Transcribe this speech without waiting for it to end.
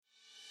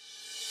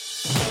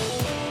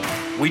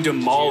we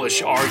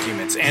demolish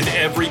arguments and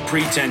every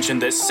pretension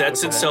that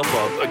sets itself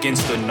up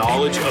against the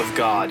knowledge of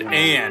God,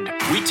 and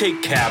we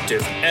take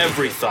captive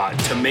every thought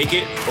to make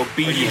it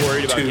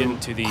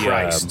obedient to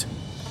Christ.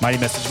 Mighty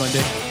Message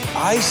Monday?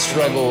 I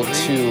struggle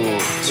to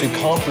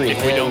comprehend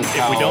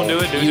if we don't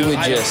do it, you would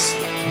just,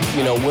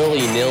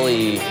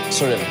 willy-nilly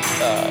sort of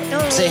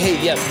say,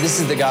 hey, yeah, this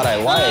is the God I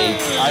like.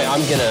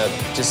 I'm going to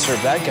just serve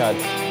that God.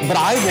 But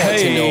I want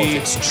to know if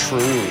it's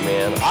true,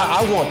 man.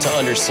 I want to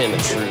understand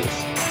the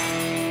truth.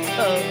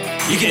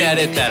 You can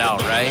edit that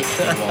out, right?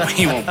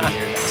 He won't be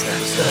here next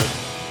episode.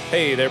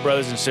 Hey there,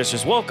 brothers and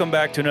sisters. Welcome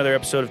back to another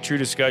episode of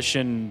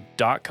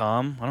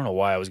TrueDiscussion.com. I don't know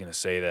why I was going to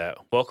say that.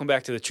 Welcome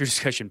back to the True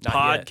Discussion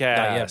podcast.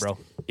 Not yet, bro.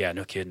 Yeah,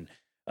 no kidding.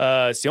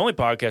 It's the only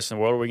podcast in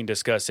the world where we can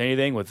discuss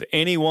anything with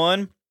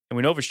anyone, and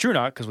we know if it's true or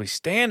not because we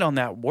stand on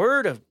that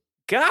word of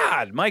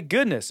God. My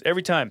goodness,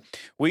 every time.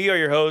 We are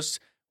your hosts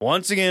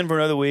once again for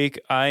another week.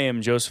 I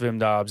am Joseph M.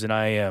 Dobbs, and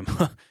I am,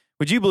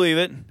 would you believe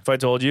it if I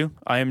told you,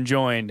 I am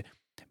joined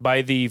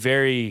by the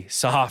very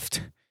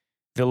soft,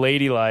 the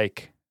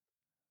ladylike,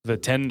 the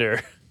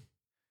tender,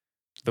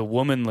 the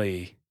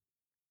womanly,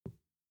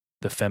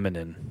 the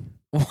feminine.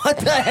 What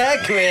the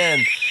heck,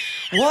 man?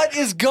 What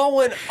is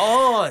going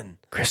on?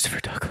 Christopher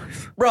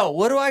Douglas. Bro,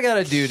 what do I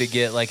got to do to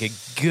get like a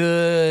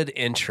good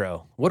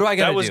intro? What do I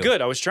got to do? That was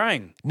good. I was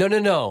trying.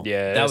 No.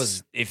 Yes. That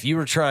was, if you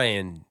were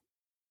trying,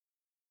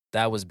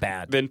 that was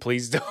bad. Then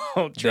please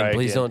don't try Then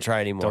please again. don't try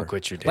anymore. Don't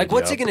quit your day Like,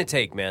 what's job. it going to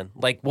take, man?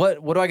 Like, what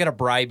do I got to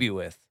bribe you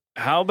with?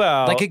 How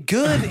about... Like a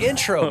good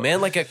intro, man.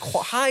 Like a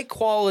high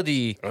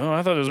quality... Oh,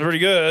 I thought it was pretty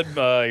good.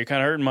 You're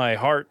kind of hurting my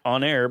heart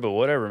on air, but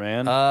whatever,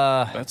 man.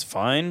 That's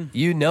fine.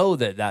 You know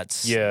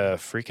that's... Yeah,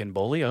 freaking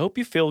bully. I hope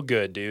you feel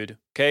good, dude.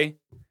 Okay?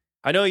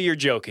 I know you're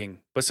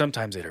joking, but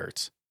sometimes it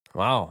hurts.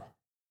 Wow.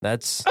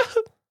 That's...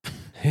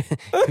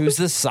 Who's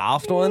the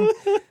soft one?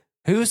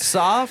 Who's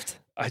soft?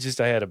 I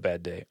had a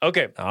bad day.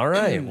 Okay. All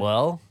right,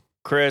 well...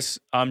 Chris,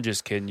 I'm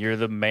just kidding. You're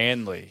the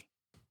manly.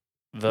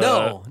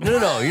 No. You're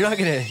not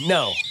going to...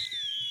 No.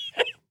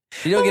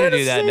 You don't get to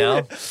do that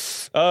now.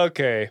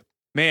 Okay.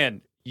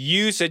 Man,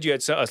 you said you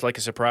had like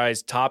a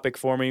surprise topic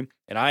for me,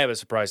 and I have a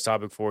surprise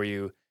topic for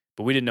you,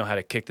 but we didn't know how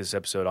to kick this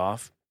episode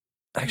off.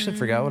 I actually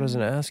forgot what I was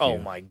going to ask you. Oh,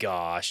 my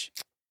gosh.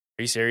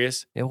 Are you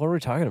serious? Yeah, what were we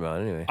talking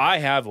about anyway? I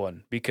have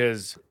one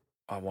because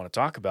I want to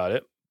talk about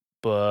it,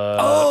 but...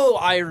 Oh,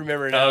 I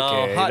remember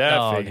now. Okay, Hot that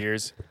dog.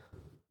 figures.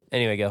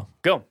 Anyway, go.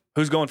 Go.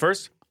 Who's going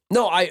first?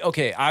 No,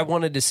 I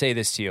wanted to say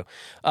this to you.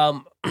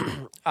 So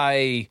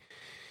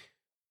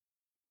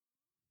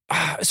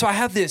I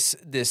have this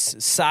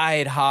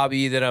side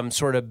hobby that I'm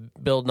sort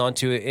of building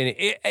onto, and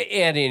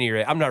at any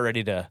rate, I'm not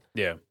ready to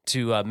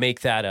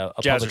make that a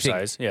public thing.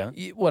 Jazzercise, yeah.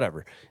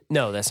 Whatever.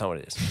 No, that's not what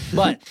it is.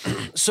 But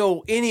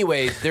so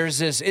anyway, there's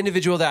this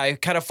individual that I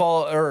kind of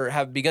follow or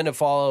have begun to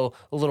follow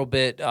a little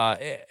bit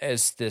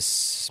as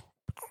this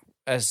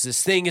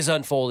thing is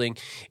unfolding,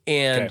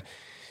 and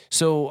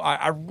so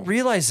I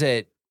realized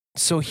that.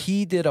 So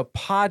he did a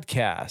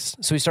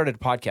podcast. So he started a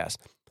podcast.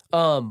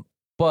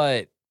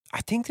 But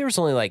I think there was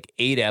only like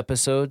 8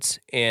 episodes,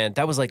 and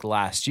that was like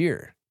last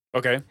year.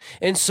 Okay.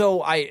 And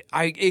so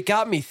it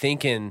got me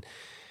thinking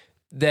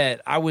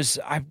that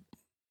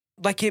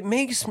it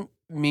makes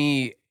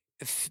me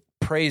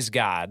praise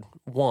God,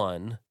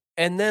 one,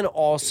 and then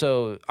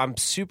also I'm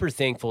super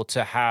thankful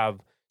to have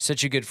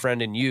such a good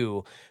friend in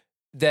you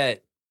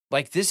that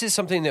like this is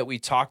something that we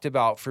talked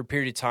about for a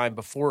period of time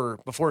before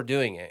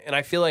doing it. And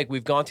I feel like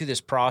we've gone through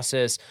this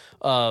process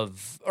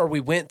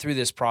we went through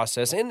this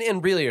process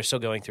and really are still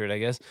going through it, I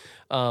guess,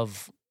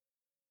 of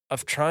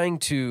trying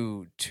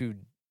to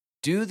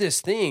do this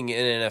thing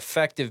in an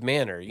effective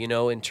manner,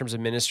 in terms of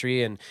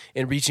ministry and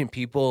reaching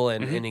people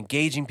and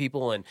engaging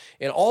people and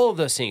all of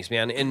those things,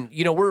 man. And,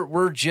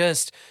 we're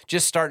just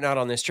starting out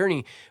on this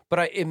journey,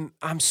 but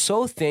I'm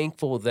so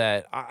thankful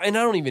that, and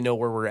I don't even know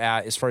where we're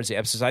at as far as the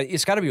episodes.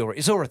 It's got to be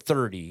it's over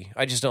 30.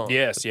 I just don't.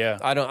 Yes, yeah.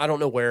 I don't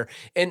know where,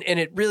 and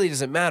it really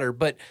doesn't matter,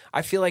 but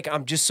I feel like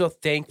I'm just so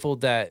thankful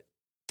that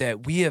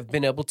we have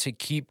been able to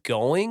keep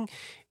going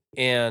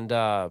and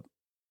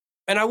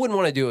I wouldn't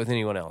want to do it with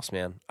anyone else,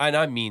 man. And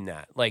I mean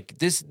that. Like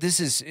this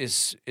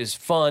is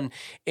fun.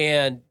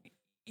 And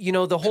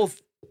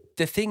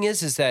the thing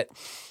is that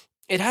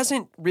it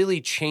hasn't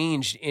really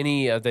changed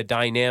any of the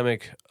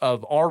dynamic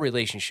of our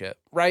relationship,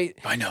 right?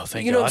 I know,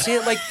 thank you know God. what I'm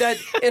saying? Like that,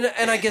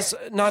 and I guess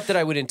not that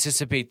I would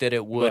anticipate that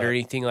it would or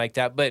anything like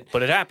that, but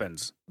it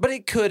happens. But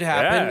it could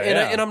happen,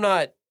 Yeah. And I'm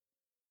not.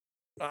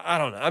 I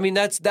don't know. I mean,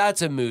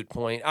 that's a moot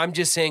point. I'm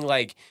just saying,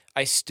 like,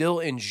 I still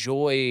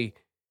enjoy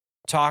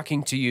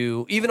talking to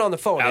you, even on the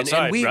phone.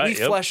 Outside, and we right? we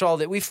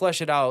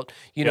flesh it out,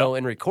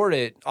 and record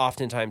it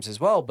oftentimes as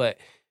well. But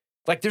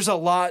like, there's a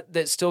lot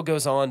that still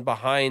goes on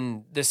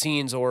behind the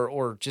scenes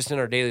or just in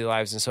our daily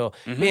lives. And so,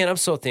 man, I'm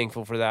so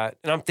thankful for that.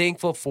 And I'm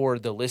thankful for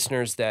the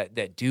listeners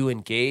that do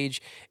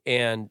engage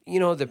and,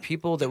 the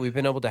people that we've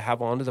been able to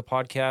have onto the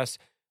podcast.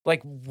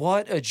 Like,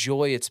 what a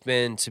joy it's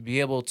been to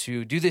be able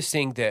to do this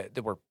thing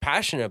that we're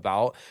passionate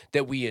about,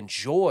 that we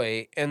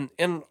enjoy. And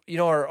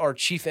our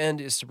chief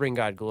end is to bring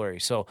God glory.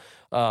 So,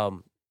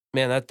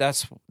 Man,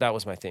 that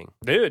was my thing.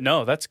 Dude,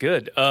 no, that's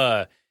good.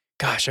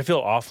 Gosh, I feel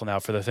awful now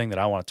for the thing that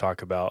I want to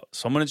talk about.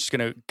 So I'm just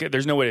going to,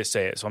 there's no way to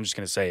say it. So I'm just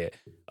going to say it.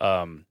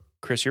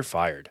 Chris, you're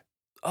fired.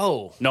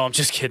 Oh. No, I'm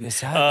just kidding. Is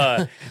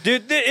that-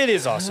 Dude, it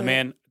is awesome,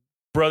 man.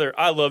 Brother,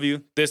 I love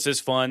you. This is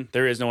fun.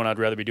 There is no one I'd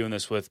rather be doing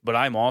this with, but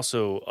I'm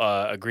also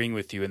agreeing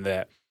with you in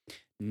that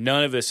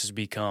none of this has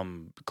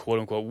become quote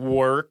unquote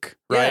work,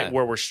 right? Yeah.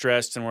 Where we're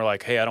stressed and we're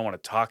like, hey, I don't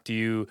want to talk to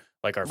you.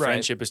 Like our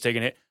friendship is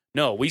taking it.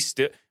 No, we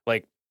still,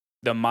 like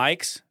the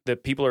mics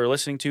that people are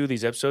listening to,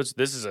 these episodes,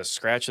 this is a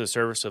scratch of the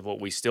surface of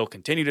what we still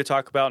continue to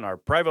talk about in our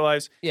private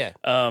lives. Yeah.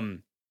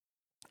 And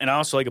I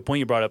also like a point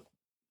you brought up.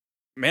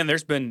 Man,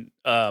 there's been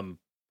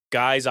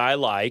guys I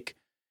like,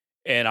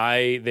 and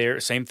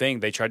same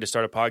thing. They tried to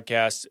start a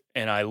podcast,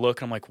 and I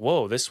look, and I'm like,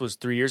 whoa, this was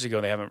 3 years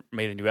ago. They haven't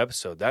made a new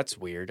episode. That's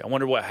weird. I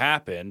wonder what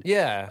happened.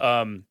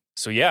 Yeah.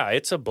 So yeah,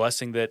 it's a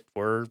blessing that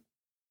we're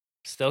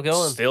Still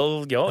going.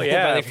 Still go. By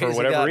Yeah, the for grace of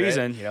whatever God, right?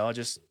 reason,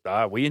 just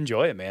we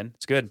enjoy it, man.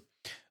 It's good.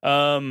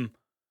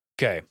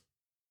 Okay.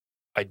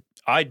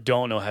 I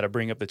don't know how to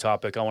bring up the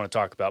topic I want to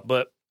talk about,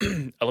 but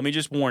let me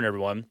just warn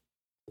everyone.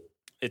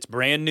 It's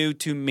brand new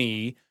to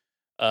me.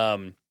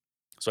 So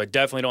I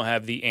definitely don't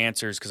have the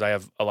answers because I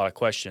have a lot of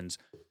questions.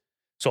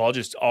 So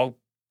I'll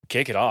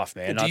kick it off,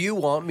 man. Do you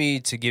want me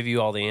to give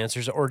you all the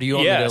answers, or do you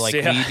want me to Yes,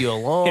 yeah. lead you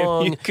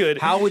along? If you could.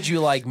 How would you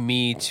like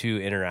me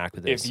to interact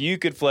with this? If you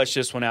could flesh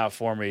this one out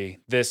for me,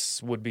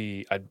 this would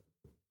be I'd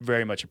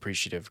very much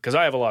appreciative because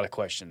I have a lot of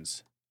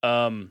questions.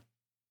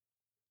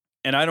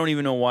 And I don't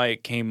even know why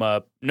it came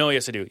up. No,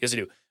 yes I do.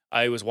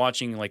 I was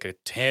watching like a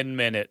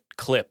 10-minute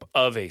clip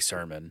of a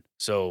sermon,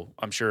 so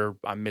I'm sure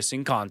I'm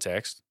missing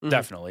context,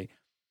 definitely.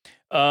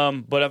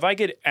 But if I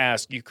could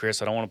ask you,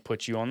 Chris, I don't want to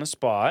put you on the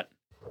spot.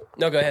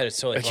 No, go ahead. It's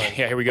totally fine.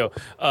 Yeah, here we go.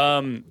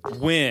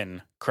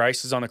 When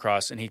Christ is on the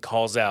cross and he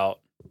calls out,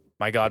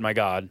 my God,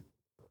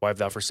 why have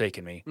thou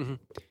forsaken me? Mm-hmm.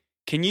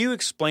 Can you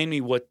explain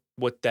me what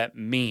that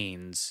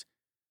means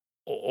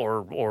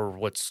or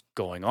what's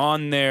going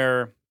on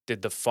there?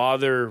 Did the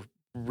Father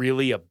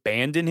really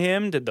abandon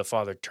him? Did the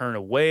Father turn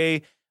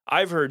away?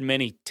 I've heard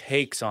many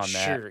takes on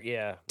that. Sure,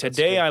 yeah.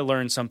 Today I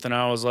learned something.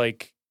 I was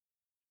like,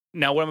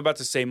 now what I'm about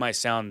to say might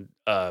sound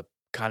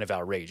kind of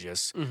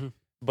outrageous,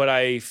 but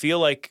I feel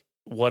like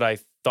what I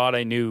thought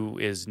I knew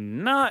is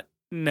not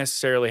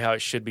necessarily how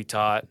it should be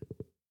taught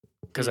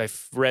because I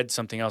read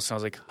something else and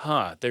I was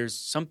like, there's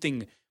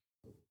something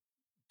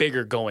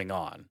bigger going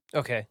on.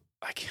 Okay.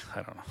 I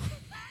don't know.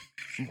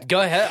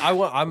 Go ahead.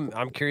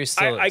 I'm curious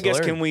to I guess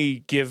learn. Can we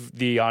give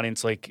the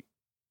audience like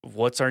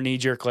what's our knee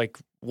jerk, like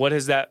what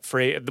has that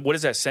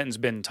sentence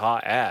been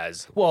taught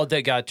as? Well,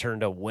 that God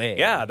turned away.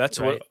 Yeah, that's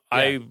right?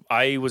 what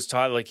I was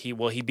taught, like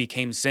he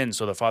became sin,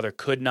 so the Father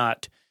could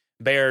not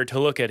bear to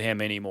look at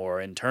him anymore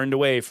and turned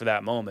away for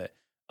that moment.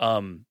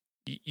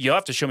 You'll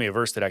have to show me a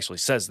verse that actually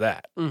says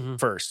that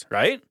first,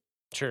 right?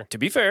 Sure. To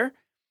be fair.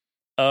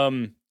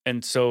 And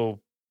so,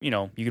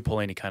 you could pull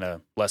any kind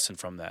of lesson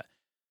from that.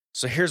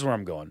 So here's where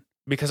I'm going.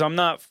 Because I'm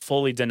not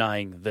fully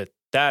denying that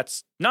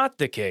that's not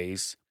the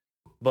case,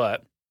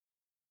 but,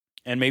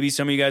 and maybe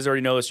some of you guys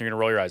already know this and you're going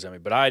to roll your eyes at me,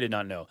 but I did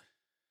not know.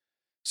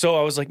 So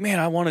I was like, man,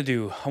 I want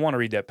to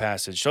read that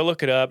passage. So I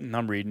look it up and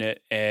I'm reading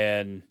it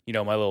and,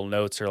 my little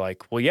notes are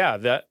like, well, yeah,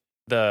 that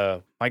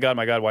my God,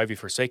 why have you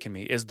forsaken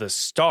me is the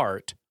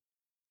start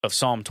of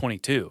Psalm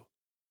 22.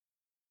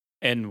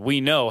 And we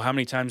know how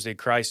many times did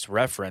Christ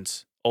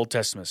reference Old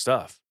Testament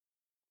stuff?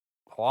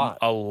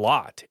 A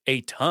lot,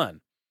 a ton.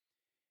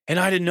 And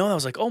I didn't know that. I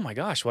was like, oh my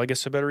gosh, well, I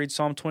guess I better read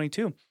Psalm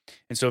 22.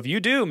 And so if you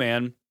do,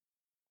 man,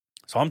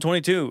 Psalm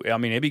 22, I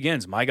mean, it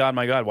begins, my God,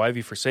 why have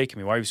you forsaken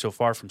me? Why are you so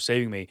far from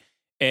saving me?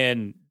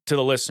 And to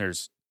the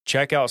listeners,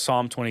 check out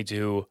Psalm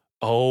 22.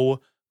 Oh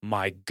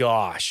my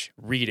gosh,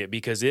 read it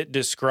because it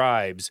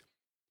describes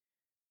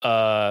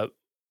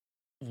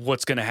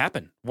what's going to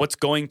happen, what's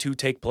going to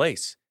take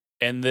place,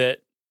 and that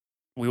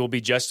we will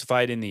be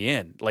justified in the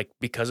end, like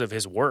because of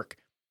his work.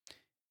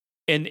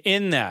 And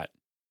in that,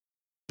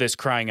 this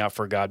crying out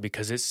for God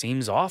because it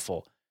seems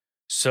awful.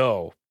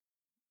 So,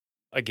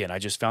 again, I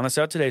just found this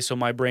out today, so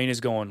my brain is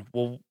going,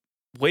 well,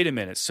 wait a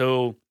minute.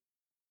 So,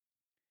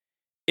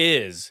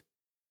 did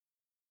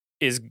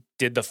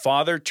the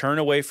Father turn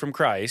away from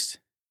Christ?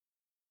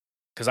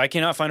 Because I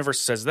cannot find a verse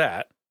that says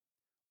that.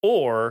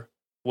 Or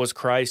was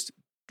Christ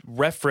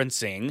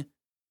referencing,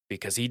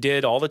 because he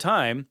did all the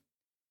time,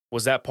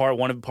 was that part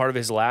of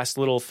his last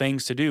little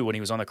things to do when he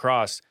was on the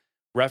cross,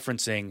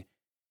 referencing,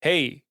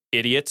 hey,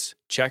 idiots,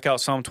 check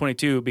out Psalm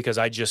 22 because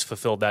I just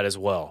fulfilled that as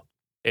well.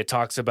 It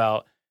talks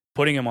about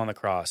putting him on the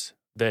cross,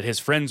 that his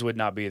friends would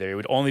not be there. He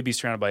would only be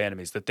surrounded by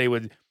enemies, that they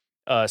would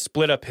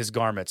split up his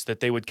garments,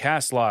 that they would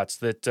cast lots,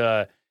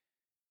 that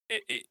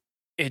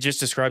it just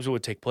describes what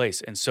would take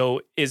place. And so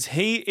is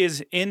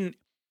in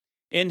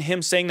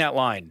him saying that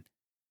line,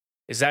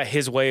 is that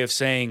his way of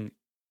saying,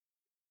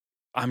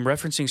 I'm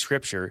referencing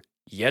scripture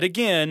yet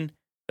again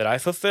that I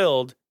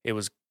fulfilled. It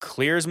was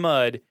clear as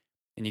mud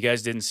and you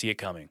guys didn't see it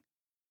coming.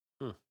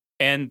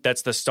 And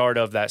that's the start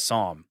of that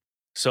psalm.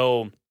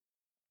 So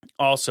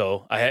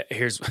also,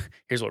 here's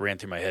what ran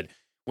through my head.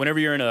 whenever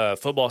you're in a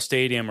football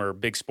stadium or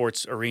big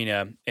sports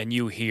arena and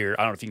you hear,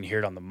 I don't know if you can hear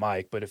it on the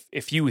mic, but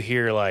if you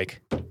hear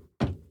like,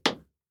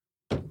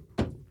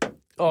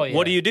 oh yeah,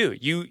 what do?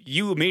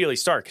 You immediately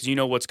start because you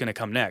know what's going to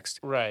come next.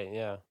 Right.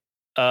 Yeah.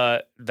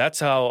 That's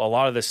how a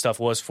lot of this stuff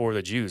was for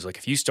the Jews. Like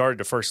if you started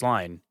the first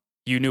line,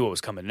 you knew what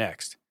was coming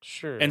next.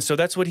 Sure. And so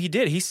that's what he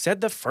did. He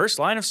said the first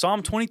line of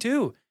Psalm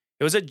 22.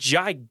 It was a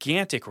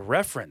gigantic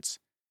reference.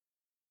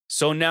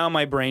 So now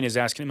my brain is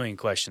asking a million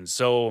questions.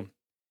 So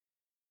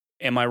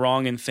am I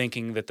wrong in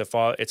thinking that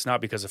it's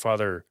not because the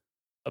Father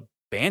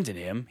abandoned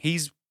him?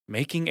 He's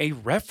making a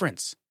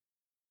reference.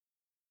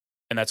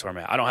 And that's where I'm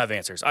at. I don't have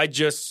answers. I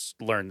just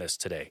learned this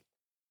today.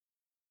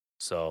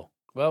 So.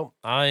 Well,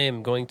 I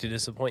am going to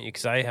disappoint you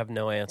because I have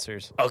no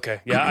answers.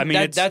 Okay. Yeah. I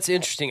mean, that's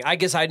interesting. I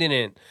guess I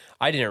didn't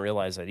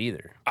realize that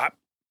either.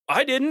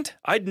 I didn't.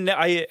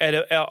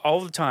 At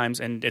all the times,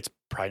 and it's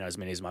probably not as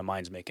many as my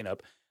mind's making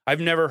up. I've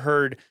never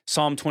heard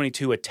Psalm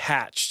 22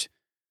 attached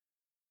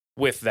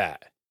with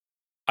that.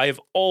 I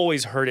have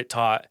always heard it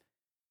taught,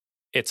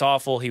 it's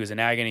awful, he was in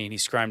agony, and he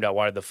screamed out,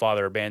 why did the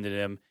Father abandon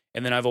him?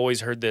 And then I've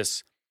always heard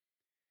this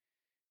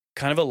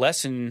kind of a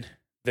lesson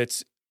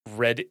that's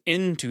read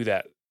into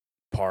that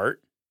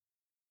part.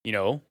 You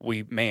know,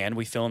 we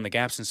fill in the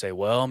gaps and say,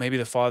 well, maybe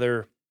the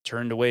Father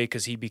turned away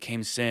because he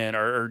became sin,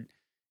 or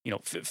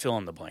fill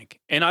in the blank.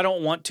 And I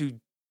don't want to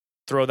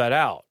throw that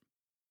out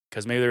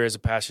because maybe there is a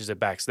passage that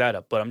backs that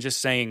up. But I'm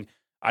just saying,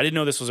 I didn't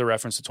know this was a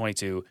reference to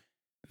 22.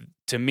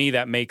 To me,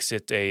 that makes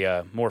it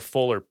a more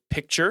fuller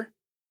picture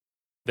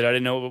that I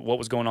didn't know what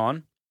was going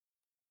on.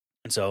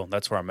 And so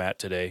that's where I'm at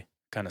today.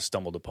 Kind of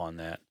stumbled upon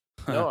that.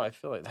 No, I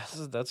feel like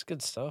that's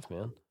good stuff,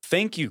 man.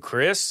 Thank you,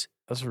 Chris.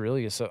 That's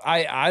really good stuff.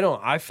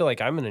 I feel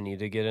like I'm going to need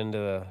to get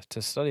into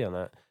to study on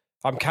that.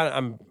 I'm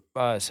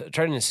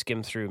trying to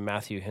skim through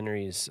Matthew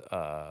Henry's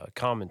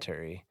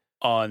commentary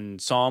on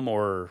Psalm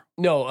or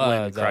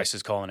when Christ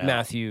is calling out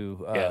Matthew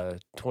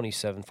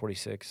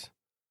 27:46.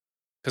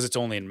 Because it's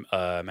only in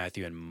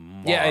Matthew and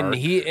Mark. Yeah,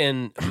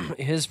 and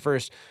his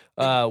first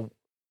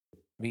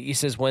he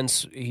says when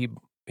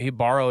he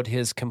borrowed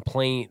his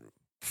complaint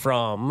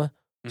from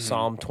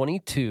Psalm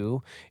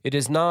 22, it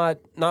is not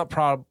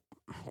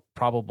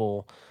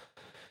probable,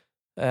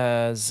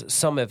 as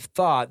some have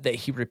thought, that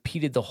he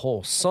repeated the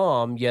whole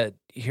psalm, yet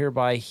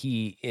hereby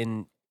he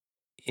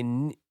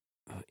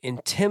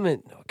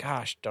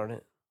gosh darn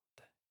it.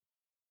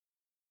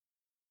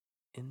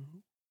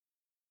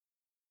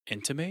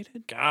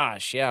 Intimated?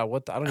 Gosh, yeah. I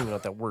don't even know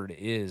what that word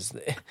is.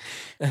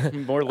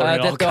 More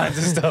learning all kinds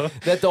of stuff.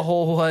 That the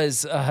whole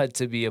was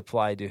to be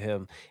applied to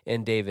him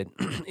and David.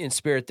 In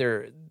spirit,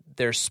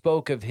 there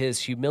spoke of his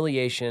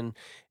humiliation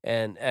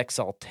and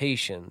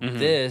exaltation. Mm-hmm.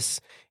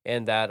 This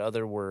and that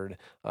other word,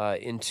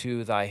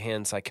 into thy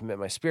hands I commit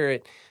my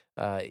spirit,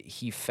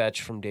 he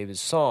fetched from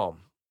David's psalm.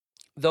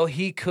 Though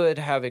he could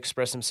have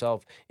expressed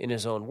himself in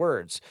his own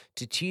words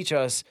to teach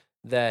us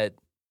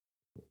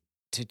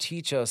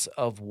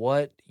of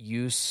what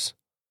use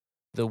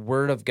the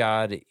word of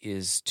God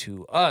is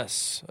to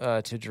us,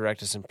 to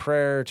direct us in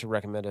prayer, to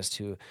recommend us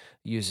to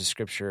use the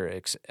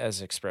scripture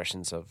as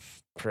expressions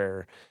of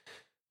prayer,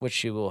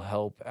 which will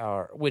help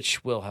our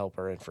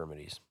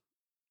infirmities.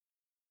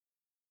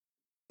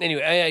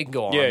 Anyway, I can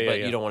go on, but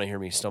you don't want to hear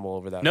me stumble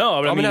over that.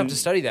 No, but I'm going to have to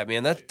study that,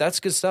 man. That's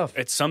good stuff.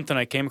 It's something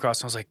I came across,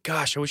 and I was like,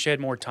 gosh, I wish I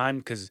had more time,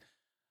 because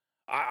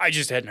I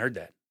just hadn't heard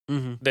that.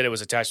 Mm-hmm. That it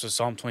was attached to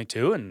Psalm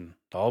 22, and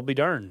I'll be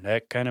darned.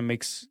 That kind of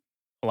makes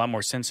a lot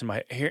more sense in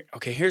my head.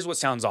 Okay, here's what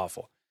sounds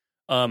awful.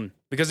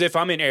 Because if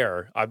I'm in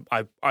error,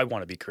 I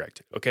want to be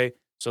corrected, okay?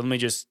 So let me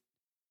just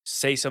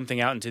say something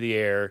out into the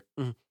air,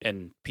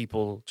 and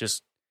people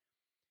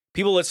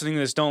listening to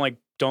this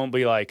don't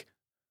be like,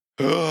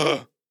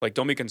 ugh! Like,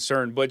 don't be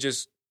concerned, but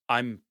just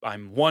I'm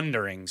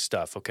wondering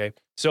stuff, okay?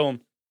 So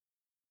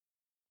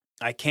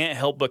I can't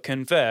help but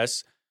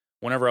confess,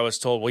 whenever I was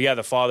told, well, yeah,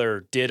 the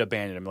Father did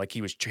abandon him, like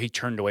he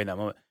turned away in that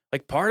moment.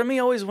 Like, part of me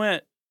always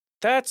went,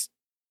 that's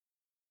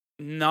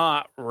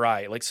not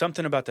right. Like,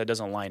 something about that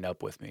doesn't line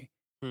up with me.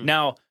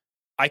 Now,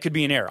 I could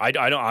be in error.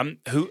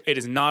 It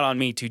is not on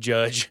me to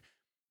judge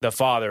the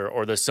Father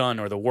or the Son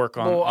or the work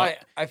on. Well,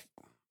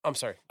 I'm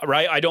sorry.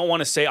 Right? I don't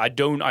want to say I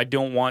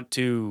don't want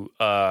to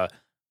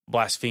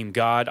blaspheme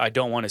God. I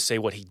don't want to say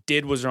what he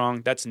did was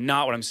wrong. That's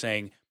not what I'm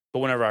saying. But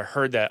whenever I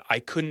heard that, I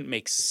couldn't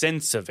make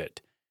sense of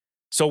it.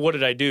 So what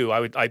did I do?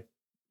 I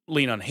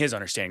lean on his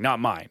understanding, not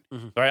mine.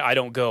 Mm-hmm. Right? I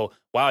don't go,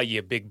 wow,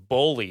 you big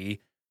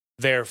bully,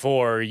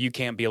 therefore you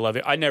can't be a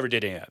loving. I never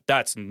did any of that.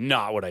 That's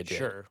not what I did.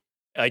 Sure.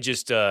 I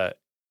just it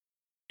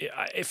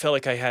felt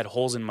like I had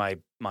holes in my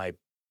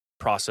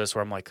process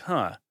where I'm like,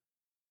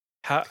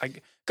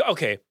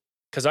 okay,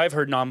 because I've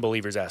heard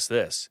non-believers ask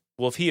this.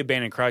 Well, if he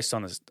abandoned Christ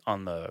on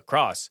the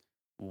cross,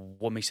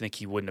 what makes you think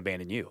he wouldn't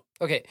abandon you?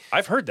 Okay.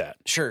 I've heard that.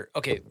 Sure.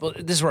 Okay. Well,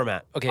 this is where I'm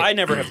at. Okay. I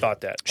never have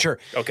thought that. Sure.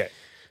 Okay.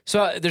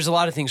 So there's a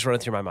lot of things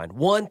running through my mind.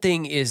 One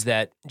thing is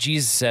that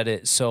Jesus said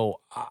it, so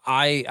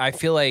I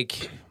feel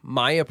like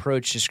my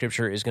approach to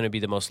Scripture is going to be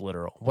the most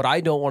literal. What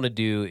I don't want to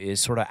do is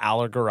sort of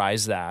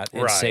allegorize that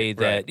and say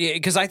that,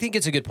 because I think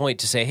it's a good point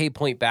to say, hey,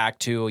 point back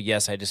to,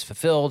 yes, I just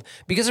fulfilled,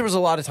 because there was a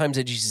lot of times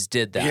that Jesus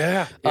did that.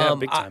 Yeah,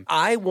 big time.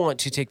 I want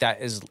to take that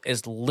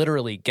as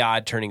literally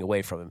God turning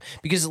away from him.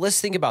 Because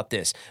let's think about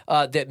this,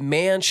 that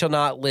man shall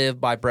not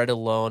live by bread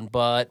alone,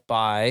 but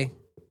by...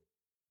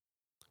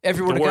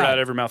 every word the word of God. out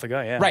of every mouth of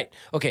God, yeah. Right.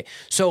 Okay.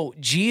 So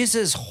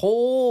Jesus'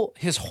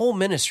 his whole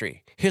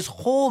ministry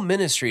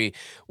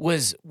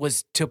was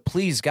to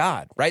please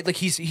God, right? Like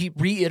he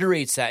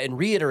reiterates that and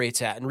reiterates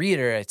that and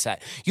reiterates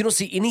that. You don't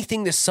see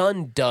anything the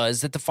Son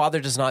does that the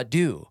Father does not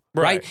do,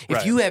 right?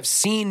 If you have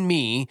seen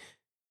me,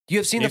 you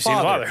have seen the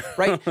Father,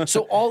 right?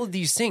 So all of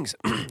these things,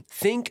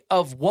 think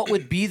of what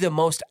would be the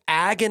most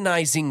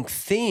agonizing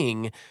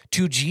thing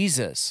to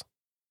Jesus,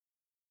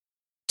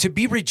 to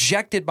be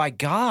rejected by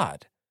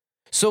God.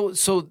 So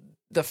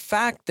the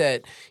fact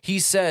that he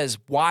says,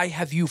 "Why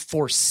have you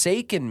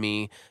forsaken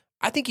me?"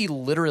 I think he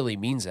literally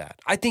means that.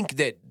 I think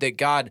that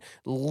God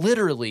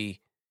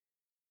literally,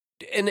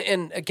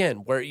 and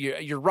again, where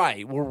you're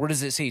right. Where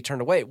does it say he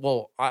turned away?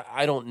 Well,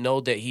 I don't know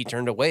that he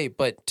turned away,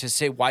 but to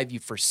say, "Why have you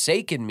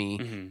forsaken me?"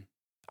 Mm-hmm.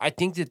 I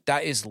think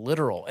that is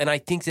literal, and I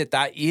think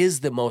that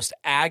is the most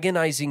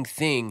agonizing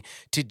thing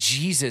to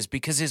Jesus,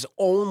 because his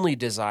only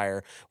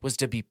desire was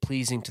to be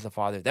pleasing to the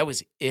Father. That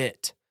was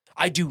it.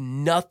 I do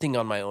nothing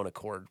on my own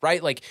accord,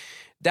 right? Like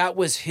that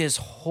was his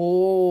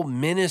whole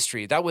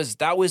ministry. That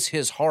was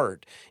his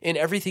heart in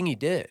everything he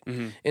did.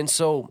 Mm-hmm. And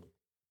so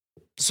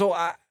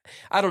I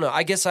don't know.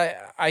 I guess I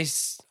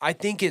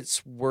think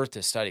it's worth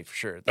a study for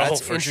sure. That's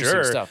for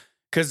interesting stuff.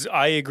 Because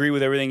I agree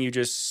with everything you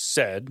just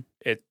said.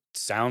 It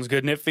sounds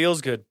good and it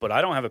feels good, but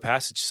I don't have a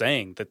passage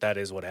saying that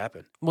is what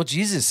happened. Well,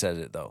 Jesus said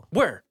it though.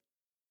 Where?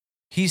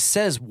 He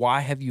says,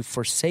 "Why have you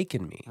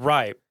forsaken me?"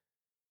 Right.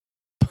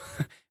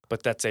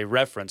 But that's a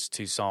reference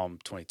to Psalm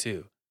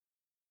 22.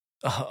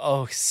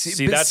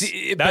 See,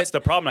 that's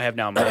the problem I have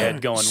now in my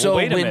head going, so well,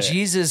 wait a minute. When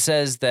Jesus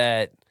says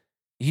that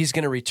he's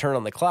going to return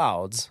on the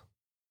clouds,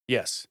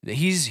 yes,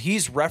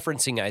 he's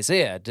referencing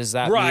Isaiah. Does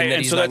that mean that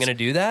he's not going to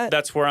do that?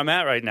 That's where I'm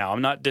at right now.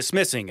 I'm not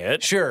dismissing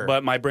it. Sure.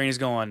 But my brain is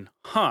going,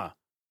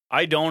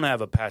 I don't have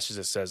a passage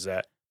that says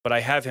that, but I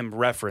have him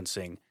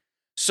referencing.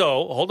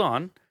 So, hold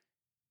on.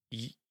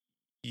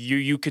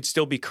 You could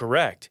still be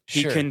correct.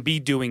 Sure. He can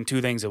be doing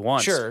two things at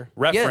once. Sure.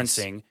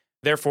 Referencing. Yes.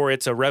 Therefore,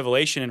 it's a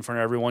revelation in front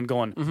of everyone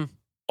going,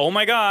 oh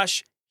my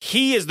gosh,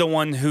 he is the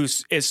one who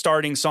is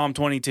starting Psalm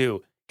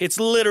 22. It's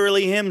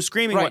literally him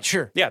screaming. Right,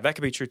 sure. Yeah, that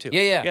could be true too.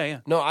 Yeah.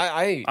 No,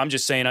 I'm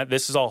just saying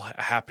this is all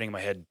happening in my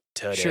head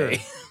today. Sure.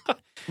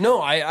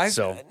 No, I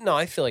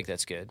feel like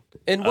that's good.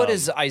 And what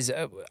is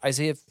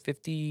Isaiah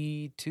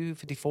 52,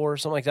 54,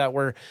 something like that,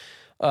 where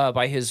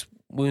by his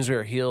wounds we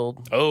are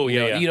healed. Oh,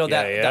 yeah. You know,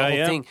 that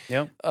whole thing.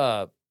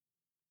 Yeah.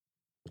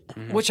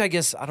 Which I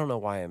guess, I don't know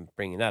why I'm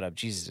bringing that up.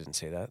 Jesus didn't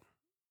say that.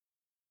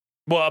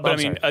 Well, but I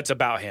mean, it's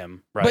about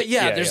him, right? But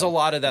there's a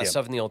lot of that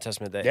stuff in the Old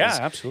Testament that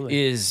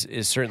absolutely is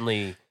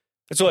certainly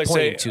that's what I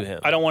say to him.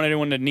 I don't want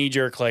anyone to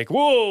knee-jerk like,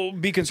 whoa,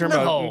 be concerned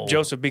about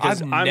Joseph,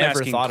 because I'm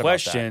asking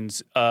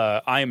questions.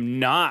 I am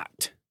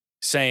not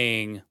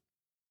saying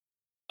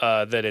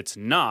that it's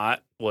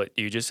not what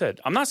you just said.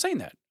 I'm not saying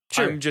that.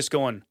 Sure. I'm just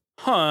going,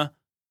 I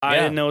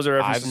didn't know it was a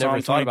reference to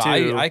Psalm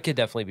 22. I could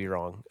definitely be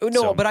wrong.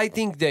 No, but I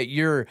think that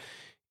you're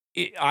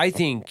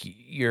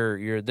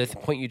the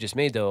point you just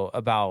made, though,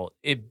 about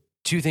it.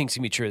 Two things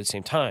can be true at the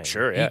same time.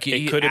 Sure, yeah.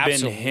 It could have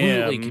been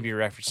him. Absolutely could be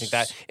referencing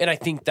that. And I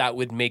think that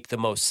would make the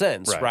most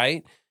sense,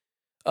 right?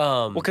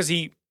 Well, because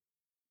he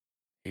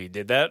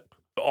did that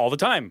all the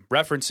time,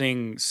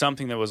 referencing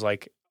something that was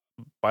like,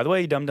 by the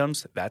way,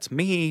 dum-dums, that's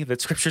me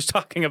that Scripture's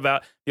talking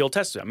about, the Old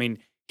Testament. I mean,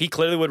 he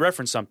clearly would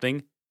reference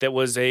something that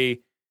was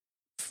a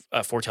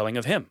foretelling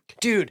of him.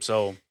 Dude.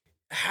 So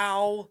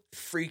how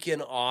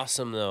freaking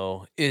awesome,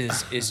 though,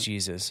 is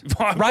Jesus,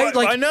 right?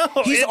 Like, I know.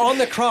 He's on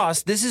the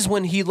cross. This is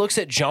when he looks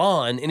at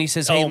John and he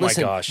says, hey,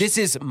 listen, this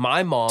is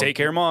my mom. Take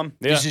care, Mom.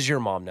 Yeah. This is your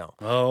mom now.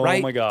 Oh,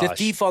 right? my gosh. The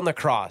thief on the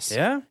cross.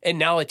 Yeah. And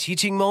now a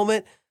teaching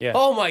moment. Yeah.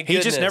 Oh, my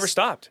goodness. He just never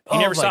stopped. He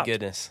never stopped. Oh, my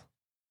goodness.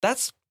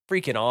 That's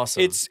freaking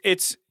awesome.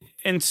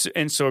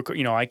 And so,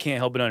 you know, I can't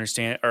help but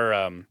understand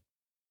or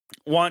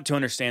want to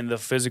understand the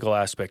physical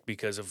aspect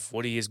because of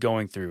what he is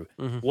going through,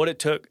 what it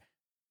took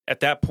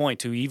at that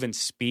point to even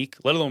speak,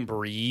 let alone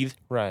breathe.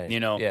 Right. You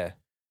know? Yeah.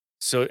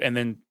 So, and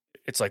then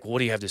it's like, what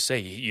do you have to say?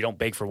 You don't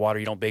beg for water.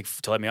 You don't beg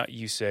to let me out.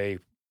 You say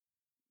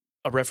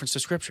a reference to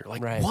Scripture.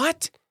 Like,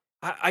 what?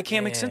 I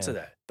can't make sense of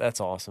that.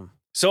 That's awesome.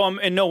 So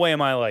in no way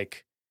am I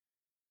like,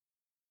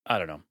 I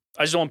don't know.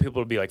 I just don't want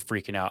people to be like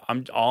freaking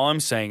out. All I'm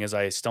saying is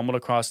I stumbled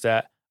across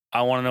that.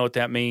 I want to know what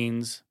that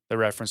means. The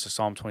reference to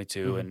Psalm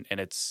 22. And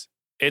it's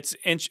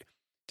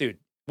dude,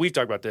 we've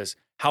talked about this.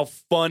 How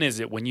fun is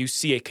it when you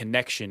see a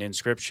connection in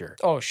Scripture?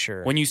 Oh,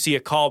 sure. When you see a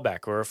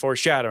callback or a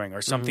foreshadowing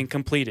or something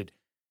completed,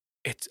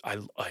 it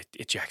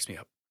jacks me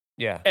up.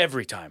 Yeah.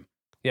 Every time.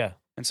 Yeah.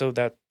 And so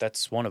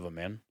that's one of them,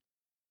 man.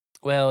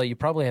 Well, you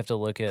probably have to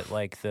look at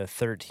like the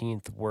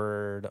 13th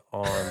word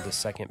on the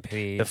second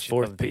page. The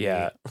fourth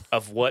page,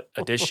 of what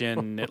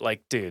edition?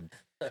 Like, dude.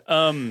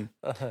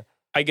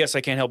 I guess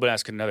I can't help but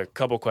ask another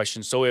couple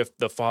questions. So if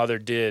the father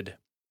did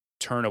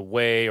turn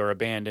away or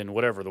abandon,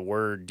 whatever the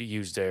word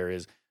used there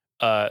is,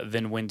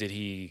 then when did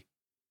he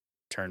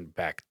turn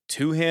back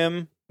to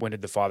him? When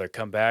did the father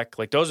come back?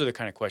 Like, those are the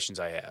kind of questions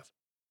I have.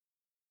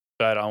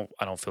 But I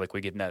don't feel like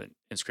we get that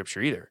in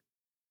Scripture either.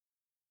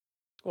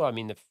 Well, I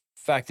mean, the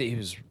fact that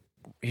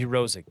he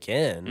rose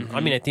again. Mm-hmm. I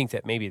mean, I think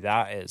that maybe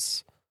that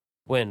is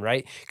when,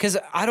 right? Because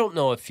I don't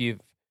know if you've.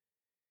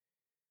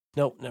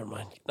 Nope, never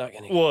mind. Not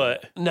gonna.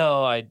 What?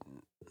 No,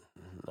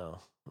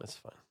 that's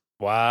fine.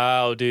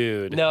 Wow,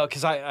 dude. No,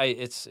 because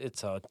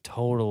it's a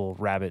total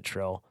rabbit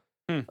trail.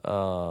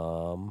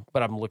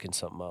 But I'm looking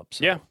something up.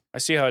 So. Yeah, I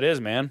see how it is,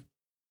 man.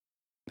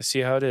 I see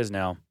how it is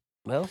now.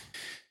 Well,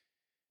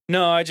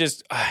 no,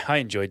 I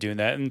enjoy doing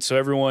that, and so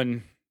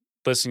everyone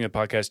listening to the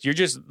podcast, you're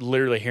just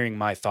literally hearing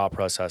my thought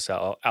process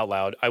out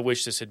loud. I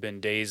wish this had been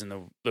days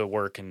in the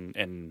work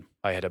and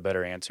I had a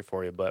better answer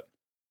for you, but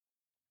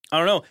I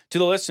don't know. To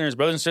the listeners,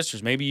 brothers and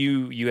sisters, maybe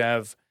you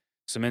have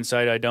some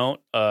insight I don't.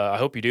 I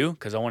hope you do,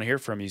 because I want to hear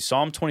from you.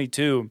 Psalm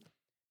 22,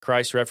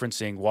 Christ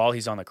referencing while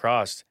he's on the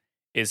cross,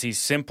 is he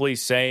simply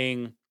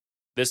saying,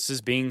 this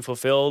is being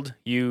fulfilled,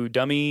 you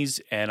dummies,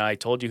 and I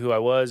told you who I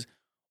was?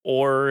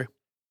 Or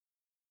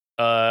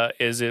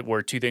is it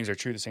where two things are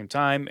true at the same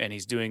time, and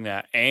he's doing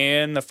that,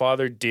 and the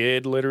Father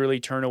did literally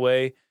turn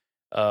away?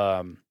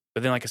 But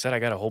then, like I said, I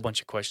got a whole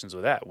bunch of questions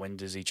with that. When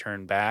does he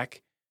turn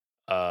back?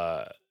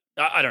 I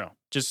don't know.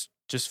 Just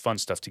fun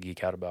stuff to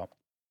geek out about.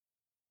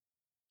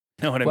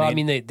 Know what I mean? well, I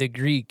mean, the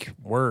Greek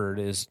word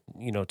is,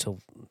 to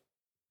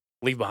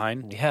Leave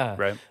behind. yeah,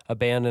 Right.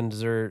 abandon,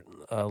 desert,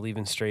 leave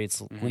in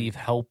straits, Mm-hmm. leave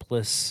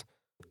helpless,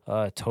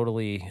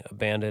 totally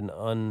abandoned,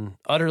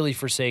 utterly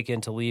forsaken,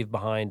 to leave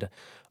behind,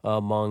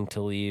 among,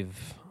 to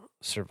leave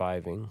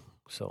surviving.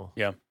 So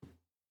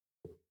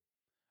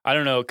I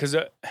don't know, because,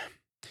 but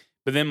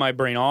then my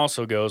brain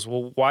also goes,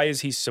 well, why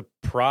is he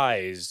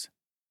surprised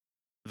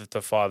that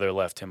the Father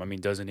left him? I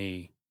mean, doesn't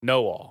he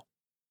know all?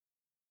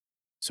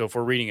 So if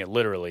we're reading it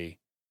literally,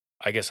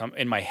 I guess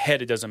in my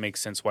head, it doesn't make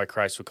sense why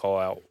Christ would call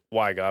out,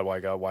 why God,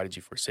 why did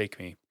you forsake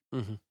me?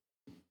 Mhm.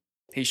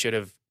 He should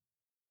have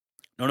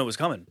known it was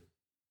coming.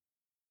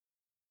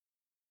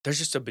 There's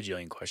just a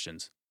bajillion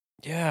questions.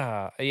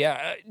 yeah,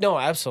 no,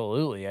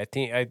 absolutely. I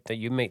think that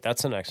you make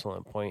that's an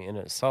excellent point in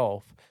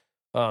itself.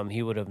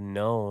 He would have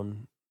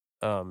known.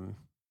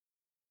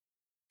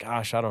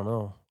 Gosh, I don't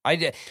know. I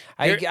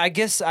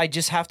guess I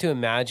just have to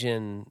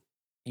imagine,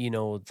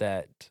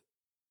 that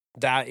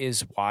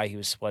is why he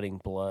was sweating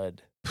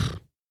blood,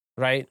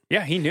 right?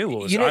 Yeah, he knew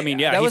what was. You know, I mean,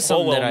 yeah, that he was full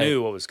something well that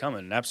knew what was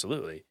coming.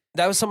 Absolutely.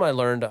 That was something I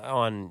learned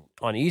on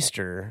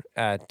Easter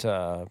at.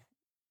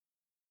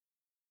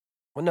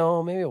 Well,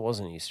 no, maybe it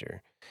wasn't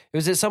Easter. It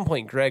was at some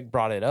point Greg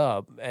brought it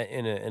up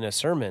in a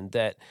sermon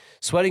that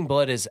sweating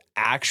blood is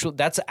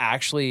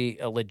actually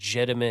a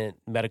legitimate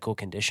medical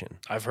condition.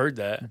 I've heard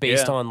that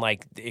based on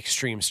like the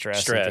extreme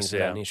stress and things of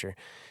that nature.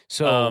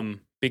 So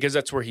because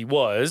that's where he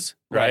was,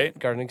 right?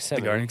 Garden of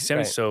Gethsemane. The Garden of Gethsemane.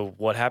 Right. So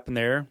what happened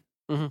there?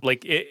 Mhm.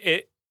 Like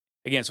it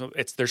again. So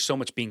there's so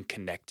much being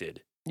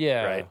connected,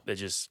 Yeah. right?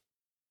 It's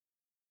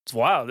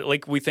wild.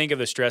 Like we think of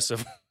the stress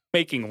of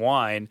making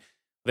wine.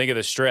 Think of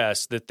the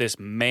stress that this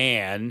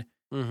man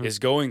Mhm. is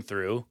going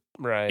through,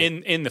 right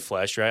in the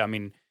flesh, right? I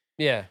mean,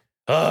 yeah.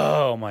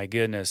 oh my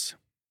goodness,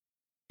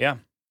 yeah,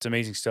 it's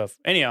amazing stuff.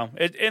 Anyhow,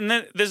 and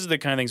then this is the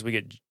kind of things we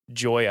get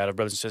joy out of,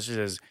 brothers and sisters,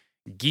 is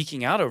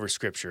geeking out over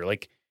Scripture,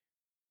 like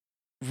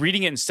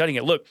reading it and studying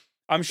it. Look,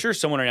 I'm sure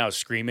someone right now is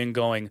screaming,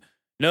 going,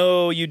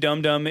 "No, you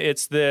dum-dum,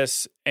 it's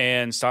this,"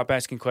 and stop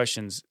asking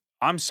questions.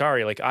 I'm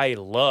sorry, like I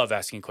love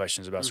asking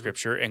questions about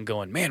Scripture and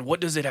going, man, what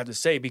does it have to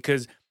say?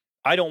 Because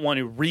I don't want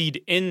to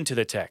read into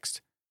the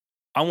text.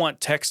 I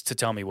want text to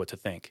tell me what to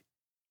think.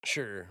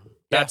 Sure.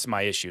 That's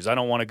my issues. I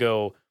don't want to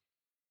go,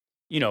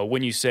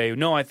 when you say,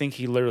 no, I think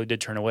he literally did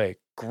turn away.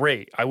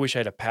 Great. I wish I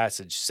had a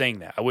passage saying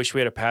that. I wish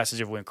we had a passage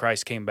of when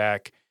Christ came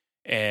back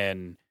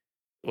and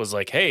was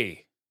like,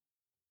 hey,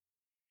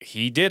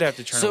 he did have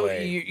to turn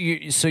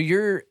away. So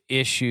your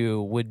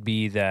issue would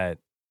be that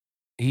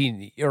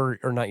he, or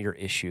not your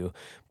issue,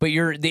 but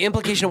the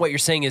implication of what you're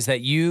saying is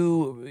that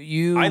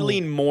you I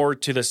lean more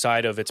to the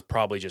side of it's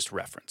probably just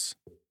reference.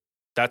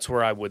 That's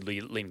where I would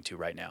lean to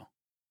right now.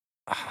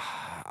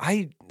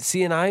 I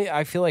see, and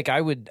I feel like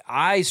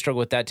I struggle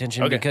with that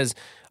tension because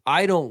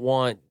I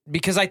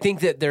think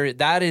that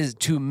that is,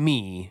 to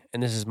me,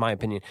 and this is my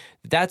opinion,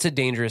 that's a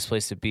dangerous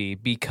place to be,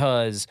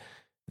 because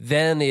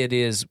then it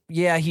is,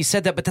 yeah, he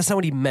said that, but that's not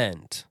what he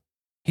meant.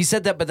 He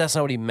said that, but that's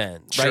not what he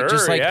meant, right? Sure,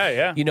 Just like,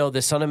 yeah.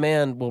 The Son of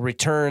Man will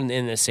return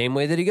in the same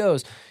way that he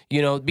goes,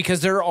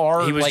 because there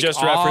are, he was just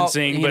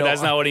referencing, but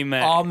that's not what he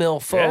meant. All mill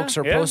folks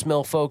or post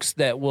mill folks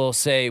that will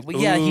say, well,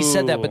 yeah, he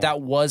said that, but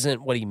that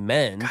wasn't what he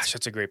meant. Gosh,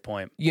 that's a great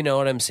point. You know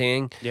what I'm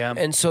saying? Yeah.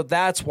 And so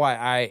that's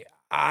why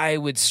I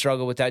would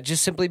struggle with that,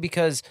 just simply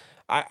because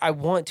I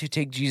want to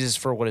take Jesus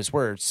for what his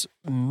words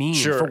mean,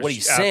 Sure. for what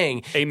he's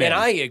saying. Amen. And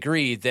I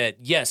agree that,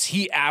 yes,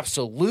 he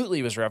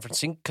absolutely was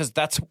referencing, because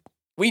that's,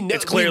 we know.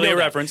 It's clearly a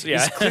reference.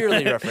 Yeah. It's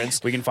clearly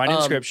referenced. We can find it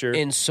in Scripture.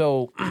 And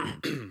so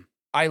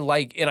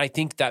I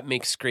think that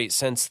makes great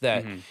sense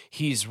that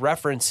he's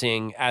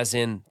referencing as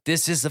in,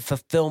 this is the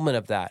fulfillment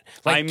of that.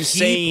 Like, I'm keep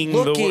saying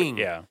looking.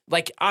 the word. Yeah.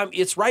 Like,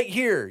 it's right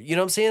here. You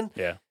know what I'm saying?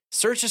 Yeah.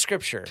 Search the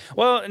Scripture.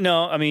 Well,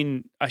 no, I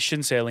mean, I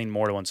shouldn't say I lean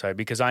more to one side,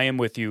 because I am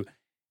with you.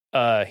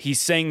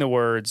 He's saying the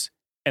words,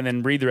 and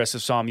then read the rest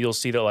of Psalm. You'll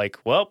see that, like,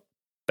 well,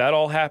 that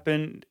all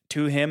happened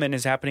to him and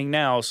is happening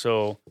now.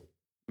 So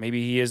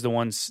maybe he is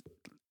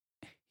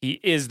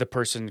the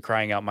person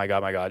crying out, my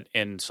God,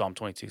 in Psalm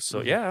 22.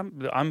 So yeah,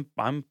 I'm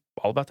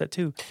all about that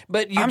too.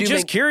 But I'm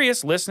just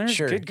curious, listeners.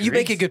 Sure. Good You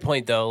make a grief. good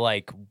point, though.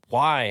 Like,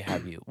 why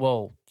have you?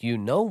 Well, you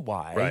know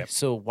why. Right.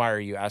 So why are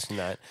you asking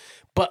that?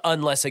 But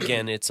unless,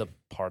 again, it's a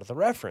part of the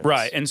reference.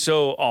 Right. And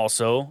so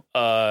also,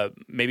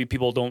 maybe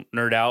people don't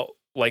nerd out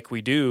like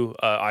we do.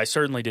 I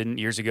certainly didn't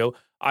years ago.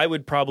 I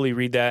would probably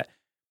read that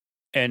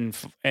and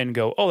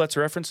go, oh, that's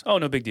a reference? Oh,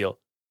 no big deal.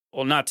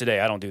 Well, not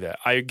today. I don't do that.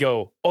 I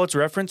go, oh, it's a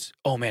reference?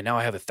 Oh, man, now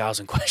I have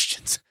 1,000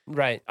 questions.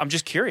 Right. I'm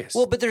just curious.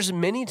 Well, but there's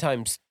many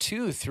times,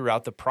 too,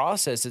 throughout the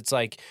process, it's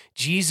like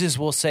Jesus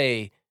will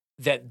say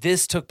that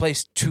this took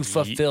place to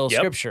fulfill Yep,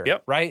 Scripture.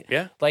 yep. Right?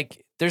 Yeah.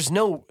 Like, there's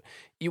no...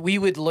 We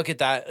would look at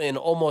that and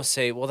almost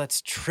say, well,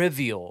 that's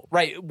trivial.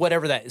 Right?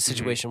 Whatever that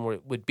situation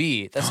would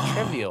be, that's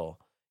trivial.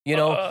 You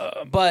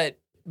know? But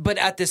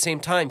at the same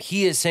time,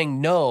 he is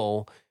saying,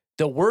 no,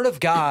 the Word of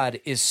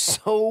God is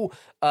so...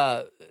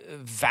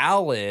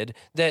 valid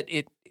that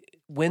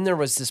when there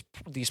was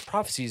these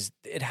prophecies,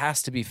 it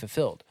has to be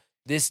fulfilled.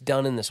 This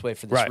done in this way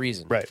for this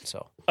reason. Right.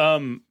 So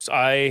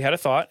I had a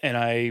thought, and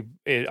I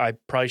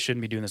probably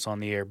shouldn't be doing this on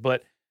the air,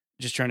 but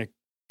just trying to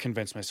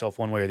convince myself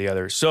one way or the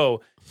other.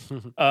 So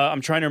I'm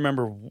trying to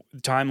remember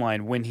the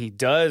timeline when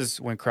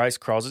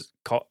Christ calls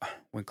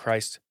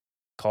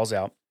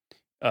out,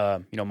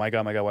 my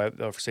God, why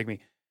thou forsake me.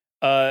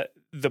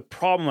 The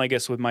problem, I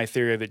guess, with my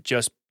theory of it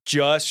just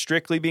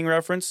strictly being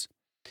referenced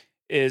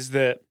is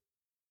that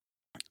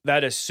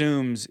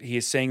assumes he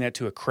is saying that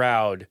to a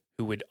crowd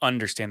who would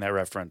understand that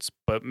reference.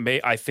 But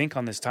I think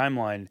on this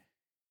timeline,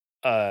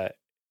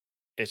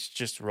 it's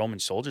just Roman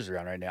soldiers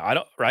around right now. I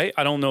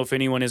don't know if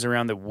anyone is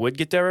around that would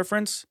get that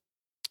reference.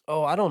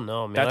 Oh, I don't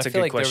know, man. That's I a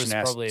feel good like question there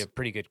to was ask. probably a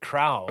pretty good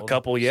crowd. A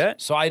couple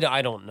yet? So I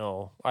don't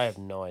know. I have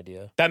no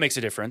idea. That makes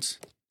a difference,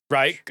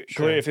 right?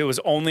 Sure. If it was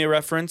only a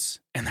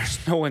reference and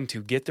there's no one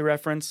to get the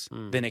reference,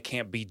 then it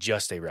can't be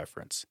just a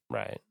reference.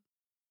 Right.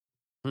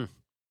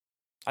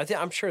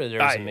 I'm sure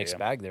there's a mixed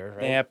bag there,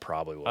 right? Yeah,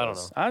 probably was. I don't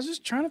know. I was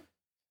just trying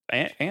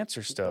to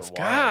answer stuff.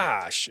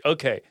 Gosh.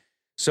 Okay.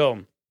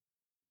 So,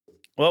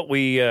 well,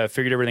 we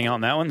figured everything out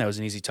on that one. That was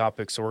an easy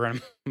topic, so we're going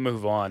to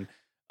move on.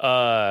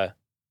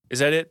 Is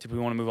that it? Did we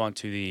want to move on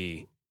to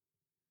the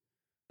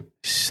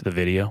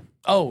video?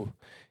 Oh,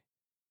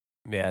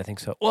 yeah, I think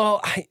so.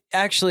 Well, I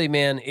actually,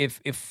 man, if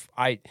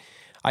I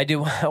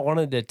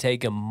wanted to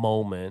take a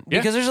moment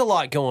because there's a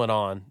lot going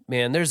on,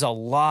 man. There's a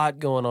lot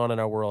going on in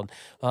our world.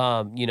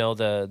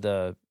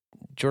 The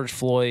George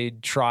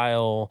Floyd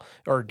trial,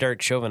 or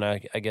Derek Chauvin, I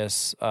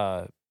guess.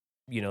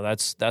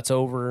 That's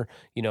over.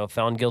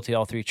 Found guilty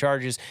all 3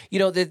 charges.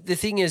 The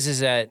thing is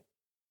that,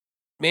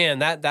 man,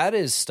 that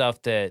is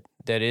stuff that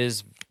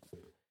is.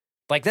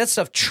 Like, that's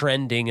stuff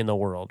trending in the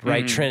world,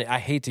 right? Trend. I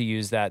hate to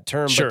use that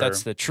term, Sure. but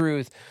that's the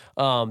truth.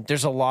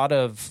 There's a lot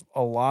of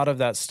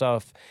that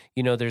stuff.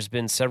 There's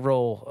been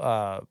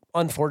several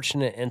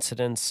unfortunate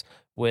incidents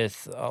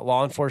with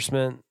law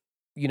enforcement.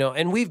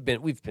 And we've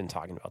been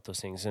talking about those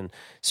things, and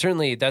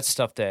certainly that's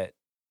stuff that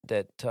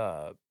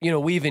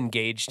we've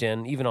engaged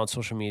in, even on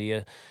social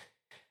media.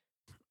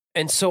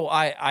 And so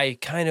I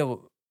kind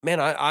of, man,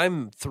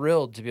 I'm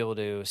thrilled to be able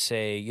to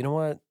say, you know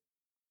what?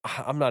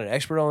 I'm not an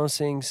expert on those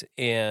things,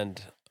 and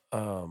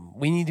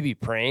we need to be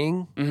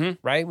praying,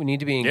 right? We need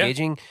to be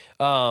engaging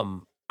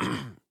the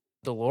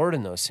Lord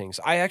in those things.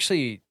 I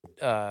actually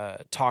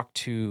talked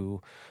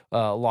to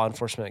a law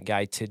enforcement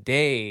guy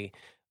today,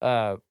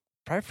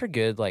 probably for a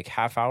good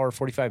half hour,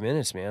 45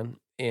 minutes, man.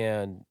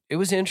 And it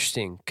was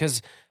interesting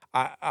because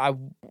I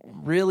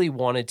really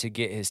wanted to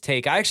get his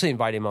take. I actually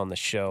invited him on the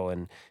show,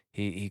 and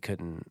he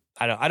couldn't.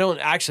 I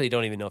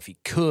don't even know if he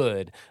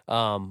could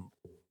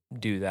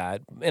do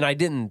that, and I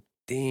didn't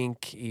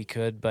think he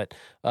could, but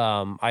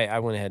I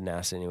went ahead and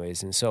asked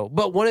anyways. And so,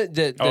 but one of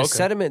the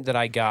sentiment that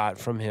I got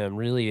from him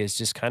really is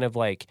just kind of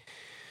like,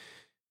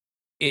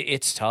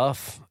 it's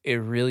tough. It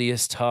really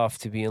is tough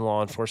to be in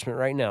law enforcement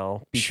right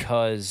now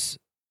because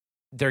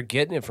they're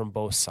getting it from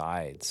both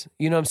sides.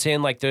 You know what I'm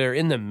saying? Like, they're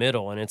in the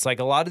middle, and it's like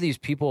a lot of these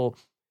people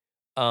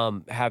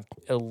have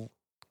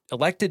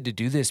elected to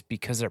do this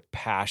because they're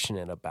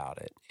passionate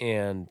about it,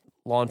 and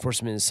law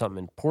enforcement is something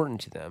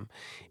important to them,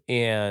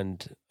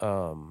 and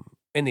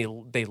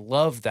they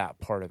love that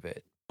part of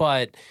it.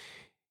 But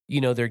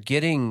they're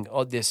getting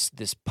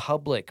this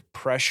public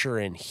pressure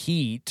and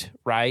heat,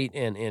 right?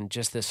 And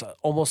just this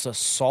almost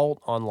assault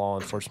on law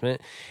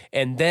enforcement.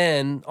 And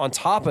then on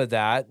top of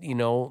that,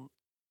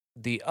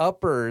 the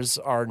uppers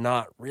are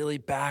not really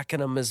backing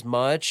them as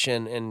much.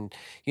 And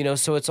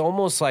so it's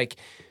almost like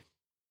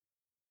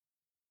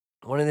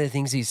one of the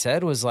things he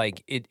said was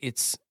like,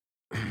 it's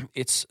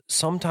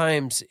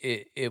sometimes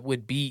it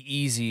would be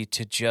easy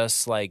to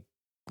just like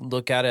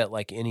look at it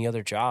like any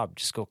other job,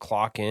 just go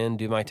clock in,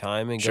 do my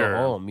time and go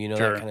home,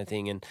 that kind of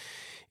thing.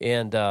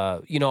 And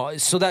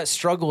so that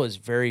struggle is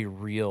very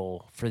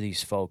real for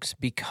these folks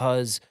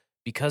because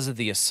of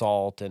the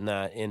assault and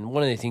that. And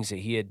one of the things that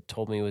he had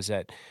told me was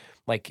that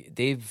like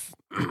they've,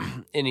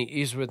 and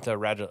he's with a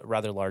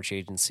rather large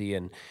agency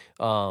and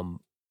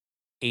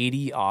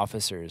 80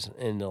 officers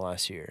in the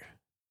last year.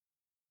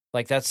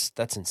 Like that's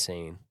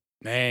insane.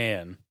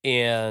 Man.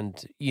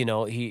 And,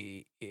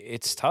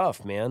 it's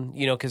tough, man,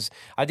 because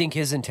I think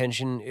his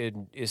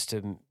intention is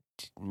to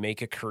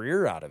make a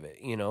career out of it,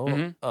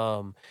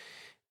 Mm-hmm.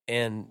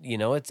 And,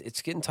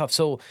 it's getting tough.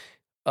 So,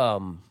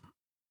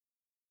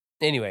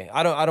 anyway,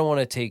 I don't want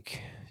to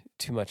take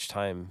too much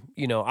time.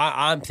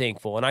 I'm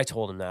thankful. And I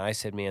told him that. I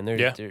said, man,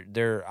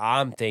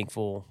 I'm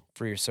thankful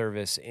for your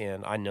service.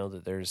 And I know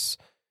that the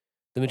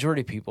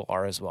majority of people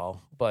are as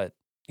well. But,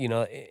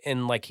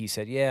 and like he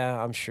said,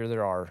 yeah, I'm sure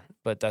there are,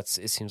 but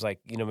it seems like,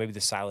 maybe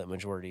the silent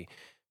majority,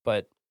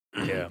 but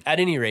yeah. At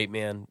any rate,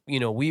 man,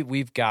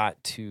 we've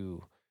got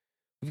to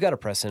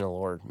press in the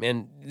Lord,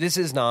 man. This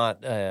is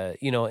not,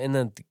 and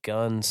then the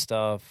gun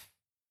stuff,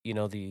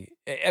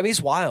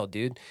 it's wild,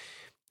 dude.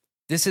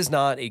 This is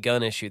not a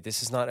gun issue.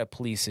 This is not a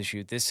police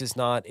issue. This is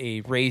not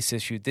a race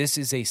issue. This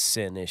is a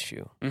sin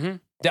issue. Mm-hmm.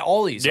 That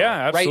all these are,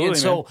 absolutely, right? And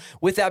so man.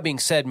 With that being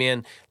said,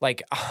 man,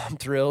 like I'm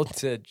thrilled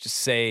to just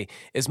say,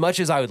 as much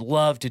as I would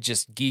love to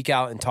just geek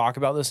out and talk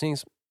about those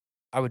things,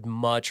 I would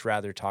much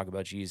rather talk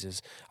about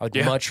Jesus. I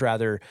would much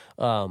rather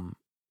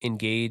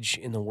engage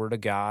in the Word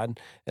of God,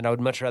 and I would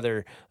much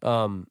rather,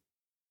 go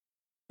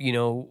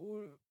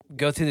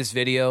through this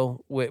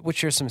video,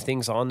 which are some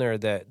things on there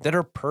that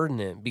are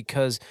pertinent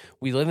because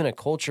we live in a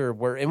culture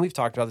where, and we've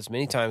talked about this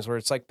many times, where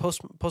it's like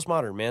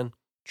postmodern, man.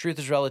 Truth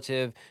is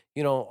relative,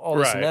 all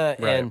this and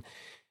that. Right. And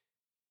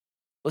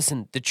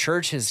listen, the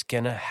church is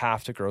going to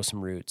have to grow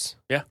some roots.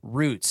 Yeah.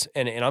 Roots.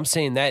 And I'm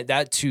saying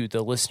that to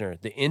the listener,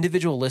 the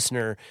individual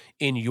listener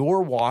in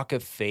your walk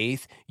of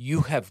faith,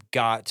 you have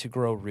got to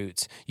grow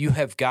roots. You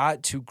have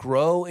got to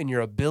grow in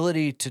your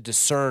ability to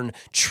discern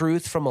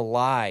truth from a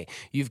lie.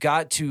 You've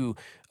got to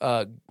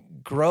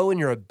grow in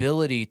your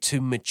ability to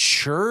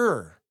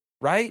mature,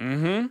 right?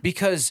 Mm-hmm.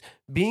 Because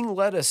being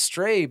led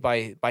astray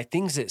by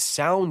things that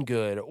sound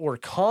good or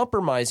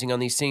compromising on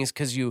these things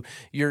because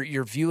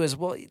your view is,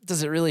 well,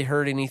 does it really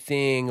hurt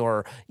anything?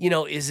 Or,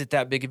 is it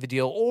that big of a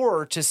deal?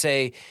 Or to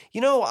say,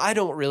 I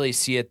don't really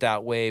see it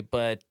that way,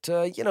 but,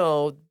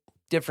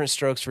 different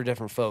strokes for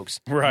different folks.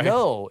 Right.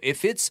 No,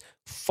 if it's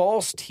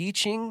false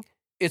teaching,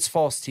 it's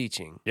false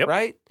teaching,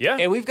 right? Yeah.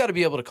 And we've got to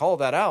be able to call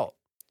that out.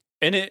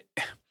 And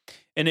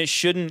it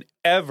shouldn't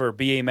ever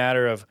be a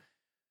matter of,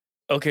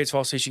 okay, it's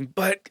false teaching,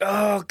 but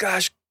oh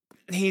gosh,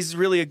 he's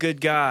really a good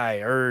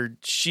guy, or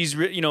she's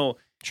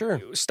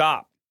Sure.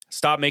 Stop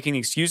making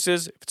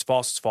excuses. If it's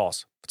false, it's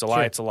false. If it's a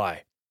lie, it's a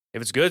lie.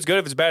 If it's good, it's good.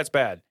 If it's bad, it's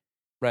bad.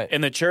 Right.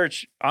 In the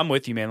church, I'm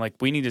with you, man. Like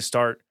we need to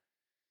start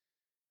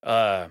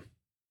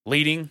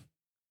leading,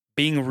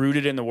 being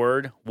rooted in the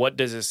Word. What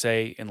does it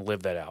say, and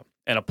live that out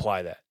and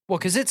apply that. Well,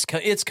 because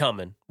it's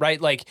coming, right?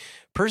 Like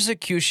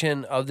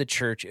persecution of the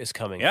church is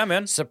coming. Yeah,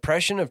 man.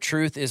 Suppression of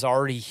truth is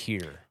already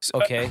here.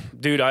 Okay,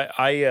 dude.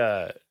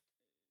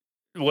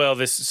 Well,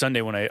 this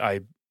Sunday when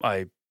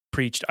I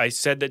preached, I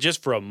said that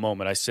just for a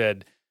moment. I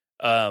said,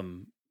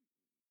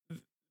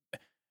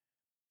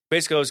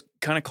 basically, I was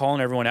kind of calling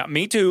everyone out.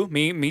 Me too.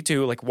 Me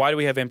too. Like, why do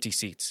we have empty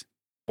seats?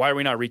 Why are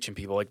we not reaching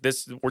people? Like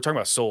this, we're talking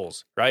about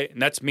souls, right? And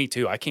that's me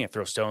too. I can't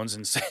throw stones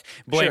and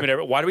blame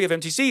it. Why do we have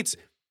empty seats?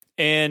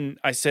 And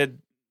I said,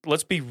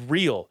 let's be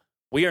real.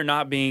 We are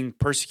not being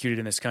persecuted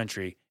in this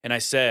country. And I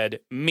said,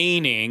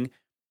 meaning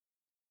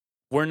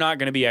we're not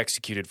going to be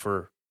executed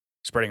for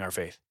spreading our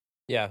faith.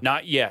 Yeah.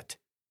 Not yet.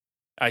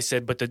 I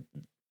said, but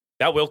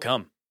that will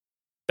come.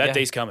 That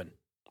day's coming.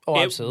 Oh,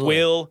 absolutely. It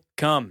will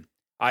come.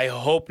 I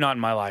hope not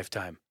in my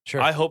lifetime.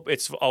 Sure. I hope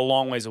it's a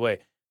long ways away,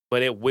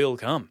 but it will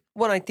come.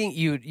 Well, I think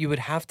you would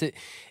have to.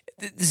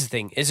 This is the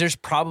thing, is there's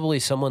probably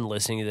someone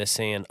listening to this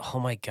saying, oh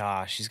my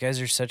gosh, these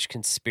guys are such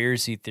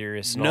conspiracy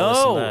theorists and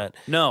all this and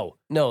that.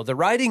 No, the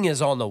writing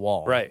is on the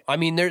wall. Right. I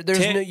mean, there's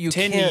 10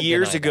 can't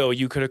years deny ago, that.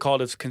 you could have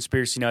called us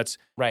conspiracy nuts,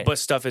 right? But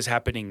stuff is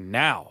happening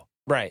now,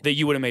 right? That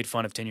you would have made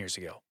fun of 10 years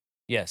ago.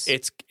 Yes.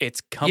 It's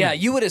coming. Yeah,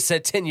 you would have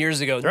said 10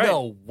 years ago, right.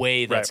 No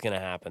way that's going to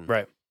happen.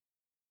 Right.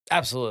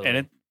 Absolutely.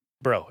 And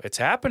it's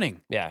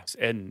happening. Yeah.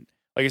 And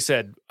like I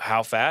said,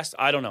 how fast?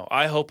 I don't know.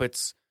 I hope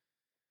it's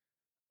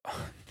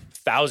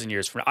 1,000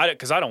 years from now,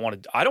 because I don't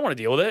want to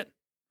deal with it,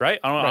 right?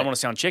 I don't want to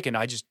sound chicken.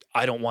 I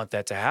don't want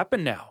that to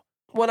happen now.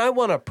 what I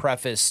want to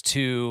preface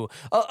to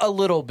a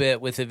little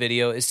bit with the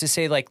video is to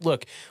say, like,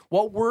 look,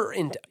 what we're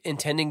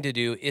intending to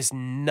do is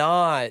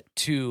not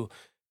to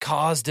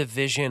cause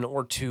division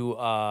or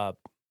to,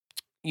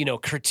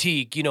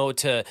 critique,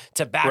 to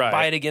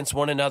backbite against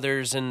one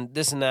another's and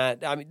this and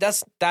that. I mean,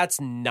 that's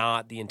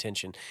not the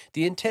intention.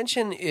 The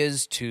intention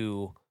is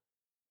to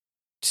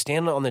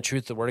stand on the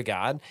truth of the Word of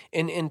God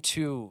and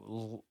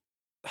to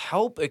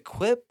help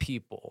equip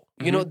people,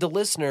 the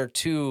listener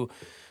to,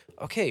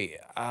 okay,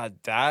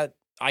 that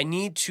I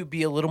need to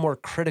be a little more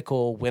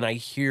critical when I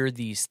hear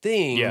these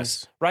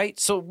things, right?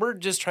 So we're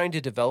just trying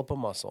to develop a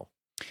muscle.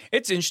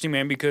 It's interesting,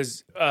 man,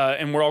 because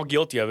and we're all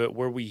guilty of it,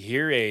 where we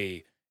hear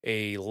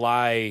a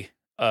lie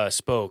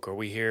spoke, or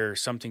we hear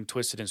something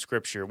twisted in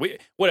Scripture,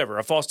 whatever,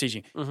 a false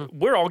teaching. Mm-hmm.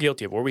 We're all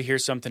guilty of it, where we hear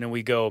something and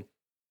we go,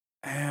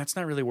 it's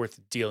not really worth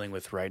dealing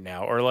with right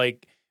now, or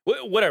like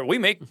whatever. We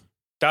make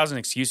 1,000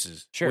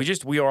 excuses. Sure,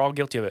 we are all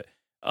guilty of it.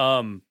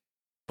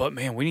 But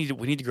man, we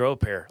need to grow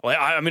up here. Like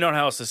I mean, I don't know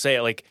how else to say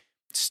it. Like,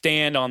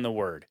 stand on the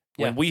Word.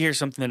 When we hear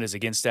something that is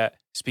against that,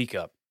 speak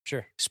up.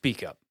 Sure,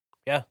 speak up.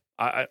 Yeah.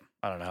 I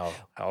don't know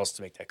how else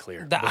to make that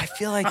clear. I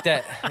feel like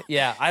that.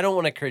 Yeah, I don't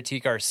want to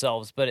critique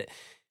ourselves, but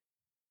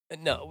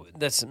no,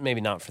 that's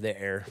maybe not for the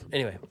air.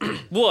 Anyway,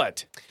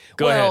 what?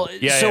 Go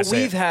ahead. Yeah, so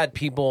we've had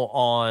people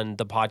on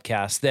the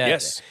podcast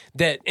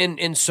that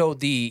and so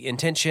the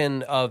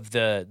intention of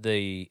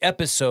the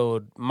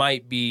episode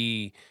might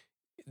be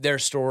their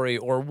story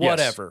or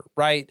whatever,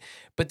 right?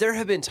 But there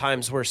have been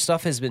times where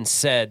stuff has been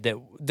said that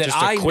Just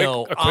I a quick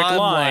I'm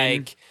line.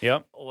 like,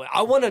 yep.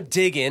 I want to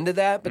dig into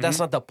that, but that's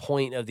not the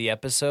point of the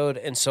episode,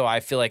 and so I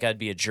feel like I'd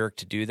be a jerk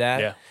to do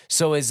that. Yeah.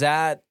 So is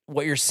that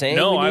what you're saying?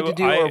 No, we need to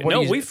do? Or what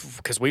no,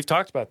 we've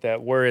talked about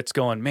that, where it's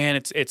going, man,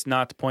 it's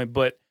not the point,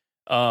 but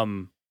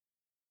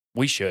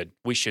we should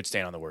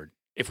stand on the Word.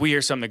 If we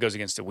hear something that goes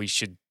against it, we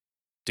should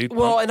do.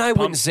 And I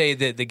wouldn't say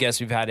that the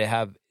guests we've had to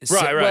have.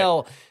 Right.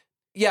 Well,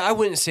 yeah, I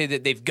wouldn't say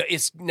that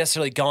it's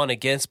necessarily gone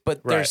against,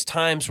 but there's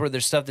times where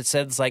there's stuff that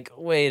says like,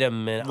 wait a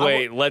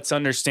minute. Let's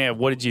understand.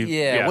 What did you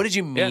what did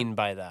you mean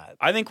by that?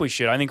 I think we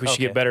should. should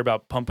get better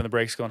about pumping the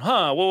brakes, going,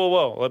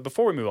 whoa.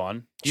 Before we move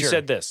on, you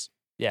said this.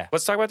 Yeah.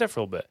 Let's talk about that for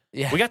a little bit.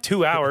 Yeah. We got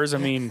 2 hours. I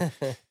mean,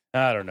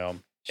 I don't know.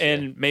 Sure.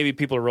 And maybe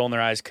people are rolling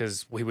their eyes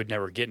because we would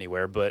never get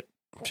anywhere, but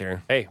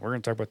sure. Hey, we're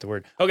going to talk about the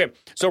Word. Okay,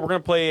 so we're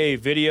going to play a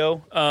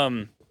video.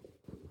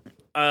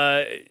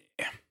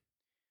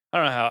 I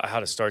don't know how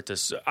to start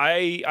this.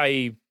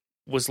 I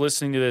was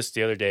listening to this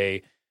the other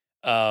day,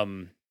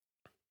 and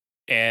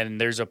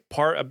there's a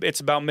part. It's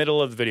about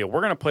middle of the video.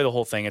 We're gonna play the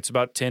whole thing. It's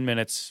about 10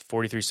 minutes,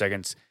 43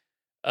 seconds.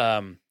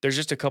 There's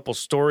just a couple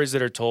stories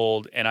that are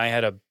told, and I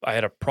had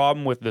a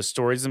problem with the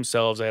stories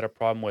themselves. I had a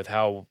problem with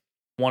how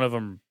one of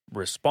them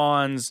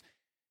responds.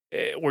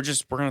 We're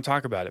gonna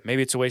talk about it.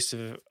 Maybe it's a waste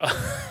of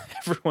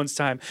everyone's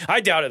time.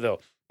 I doubt it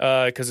though,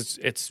 because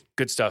it's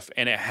good stuff,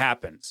 and it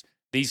happens.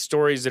 These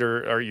stories that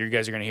are you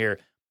guys are going to hear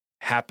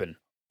happen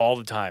all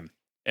the time.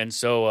 And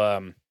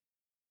so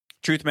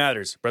truth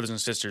matters, brothers and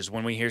sisters.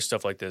 When we hear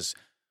stuff like this,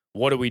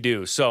 what do we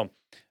do? So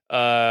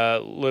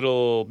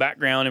little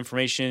background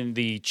information.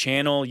 The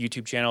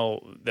YouTube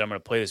channel that I'm going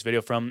to play this video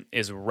from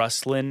is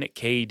Ruslan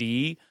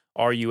KD,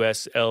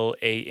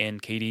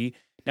 RUSLANKD.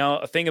 Now,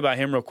 a thing about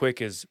him real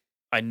quick is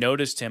I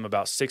noticed him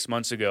about 6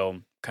 months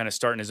ago kind of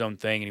starting his own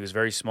thing, and he was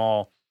very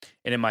small.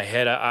 And in my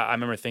head, I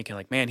remember thinking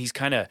like, man, he's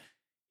kind of,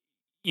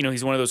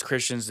 he's one of those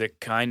Christians that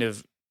kind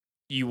of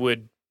you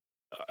would,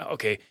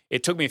 okay,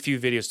 it took me a few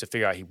videos to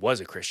figure out he was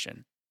a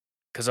Christian.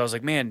 Because I was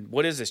like, man,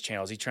 what is this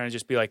channel? Is he trying to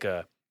just be like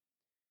a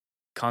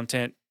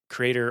content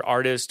creator,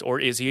 artist, or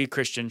is he a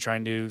Christian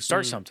trying to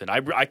start something?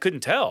 I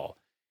couldn't tell.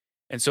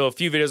 And so a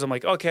few videos, I'm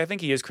like, okay, I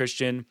think he is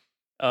Christian.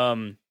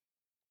 But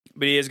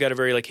he has got a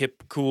very like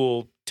hip,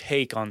 cool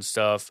take on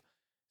stuff.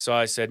 So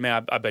I said,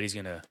 man, I bet he's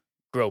going to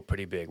grow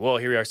pretty big. Well,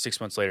 here we are 6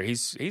 months later.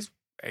 He's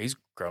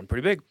grown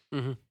pretty big.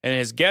 Mm-hmm. And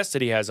his guest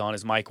that he has on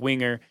is Mike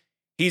Winger.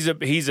 He's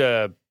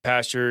a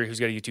pastor who's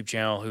got a YouTube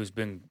channel who's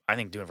been, I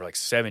think, doing it for like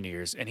 7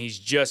 years, and he's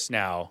just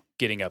now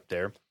getting up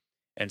there.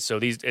 And so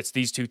it's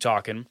these two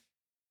talking.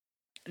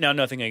 Now,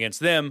 nothing against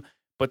them,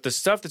 but the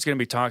stuff that's going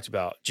to be talked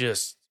about,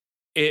 just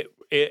it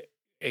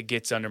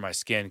gets under my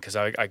skin because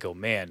I go,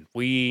 man,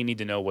 we need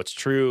to know what's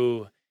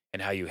true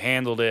and how you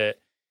handled it.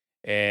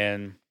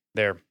 And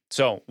there.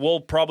 So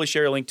we'll probably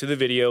share a link to the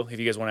video if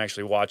you guys want to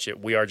actually watch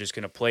it. We are just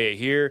going to play it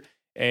here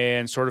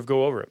and sort of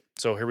go over it.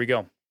 So here we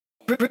go.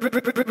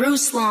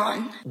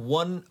 Ruslan.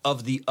 One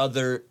of the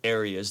other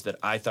areas that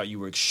I thought you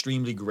were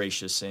extremely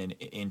gracious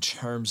in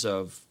terms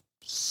of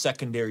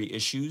secondary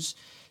issues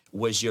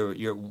was your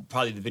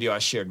probably the video I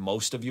shared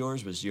most of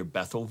yours was your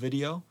Bethel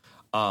video,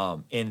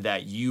 in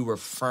that you were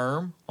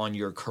firm on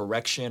your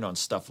correction on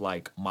stuff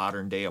like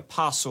modern day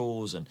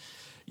apostles and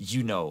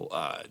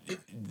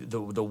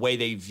the way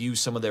they view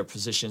some of their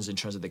positions in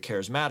terms of the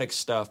charismatic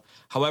stuff.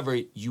 However,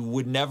 you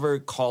would never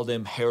call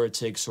them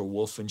heretics or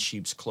wolf in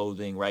sheep's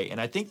clothing, right? And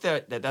I think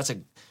that's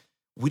a...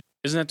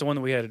 Isn't that the one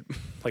that we had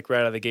like right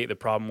out of the gate the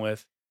problem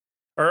with?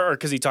 Or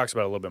because he talks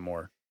about it a little bit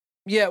more.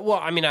 Yeah, well,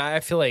 I mean, I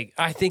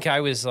think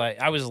I was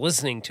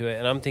listening to it,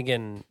 and I'm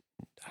thinking,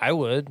 I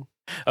would.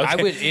 Okay. I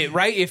would,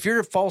 right? If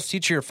you're a false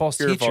teacher, you're a false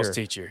You're teacher. a false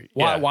teacher.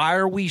 Why? Yeah. Why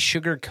are we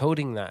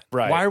sugarcoating that?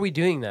 Right. Why are we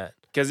doing that?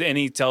 And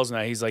he tells him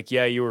that he's like,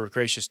 yeah, you were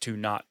gracious to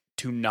not.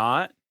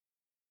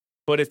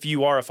 But if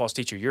you are a false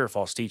teacher, you're a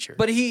false teacher.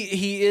 But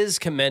he is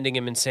commending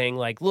him and saying,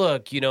 like,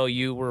 look,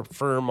 you were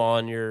firm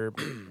on your,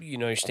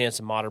 your stance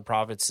of modern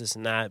prophets, this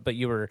and that, but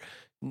you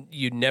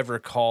never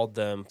called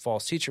them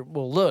false teacher.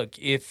 Well, look,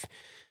 if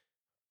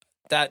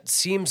that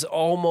seems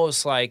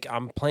almost like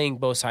I'm playing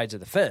both sides of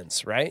the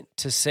fence, right?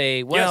 To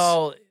say,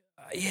 well,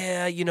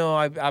 yeah,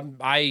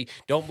 I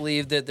don't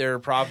believe that there are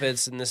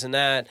prophets and this and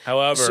that.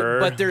 However,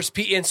 but there's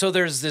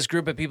this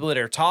group of people that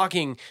are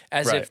talking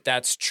as if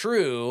that's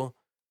true.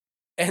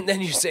 And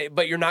then you say,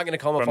 but you're not going to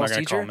call him a false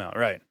teacher? I'm not going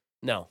to call him out, right?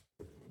 No.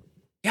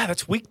 Yeah,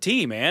 that's weak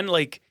tea, man.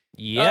 Like,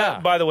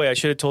 yeah. By the way, I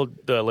should have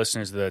told the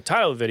listeners the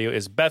title of the video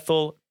is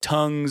Bethel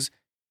Tongues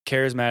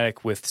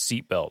Charismatic with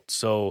Seatbelt.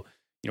 So,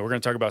 we're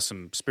going to talk about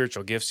some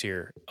spiritual gifts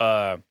here.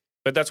 But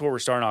that's what we're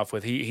starting off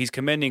with. He's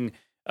commending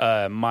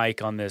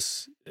Mike on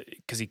this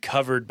because he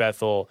covered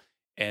Bethel,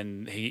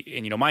 and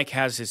Mike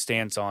has his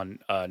stance on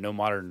no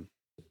modern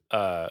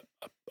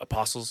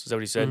apostles. Is that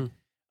what he said?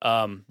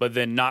 Mm-hmm. But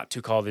then not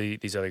to call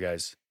these other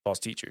guys false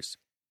teachers.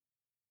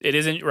 It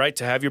isn't right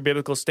to have your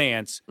biblical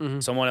stance. Mm-hmm.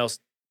 Someone else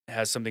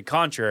has something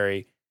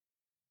contrary.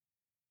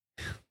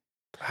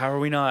 How are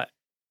we not?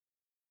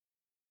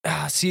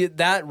 See,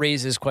 that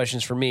raises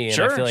questions for me, and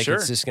I feel like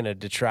it's just going to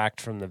detract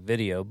from the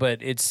video.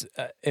 But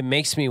it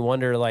makes me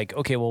wonder, like,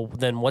 okay, well,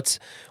 then what's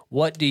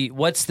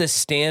the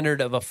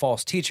standard of a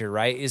false teacher,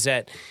 right?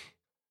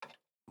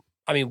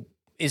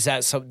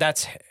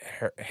 That's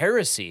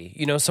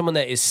heresy? Someone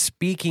that is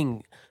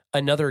speaking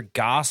another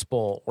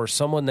gospel, or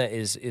someone that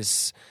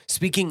is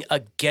speaking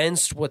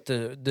against what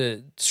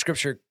the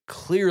scripture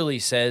clearly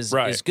says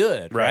is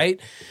good, right?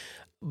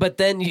 But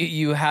then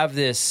you have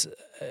this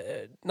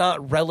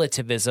not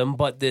relativism,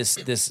 but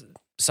this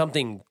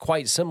something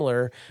quite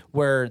similar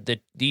where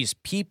these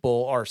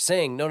people are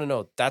saying,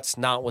 no, that's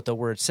not what the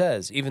word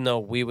says, even though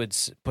we would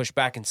push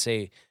back and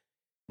say,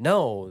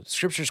 no,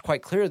 scripture is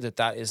quite clear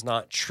that is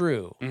not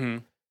true. Mm-hmm.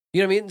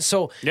 You know what I mean?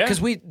 So,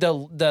 because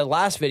the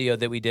last video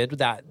that we did,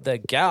 that the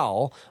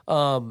gal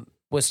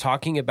was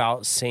talking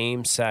about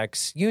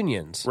same-sex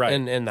unions, right?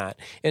 And that,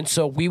 and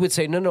so we would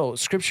say, no,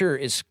 scripture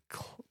is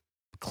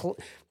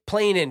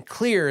plain and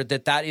clear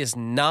that is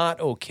not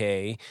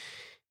okay.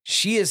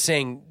 She is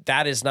saying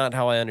that is not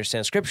how I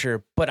understand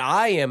scripture, but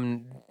I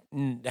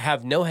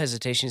have no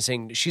hesitation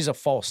saying she's a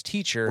false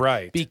teacher,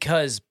 right?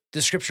 Because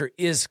the scripture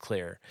is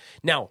clear.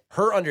 Now,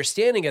 her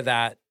understanding of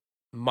that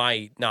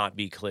might not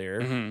be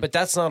clear, but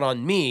that's not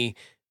on me.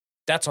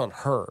 That's on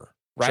her,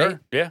 right?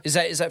 Sure. Yeah. Is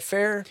that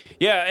fair?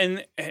 Yeah.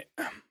 And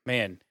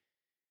man,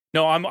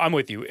 no, I'm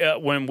with you.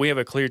 When we have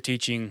a clear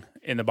teaching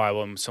in the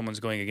Bible and someone's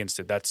going against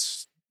it,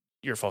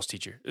 you're a false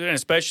teacher. And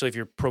especially if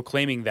you're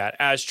proclaiming that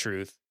as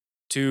truth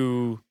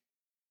to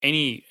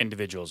any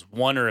individuals,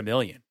 1 or 1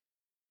 million,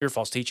 you're a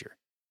false teacher.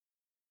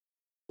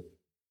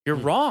 You're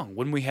wrong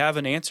when we have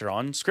an answer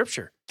on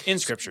Scripture, in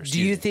Scripture. Do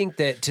you think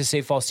that to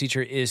say false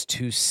teacher is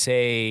to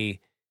say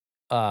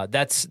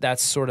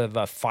that's sort of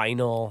the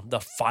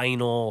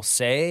final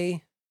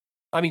say?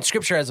 I mean,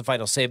 Scripture has a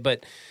final say,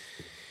 but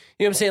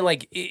you know what I'm saying?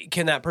 Like,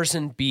 can that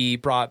person be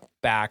brought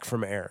back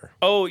from error?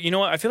 Oh, you know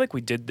what? I feel like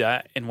we did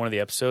that in one of the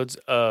episodes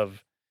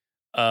of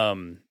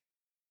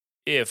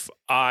if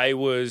I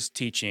was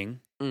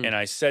teaching and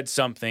I said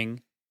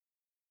something,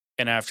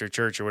 and after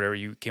church or whatever,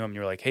 you came up and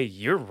you were like, hey,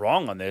 you're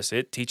wrong on this.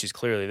 It teaches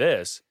clearly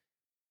this.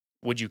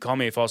 Would you call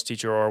me a false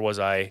teacher, or was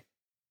I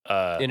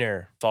in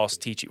error? False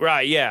teaching.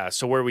 Right, yeah.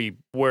 So where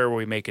are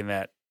we making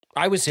that?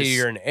 I would say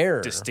you're in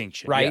error.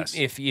 Distinction. Right?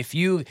 Yes. If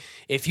you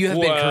have been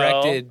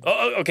corrected.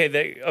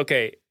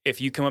 Okay.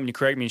 If you come up and you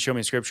correct me and show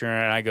me scripture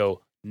and I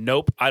go,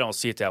 nope, I don't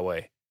see it that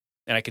way,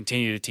 and I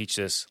continue to teach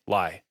this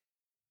lie.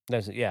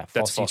 That's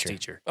false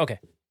teacher. Okay.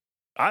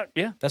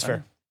 That's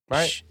fair.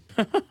 Right.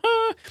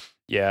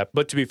 Yeah,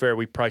 but to be fair,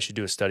 we probably should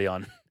do a study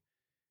on.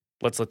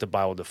 Let's let the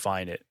Bible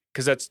define it,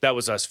 because that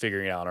was us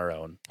figuring it out on our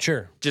own.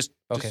 Sure.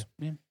 Okay.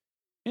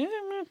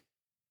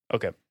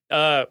 Okay.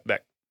 Back. I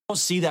don't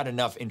see that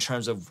enough in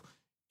terms of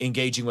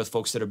engaging with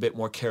folks that are a bit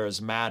more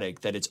charismatic.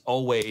 That it's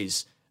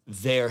always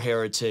they're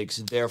heretics,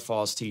 they're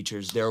false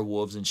teachers, they're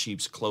wolves in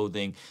sheep's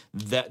clothing.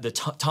 That the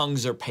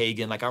tongues are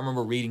pagan. Like I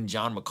remember reading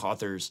John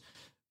MacArthur's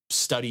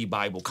study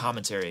Bible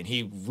commentary, and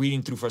he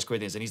reading through 1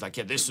 Corinthians, and he's like,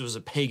 yeah, this was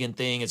a pagan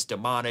thing, it's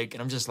demonic.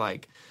 And I'm just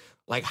like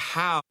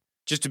how?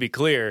 Just to be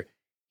clear,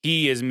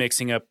 he is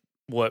mixing up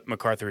what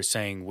MacArthur is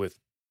saying with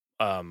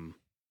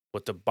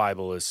what the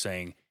Bible is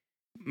saying.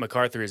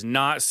 MacArthur is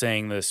not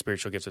saying the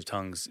spiritual gifts of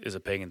tongues is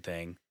a pagan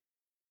thing.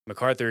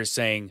 MacArthur is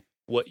saying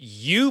what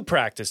you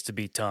practice to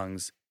be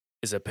tongues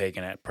is a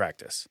pagan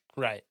practice.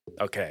 Right.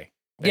 Okay.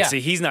 Yeah.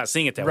 See, he's not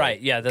seeing it that way.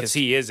 Right. Yeah. Because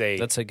he is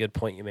that's a good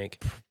point you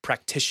make.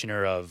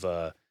 Practitioner of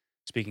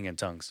speaking in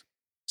tongues.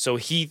 So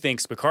he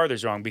thinks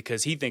MacArthur's wrong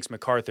because he thinks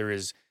MacArthur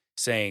is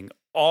saying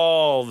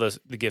all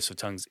the gifts of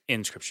tongues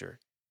in Scripture.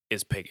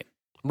 is pagan.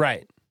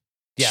 Right.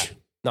 Yeah.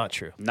 Not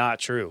true. Not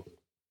true.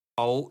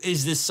 Oh,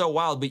 is this so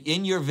wild? But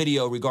in your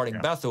video regarding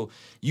Bethel,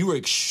 you were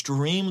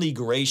extremely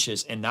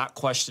gracious in not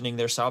questioning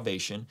their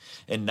salvation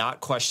and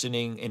not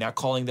questioning and not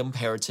calling them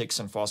heretics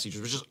and false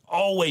teachers, which is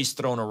always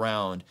thrown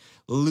around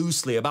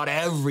loosely about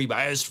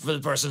everybody. This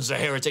person's a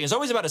heretic. It's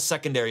always about a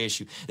secondary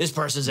issue. This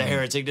person's a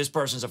heretic. This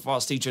person's a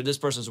false teacher. This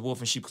person's a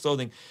wolf in sheep's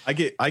clothing. I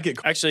get.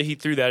 Actually, he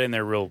threw that in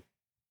there real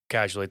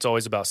casually. It's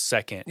always about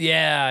second.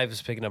 Yeah, I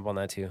was picking up on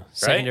that too.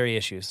 Secondary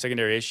issues.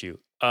 Secondary issue.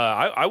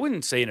 I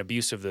wouldn't say an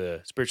abuse of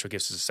the spiritual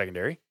gifts is a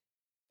secondary.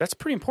 That's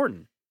pretty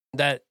important.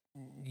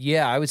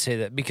 Yeah, I would say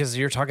that because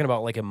you're talking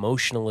about like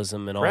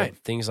emotionalism and all Right.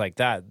 things like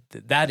that.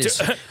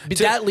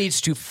 That leads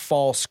to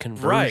false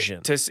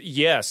conversion. Right.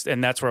 Yes,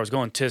 and that's where I was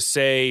going. To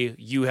say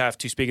you have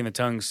to speak in the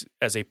tongues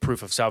as a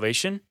proof of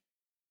salvation,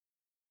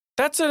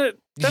 that's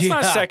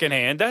not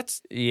secondhand.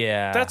 That's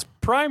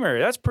primary.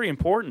 That's pretty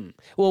important.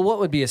 Well, what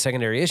would be a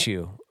secondary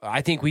issue?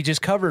 I think we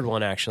just covered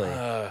one actually.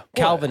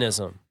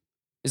 Calvinism.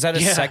 Is that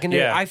a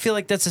secondary? Yeah. I feel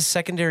like that's a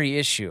secondary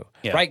issue,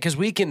 right? Because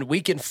we can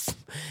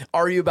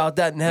argue about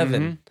that in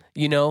heaven.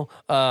 You know,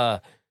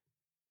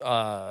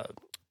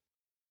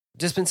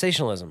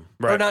 dispensationalism,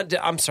 right? Or not?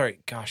 I'm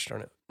sorry. Gosh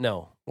darn it.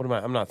 No. What am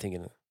I? I'm not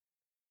thinking of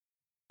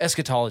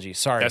eschatology.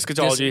 Sorry,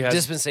 eschatology has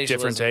dispensationalism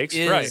different takes.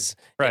 Is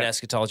Right. in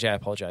eschatology. I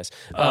apologize.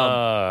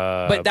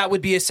 But that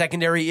would be a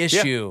secondary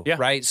issue, yeah.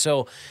 right?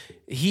 So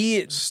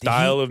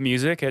style of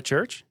music at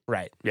church,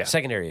 right? Yeah.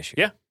 Secondary issue.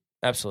 Yeah.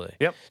 Absolutely.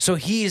 Yep. So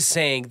he is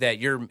saying that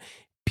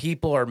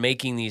people are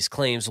making these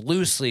claims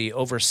loosely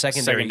over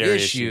secondary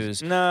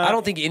issues. No. I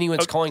don't think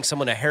anyone's calling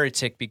someone a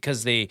heretic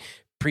because they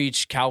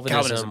preach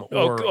Calvinism.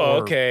 Or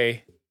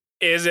okay.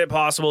 Is it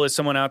possible? Is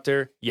someone out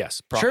there?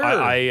 Yes. Sure.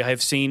 I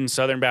have seen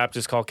Southern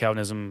Baptists call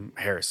Calvinism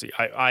heresy.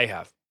 I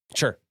have.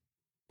 Sure.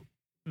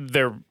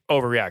 They're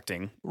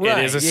overreacting. Right.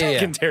 It is a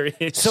secondary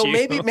issue. So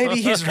maybe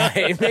he's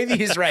right. Maybe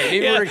he's right.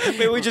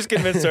 Maybe we just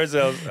convinced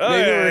ourselves.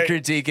 Maybe we're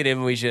critiquing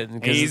him. We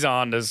shouldn't. He's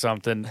on to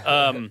something.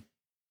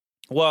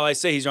 Well, I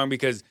say he's wrong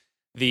because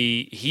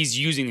he's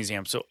using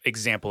the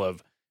example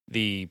of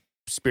the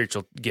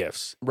spiritual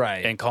gifts,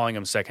 right, and calling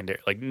them secondary.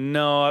 Like,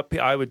 no,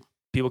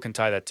 people can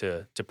tie that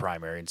to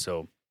primary, and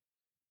so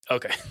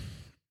okay,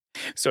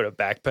 sort of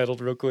backpedaled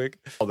real quick.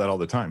 All that all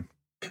the time.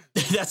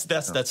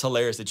 That's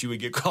hilarious that you would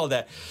get called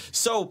that.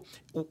 So,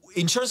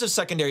 in terms of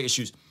secondary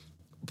issues,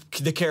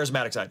 the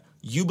charismatic side,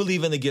 you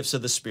believe in the gifts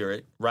of the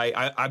Spirit, right?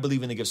 I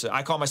believe in the gifts.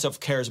 I call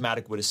myself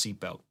charismatic with a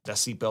seatbelt. That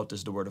seatbelt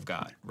is the Word of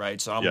God, right?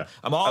 So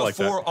I'm all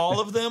for all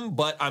of them,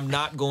 but I'm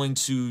not going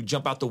to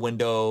jump out the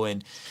window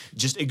and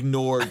just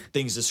ignore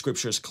things the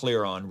Scripture is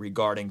clear on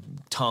regarding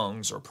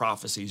tongues or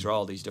prophecies or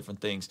all these different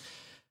things.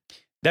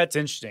 That's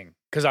interesting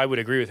because I would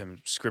agree with him.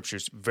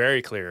 Scripture's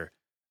very clear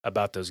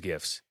about those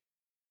gifts.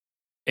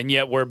 And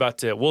yet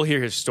we'll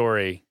hear his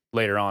story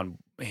later on,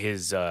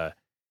 his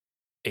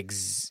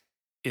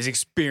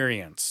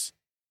experience.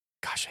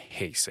 Gosh, I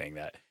hate saying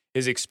that.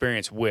 His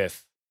experience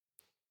with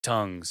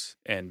tongues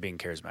and being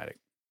charismatic.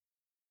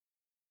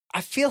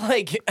 I feel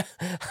like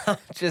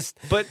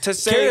but to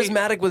say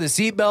charismatic with a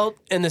seatbelt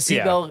and the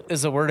seatbelt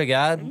is the Word of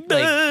God.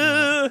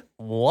 Like,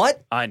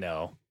 what? I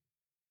know.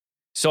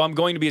 So I'm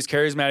going to be as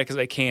charismatic as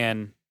I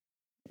can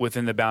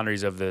within the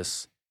boundaries of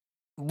this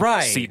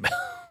seatbelt.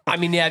 I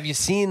mean, have you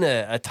seen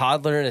a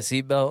toddler in a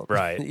seatbelt?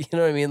 Right. You know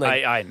what I mean?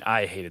 Like,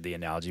 I hated the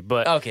analogy,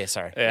 but okay,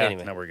 sorry. Yeah,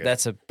 anyway, no, we're good.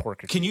 That's a poor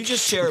critique. Can you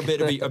just share a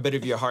bit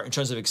of your heart in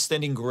terms of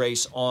extending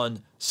grace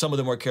on some of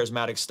the more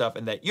charismatic stuff,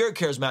 and that you're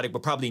charismatic,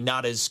 but probably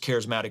not as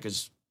charismatic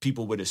as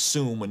people would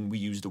assume when we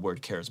use the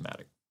word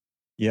charismatic?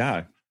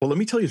 Yeah. Well, let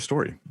me tell you a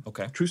story.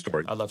 Okay. True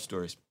story. I love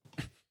stories.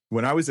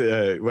 When I was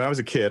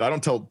a kid, I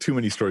don't tell too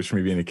many stories from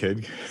me being a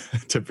kid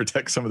to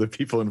protect some of the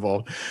people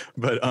involved,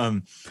 but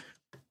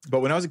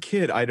when I was a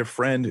kid, I had a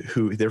friend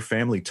who their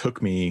family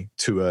took me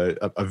to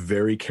a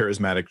very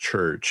charismatic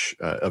church,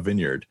 a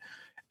Vineyard,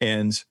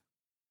 and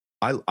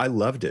I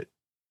loved it.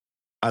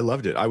 I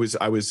loved it. I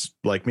was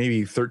like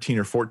maybe 13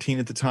 or 14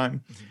 at the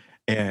time,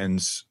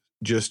 and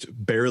just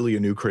barely a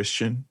new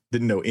Christian.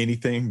 Didn't know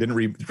anything. Didn't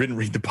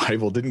read the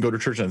Bible. Didn't go to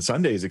church on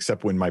Sundays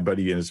except when my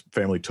buddy and his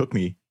family took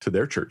me to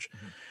their church,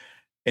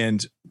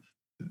 and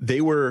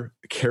they were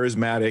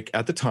charismatic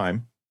at the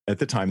time. At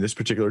the time, this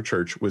particular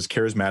church was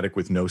charismatic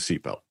with no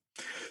seatbelt.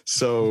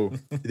 So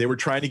they were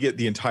trying to get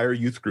the entire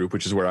youth group,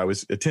 which is where I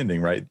was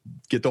attending, right?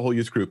 Get the whole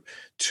youth group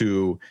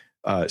to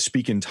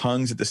speak in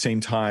tongues at the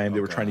same time. They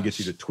were trying to get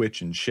you to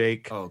twitch and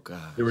shake. Oh,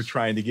 God. They were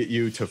trying to get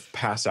you to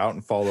pass out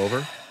and fall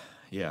over.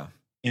 Yeah.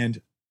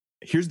 And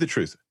here's the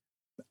truth.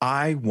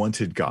 I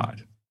wanted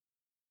God.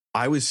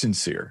 I was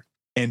sincere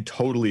and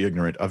totally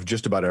ignorant of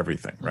just about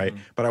everything, right?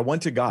 Mm-hmm. But I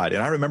wanted God.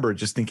 And I remember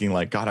just thinking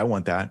like, God, I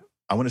want that.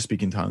 I want to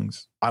speak in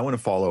tongues. I want to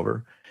fall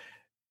over.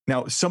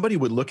 Now, somebody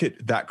would look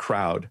at that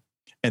crowd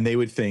and they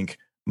would think,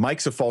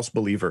 Mike's a false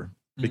believer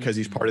because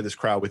he's part of this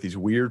crowd with these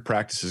weird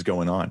practices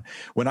going on.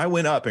 When I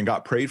went up and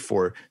got prayed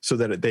for so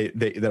that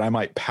that I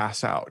might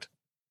pass out,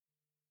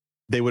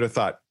 they would have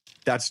thought,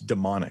 that's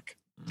demonic.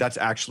 that's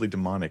actually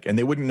demonic. And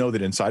they wouldn't know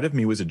that inside of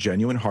me was a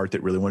genuine heart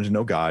that really wanted to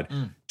know God,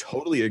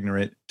 totally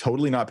ignorant,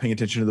 totally not paying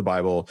attention to the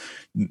Bible,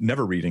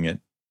 never reading it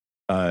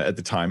at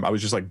the time. I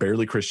was just like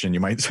barely Christian, you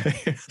might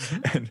say,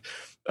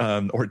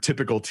 and or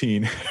typical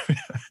teen,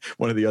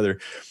 one or the other.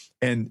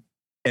 And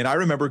I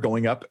remember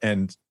going up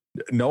and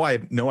no, I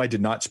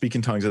did not speak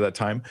in tongues at that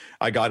time.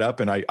 I got up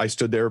and I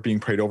stood there being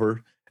prayed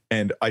over,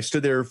 and I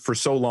stood there for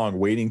so long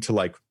waiting to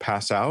like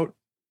pass out.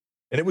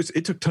 And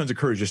it took tons of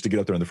courage just to get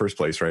up there in the first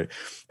place, right?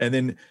 And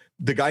then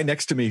the guy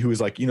next to me who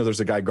was like, there's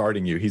a guy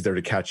guarding you. He's there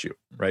to catch you,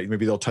 right?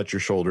 Maybe they'll touch your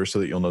shoulder so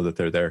that you'll know that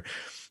they're there.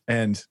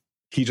 And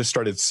he just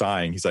started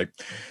sighing. He's like,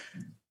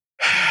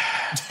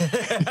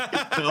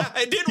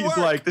 it didn't he's work.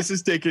 like, this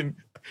is taking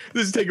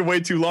way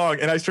too long.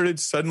 And I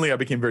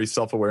became very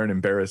self-aware and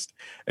embarrassed.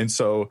 And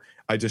so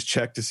I just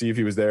checked to see if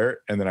he was there.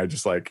 And then I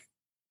just like,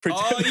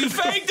 oh, you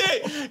faked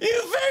it.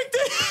 You faked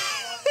it.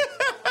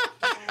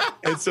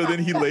 And so then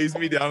he lays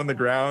me down on the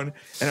ground.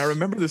 And I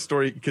remember the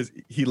story because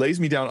he lays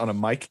me down on a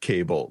mic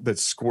cable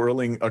that's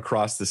swirling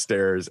across the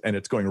stairs and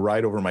it's going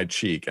right over my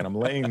cheek. And I'm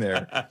laying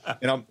there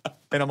and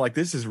I'm like,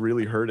 this is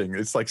really hurting.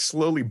 It's like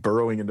slowly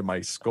burrowing into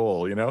my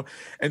skull,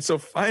 And so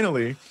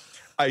finally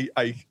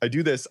I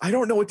do this. I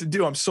don't know what to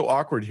do. I'm so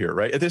awkward here,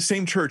 right? At the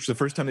same church, the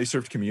first time they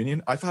served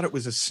communion, I thought it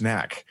was a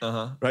snack,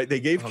 right? They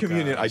gave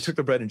communion. Gosh. I took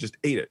the bread and just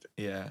ate it.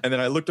 Yeah. And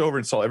then I looked over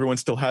and saw everyone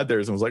still had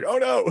theirs and was like, oh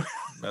no.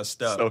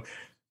 Messed up.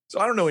 So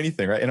I don't know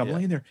anything, right? And I'm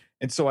laying there.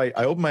 And so I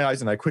open my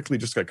eyes and I quickly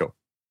just go.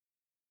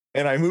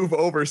 And I move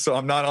over so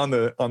I'm not on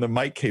the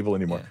mic cable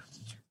anymore.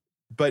 Yeah.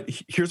 But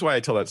here's why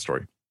I tell that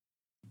story.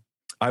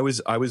 I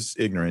was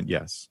ignorant,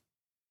 yes.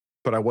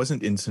 But I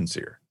wasn't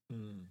insincere.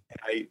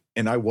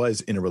 And I was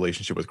in a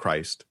relationship with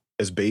Christ,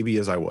 as baby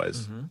as I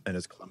was and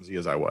as clumsy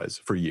as I was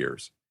for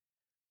years.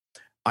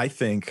 I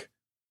think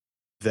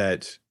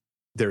that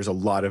there's a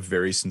lot of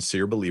very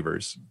sincere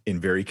believers in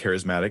very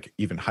charismatic,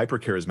 even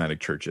hyper-charismatic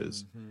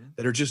churches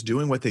that are just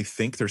doing what they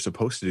think they're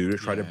supposed to do to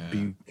try to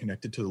be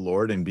connected to the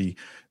Lord and be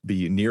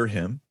near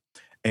him.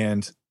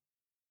 And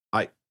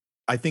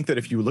I think that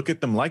if you look at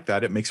them like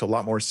that, it makes a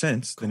lot more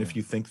sense than if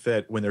you think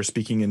that when they're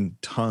speaking in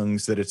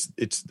tongues that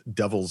it's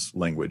devil's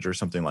language or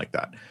something like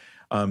that.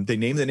 They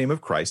name the name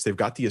of Christ. They've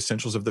got the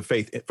essentials of the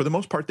faith. For the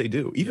most part, they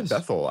do. Even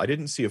Bethel, I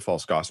didn't see a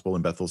false gospel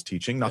in Bethel's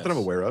teaching, not that I'm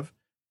aware of.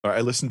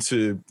 I listened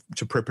to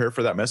prepare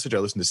for that message. I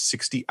listened to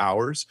 60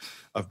 hours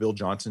of Bill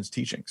Johnson's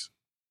teachings.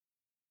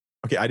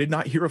 Okay, I did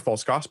not hear a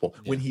false gospel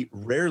when he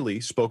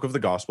rarely spoke of the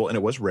gospel, and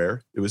it was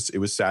rare. It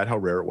was sad how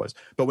rare it was.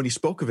 But when he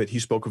spoke of it, he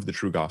spoke of the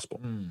true gospel.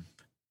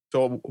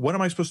 So what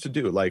am I supposed to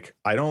do? Like,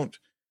 I don't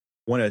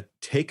want to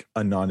take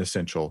a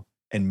non-essential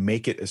and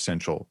make it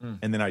essential,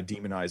 and then I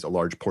demonize a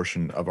large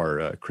portion of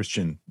our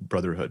Christian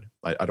brotherhood.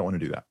 I don't want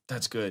to do that.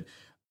 That's good.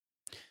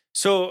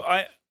 So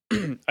I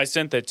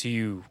sent that to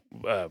you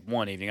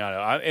one evening. I don't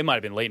know. It might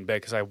have been late in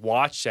bed because I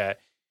watched that,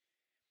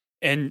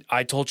 and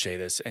I told Shay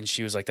this, and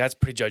she was like, "That's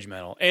pretty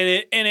judgmental,"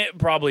 and it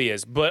probably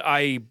is. But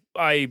I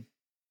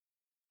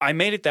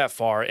made it that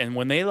far, and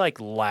when they like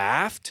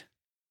laughed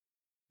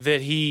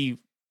that he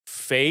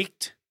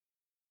faked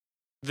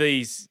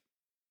these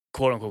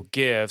quote unquote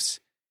gifts,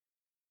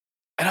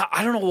 and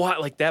I don't know why,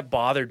 like that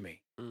bothered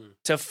me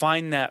to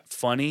find that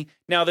funny.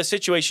 Now the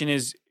situation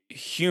is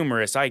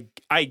humorous. I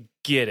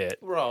get it.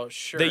 Bro,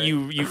 sure. That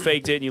you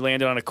faked it and you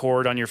landed on a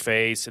cord on your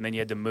face and then you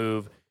had to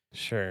move.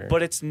 Sure.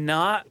 But it's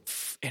not,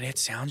 and it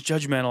sounds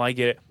judgmental, I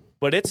get it,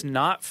 but it's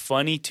not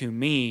funny to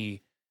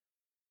me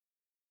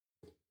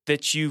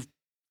that your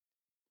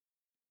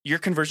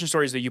conversion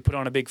story is that you put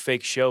on a big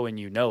fake show and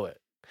you know it.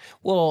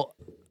 Well,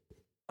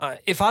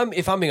 if I'm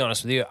being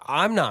honest with you,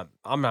 I'm not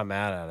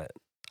mad at it.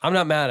 I'm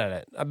not mad at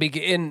it.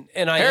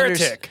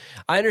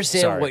 I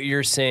understand what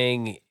you're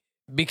saying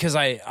because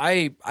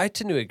I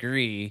tend to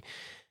agree,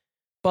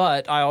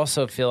 but I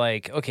also feel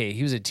like, okay,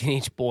 he was a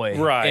teenage boy,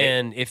 right?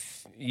 And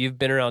if you've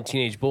been around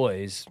teenage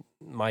boys,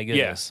 my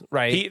goodness,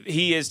 right?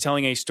 He is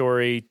telling a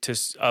story to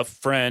a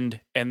friend,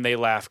 and they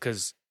laugh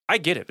because I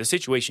get it. The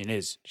situation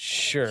is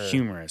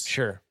humorous,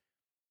 sure.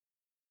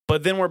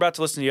 But then we're about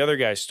to listen to the other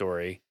guy's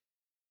story,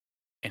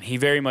 and he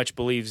very much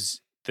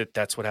believes that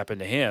that's what happened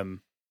to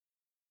him.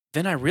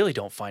 Then I really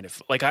don't find it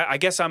like I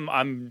guess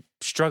I'm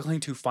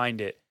struggling to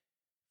find it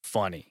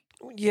funny.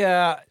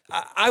 Yeah,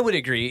 I would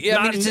agree. Yeah,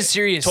 I mean, it's a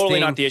serious totally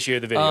thing. Not the issue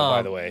of the video,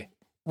 by the way.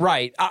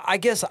 Right. I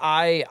guess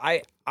I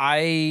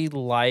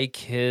like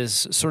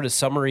his sort of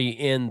summary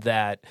in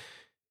that,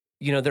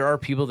 there are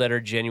people that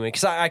are genuine.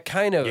 Because I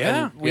kind of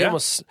I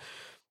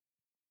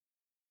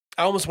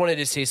almost wanted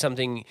to say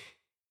something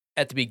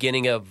at the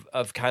beginning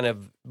of kind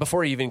of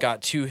before he even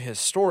got to his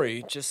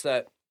story, just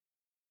that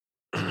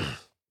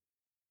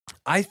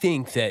I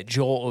think that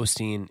Joel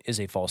Osteen is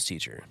a false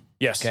teacher.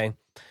 Yes. Okay.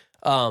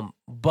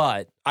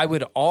 But I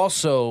would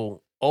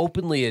also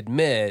openly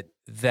admit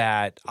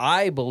that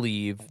I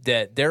believe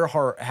that there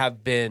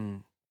have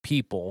been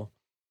people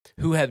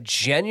who have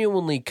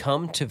genuinely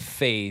come to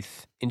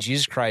faith in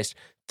Jesus Christ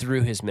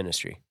through his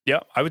ministry. Yeah,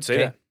 I would say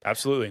that.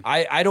 Absolutely.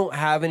 I don't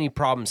have any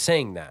problem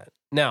saying that.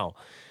 Now,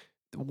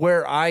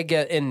 where I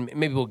get, and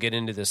maybe we'll get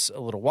into this a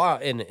little while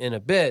in a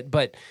bit,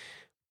 but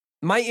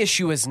my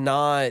issue is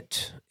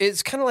not,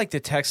 it's kind of like the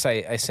text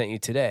I sent you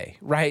today,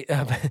 right?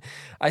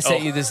 I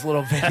sent you this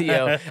little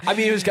video. I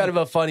mean, it was kind of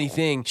a funny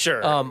thing. Sure.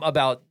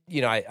 About,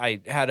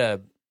 I had a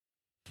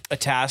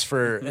task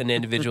for an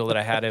individual that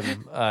I had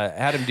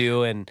him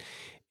do. And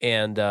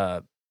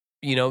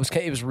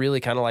it was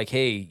really kind of like,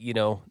 hey,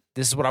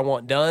 this is what I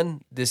want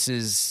done. This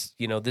is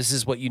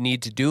what you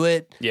need to do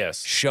it.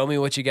 Yes. Show me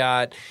what you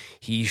got.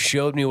 He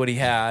showed me what he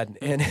had.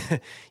 And,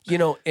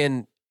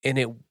 and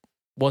it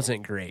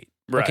wasn't great.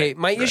 Right, okay,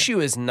 my issue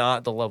is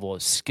not the level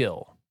of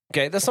skill.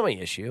 Okay, that's not my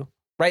issue,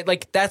 right?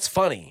 Like that's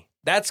funny.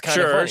 That's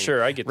kind of funny.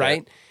 Sure, I get that.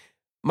 Right?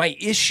 My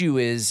issue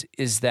is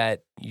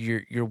that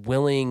you're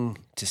willing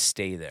to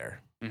stay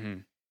there. Mm-hmm.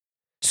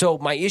 So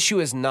my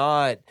issue is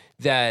not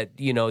that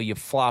you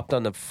flopped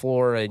on the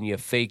floor and you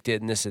faked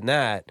it and this and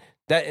that.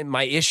 That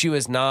my issue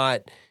is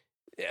not.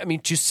 I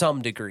mean, to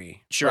some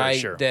degree, right?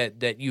 Sure.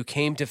 That you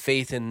came to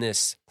faith in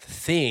this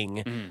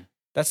thing. Mm-hmm.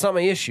 That's not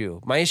my issue.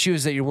 My issue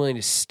is that you're willing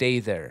to stay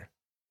there.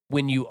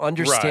 When you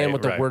understand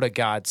what the Word of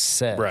God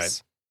says.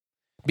 Right.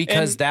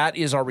 Because that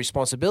is our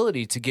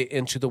responsibility to get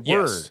into the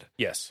Word.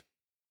 Yes.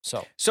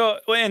 So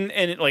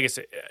and like I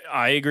said,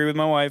 I agree with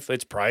my wife.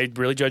 It's probably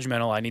really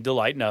judgmental. I need to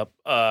lighten up.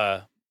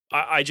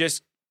 I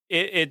just,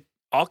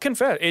 I'll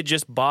confess, it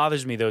just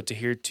bothers me though to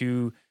hear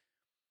two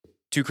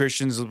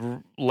Christians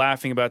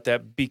laughing about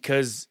that,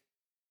 because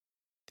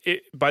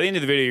by the end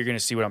of the video, you're going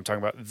to see what I'm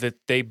talking about, that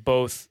they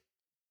both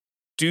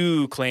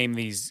do claim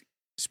these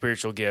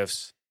spiritual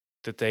gifts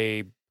that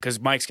because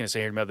Mike's going to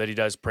say here about that he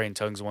does pray in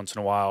tongues once in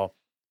a while.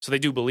 So they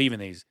do believe in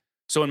these.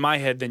 So in my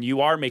head, then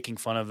you are making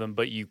fun of them,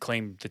 but you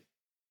claim that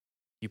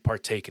you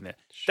partake in it.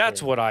 Sure.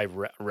 That's what I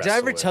wrestle Did I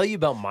ever with. tell you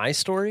about my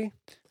story?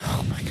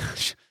 Oh my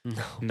gosh.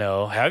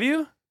 No. Have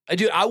you? I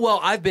do.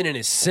 I've been in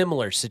a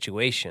similar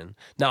situation.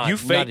 You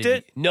faked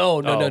it?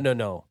 No.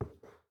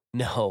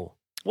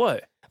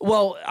 What?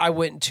 Well, I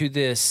went to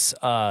this,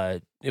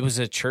 it was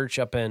a church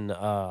up in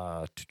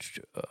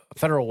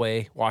Federal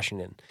Way,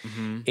 Washington.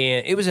 Mm-hmm.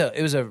 And it was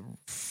a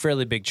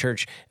fairly big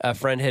church. A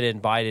friend had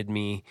invited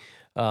me,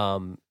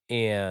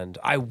 and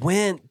I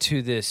went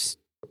to this,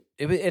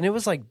 it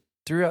was like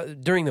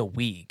during the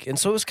week. And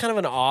so it was kind of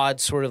an odd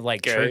sort of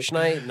like church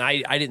night, and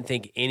I didn't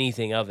think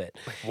anything of it.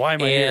 Like, why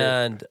am I here?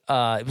 And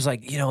it was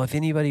like, if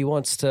anybody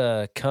wants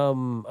to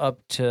come up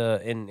to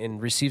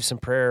and receive some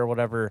prayer or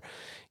whatever,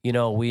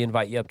 we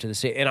invite you up to the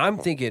stage. And I'm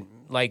thinking,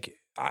 like,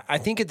 I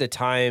think at the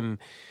time,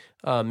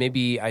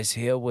 maybe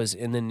Isaiah was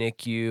in the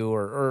NICU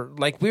or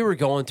like we were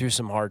going through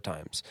some hard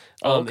times.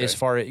 As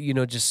far as,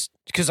 just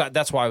because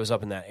that's why I was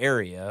up in that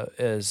area,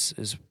 as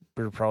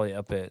we were probably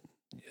up at,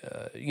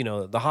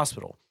 the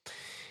hospital.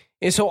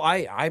 And so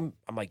I'm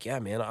like, yeah,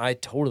 man, I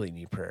totally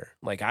need prayer.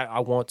 Like I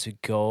want to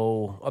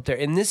go up there.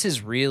 And this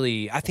is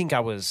really, I think I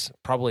was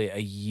probably a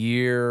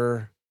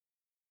year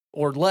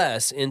or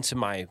less into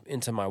my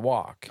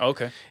walk.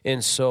 Okay.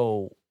 And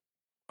so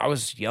I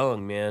was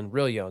young, man,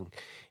 real young.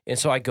 And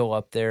so I go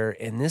up there,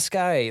 and this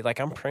guy, like,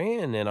 I'm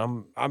praying, and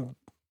I'm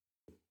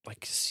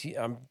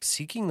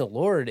seeking the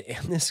Lord,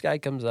 and this guy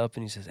comes up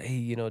and he says,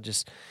 "Hey,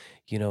 just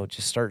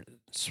start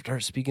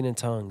speaking in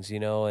tongues,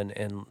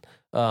 and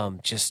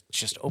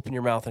just open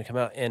your mouth and come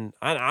out." And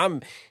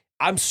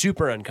I'm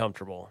super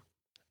uncomfortable,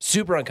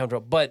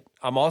 but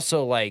I'm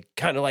also like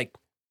kind of like,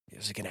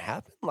 is it gonna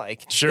happen?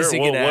 Like, sure. Is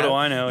it what happen? Do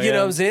I know? You know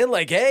what I'm saying?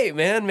 Like, hey,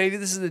 man, maybe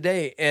this is the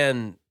day.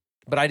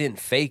 But I didn't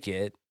fake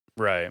it.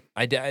 Right.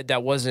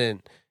 That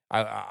wasn't.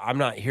 I'm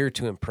not here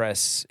to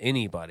impress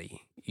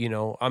anybody.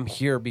 I'm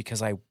here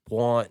because I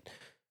want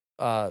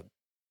to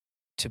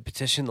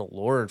petition the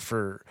Lord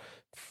for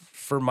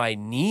my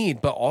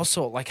need, but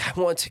also like I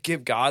want to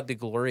give God the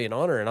glory and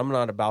honor, and I'm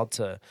not about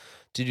to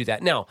do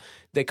that. Now,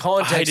 the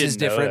context is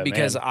different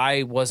because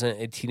I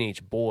wasn't a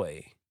teenage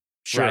boy.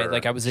 Sure, right?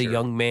 Like I was a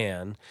young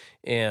man,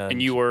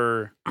 and you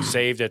were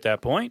saved at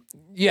that point.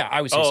 Yeah,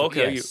 I was. Oh,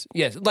 okay.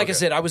 Yes. Like I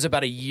said, I was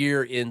about a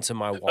year into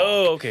my walk.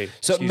 Oh, okay.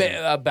 So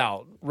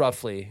about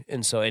roughly,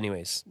 and so,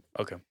 anyways.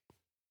 Okay.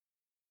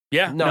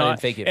 Yeah, I didn't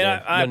fake it. And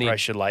I probably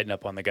should lighten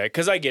up on the guy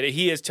because I get it.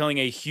 He is telling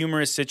a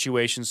humorous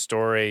situation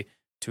story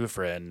to a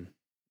friend.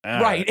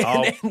 Right,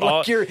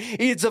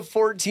 it's a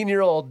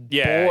 14-year-old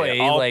boy.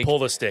 I'll pull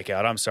the stick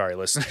out. I'm sorry,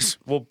 listeners.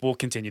 We'll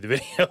continue the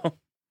video.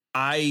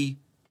 I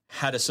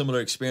had a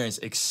similar experience,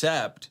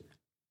 except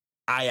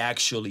I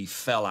actually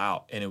fell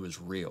out and it was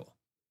real.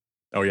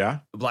 Oh yeah,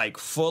 like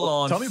full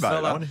on. Tell me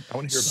about it. I want to hear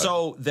about it.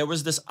 So there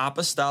was this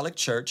apostolic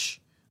church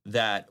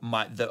that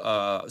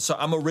so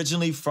I'm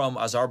originally from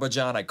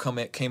Azerbaijan. I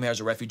came here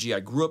as a refugee. I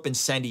grew up in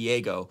San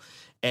Diego,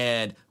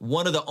 and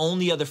one of the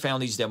only other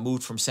families that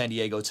moved from San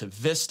Diego to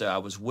Vista, I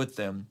was with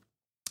them,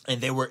 and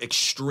they were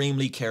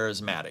extremely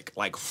charismatic,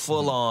 like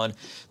full on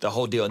the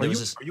whole deal. And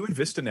are you in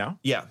Vista now?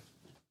 Yeah.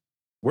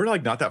 We're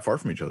like not that far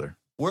from each other.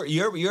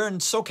 You're in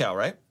SoCal,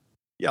 right?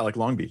 Yeah, like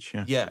Long Beach.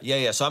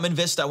 Yeah. So I'm in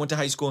Vista. I went to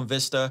high school in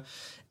Vista,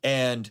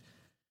 and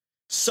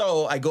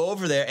so I go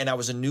over there, and I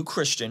was a new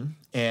Christian,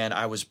 and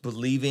I was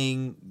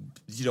believing,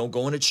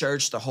 going to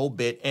church, the whole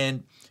bit.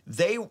 And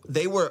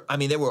they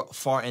were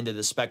far end of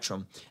the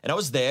spectrum, and I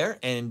was there,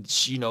 and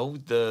she,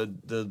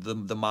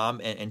 the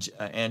mom and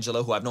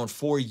Angela, who I've known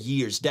for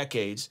years,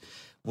 decades,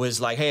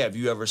 was like, hey, have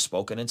you ever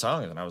spoken in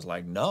tongues? And I was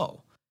like,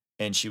 no.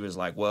 And she was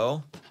like,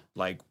 well,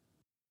 like,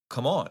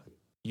 come on,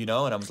 and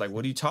I was like,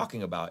 what are you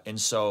talking about? And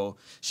so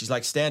she's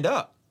like, stand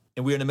up.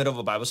 And we were in the middle of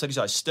a Bible study,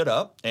 so I stood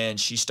up and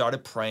she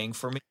started praying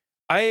for me.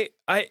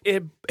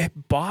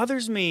 It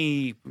bothers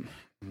me,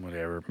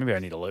 whatever, maybe I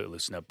need to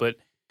loosen up, but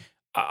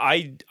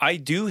I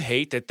do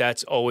hate that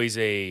that's always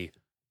a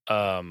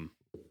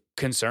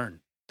concern,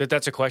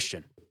 that's a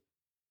question.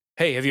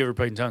 Hey, have you ever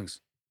prayed in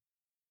tongues?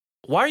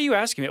 Why are you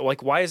asking me?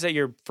 Like, why is that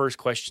your first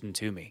question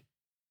to me?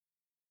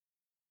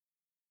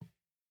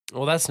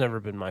 Well, that's never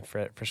been my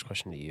first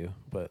question to you,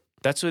 but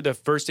that's what the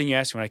first thing you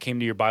asked me when I came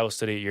to your Bible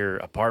study at your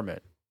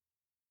apartment.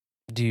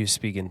 Do you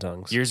speak in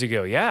tongues? Years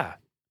ago, yeah.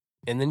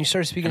 And then you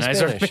started speaking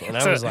Spanish, and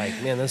I was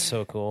like, man, that's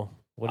so cool.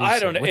 What do you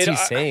say? What's he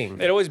saying?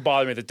 It always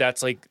bothered me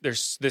that's like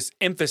there's this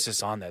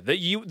emphasis on that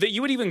you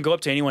would even go up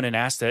to anyone and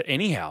ask that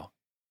anyhow.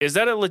 Is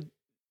that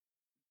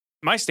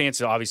my stance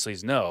obviously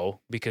is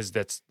no, because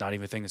that's not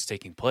even a thing that's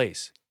taking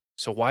place.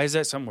 So why is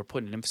that something we're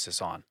putting an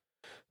emphasis on?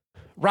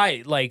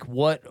 Right. Like,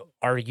 what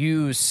are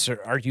you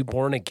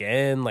born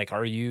again? Like,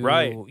 are you,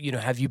 right.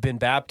 Have you been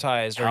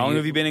baptized? How long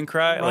have you been in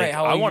Christ? Right. Like,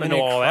 I want to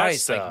know all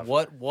Christ? that stuff.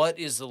 Like, what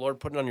is the Lord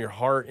putting on your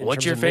heart?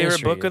 What's your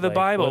favorite book of the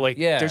Bible?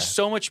 There's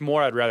so much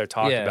more I'd rather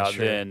talk about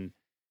than,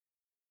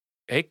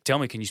 hey, tell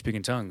me, can you speak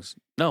in tongues?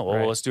 No.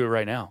 Well, let's do it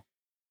right now.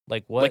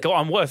 Like what? Like,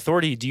 on what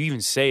authority do you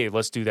even say,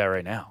 let's do that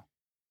right now?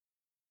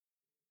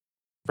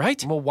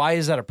 Right? Well, why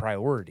is that a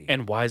priority?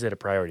 And why is that a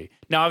priority?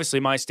 Now, obviously,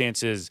 my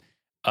stance is,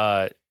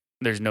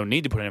 there's no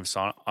need to put an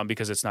emphasis on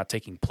because it's not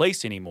taking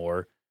place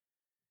anymore.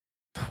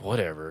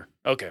 Whatever.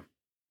 Okay.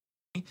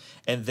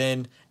 And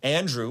then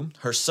Andrew,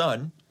 her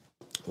son,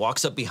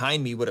 walks up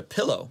behind me with a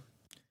pillow.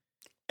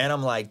 And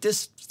I'm like,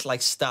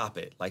 stop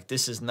it. Like,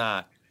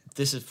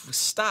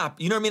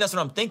 stop. You know what I mean? That's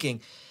what I'm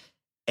thinking.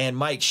 And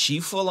Mike, she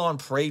full on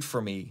prayed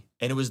for me.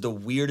 And it was the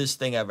weirdest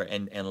thing ever.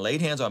 And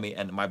laid hands on me.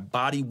 And my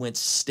body went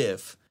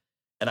stiff.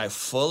 And I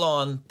full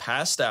on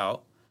passed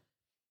out.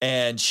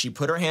 And she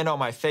put her hand on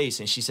my face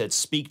and she said,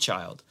 "Speak,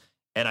 child."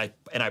 And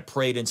I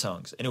prayed in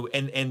tongues.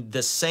 And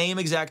the same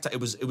exact time,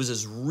 it was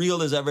as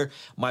real as ever.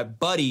 My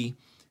buddy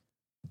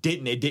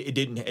it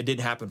didn't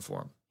happen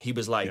for him. He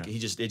was like, he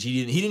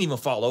didn't even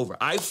fall over.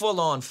 I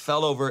full on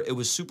fell over. It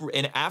was super.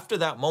 And after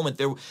that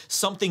moment,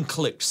 something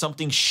clicked,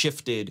 something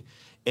shifted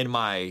in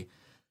my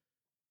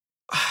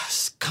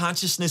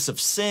consciousness of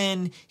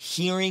sin,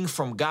 hearing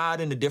from God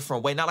in a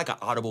different way, not like an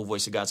audible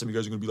voice of God. Some of you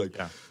guys are going to be like,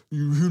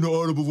 you hear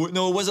no audible voice.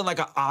 No, it wasn't like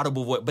an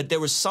audible voice, but there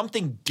was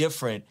something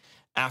different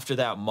after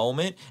that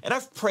moment. And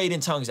I've prayed in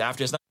tongues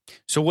after.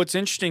 So what's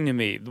interesting to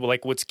me,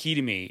 like what's key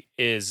to me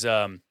is,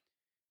 I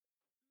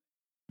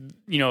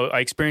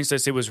experienced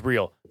this. It was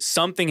real.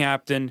 Something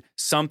happened.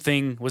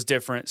 Something was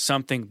different.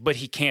 But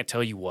he can't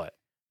tell you what.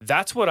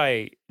 That's what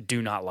I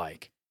do not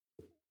like.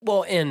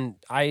 Well, and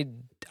I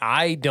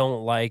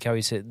don't like how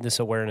he said this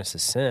awareness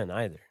of sin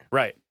either.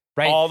 Right.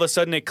 All of a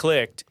sudden it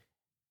clicked.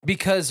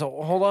 Because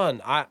hold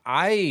on,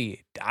 I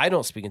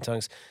don't speak in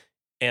tongues,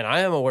 and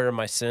I am aware of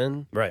my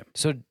sin. Right.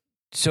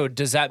 So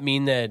does that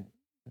mean that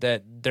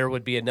there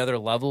would be another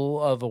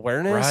level of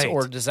awareness,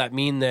 or does that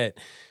mean that?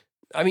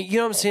 I mean, you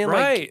know what I'm saying?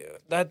 Right.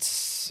 Like,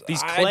 that's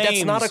these claims.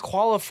 That's not a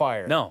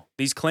qualifier. No,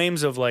 these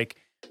claims of like,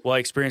 well, I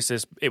experienced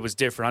this. It was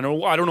different.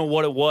 I don't know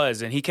what it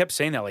was, and he kept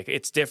saying that like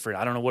it's different.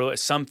 I don't know what it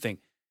was. Something.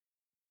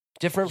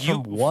 Different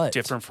from what?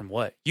 Different from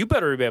what? You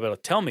better be able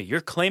to tell me.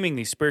 You're claiming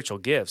these spiritual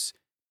gifts.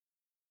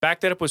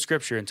 Back that up with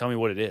scripture and tell me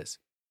what it is.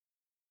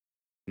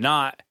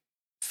 Not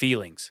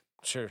feelings.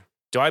 Sure.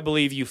 Do I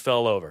believe you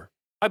fell over?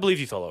 I believe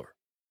you fell over.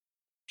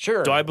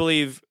 Sure. Do I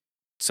believe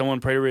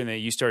someone prayed over you and that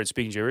you started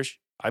speaking gibberish?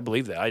 I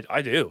believe that.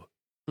 I do.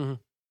 Mm-hmm.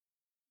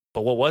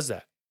 But what was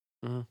that?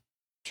 Mm-hmm.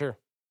 Sure.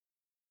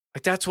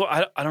 Like that's what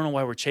I don't know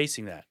why we're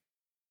chasing that.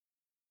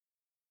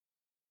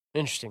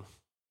 Interesting.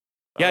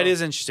 Yeah, it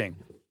is interesting.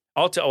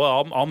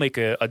 I'll make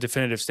a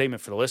definitive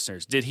statement for the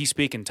listeners. Did he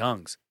speak in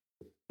tongues?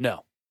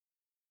 No,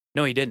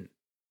 he didn't.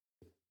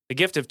 The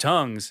gift of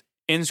tongues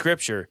in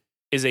Scripture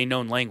is a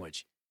known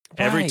language.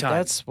 Every time.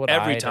 That's what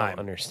every I time. don't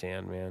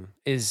understand, man.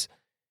 Is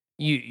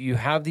you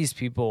have these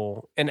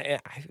people, and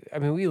I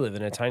mean, we live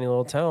in a tiny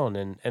little town,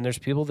 and there's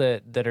people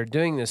that are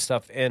doing this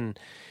stuff, and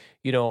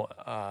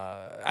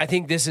I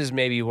think this is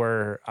maybe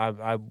where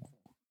I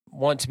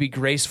want to be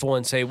graceful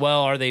and say,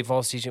 well, are they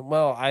false teaching?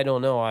 Well, I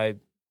don't know. I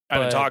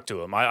haven't talked to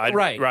them.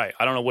 Right.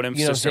 I don't know what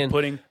emphasis they're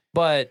putting.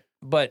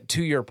 But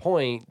to your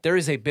point, there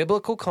is a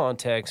biblical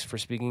context for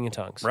speaking in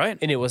tongues. Right.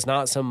 And it was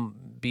not some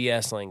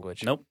BS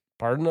language. Nope.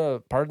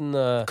 Pardon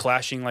the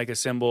clashing like a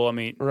cymbal. I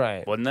mean,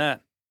 right. Wasn't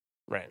that?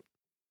 Right.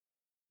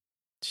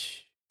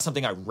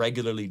 Something I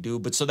regularly do,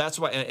 but so that's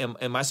why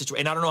in my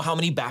situation, and I don't know how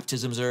many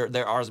baptisms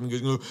there are. Some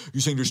goes,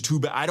 you're saying there's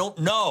 2 I don't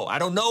know. I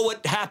don't know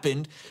what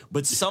happened,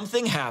 but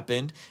something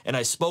happened, and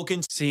I spoke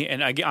in. See,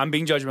 and I'm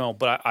being judgmental,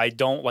 but I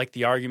don't like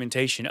the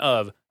argumentation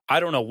of I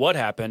don't know what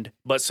happened,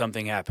 but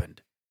something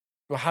happened.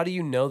 Well, how do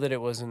you know that it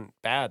wasn't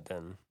bad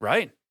then?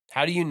 Right.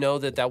 How do you know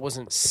that that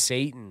wasn't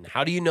Satan?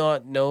 How do you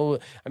not know?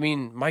 I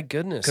mean, my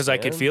goodness. Because I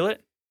could feel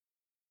it.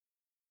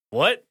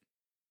 What?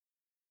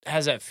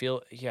 Has that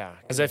feel? Yeah.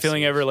 Has that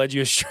feeling ever led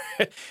you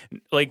astray?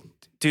 Like,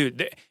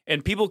 dude,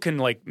 and people can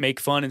like make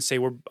fun and say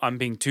I'm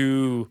being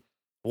too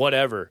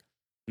whatever.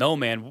 No,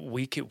 man,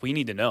 we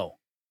need to know,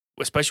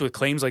 especially with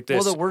claims like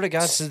this. Well, the Word of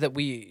God says that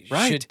we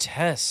should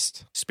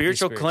test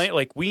spiritual claim.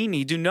 Like, we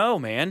need to know,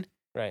 man.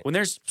 Right. When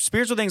there's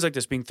spiritual things like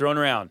this being thrown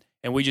around,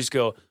 and we just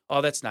go,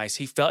 "Oh, that's nice.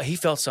 He felt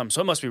something, so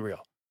it must be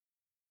real."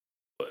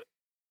 But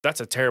that's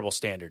a terrible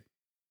standard.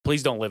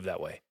 Please don't live that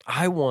way.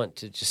 I want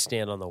to just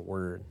stand on the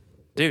Word,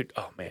 dude.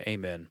 Oh man,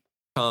 amen.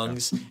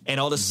 Tongues, and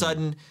all of a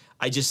sudden,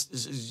 I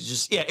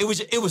just yeah, it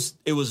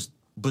was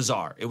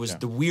bizarre. It was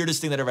the weirdest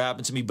thing that ever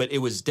happened to me, but it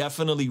was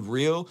definitely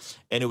real,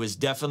 and it was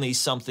definitely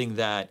something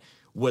that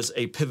was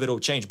a pivotal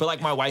change. But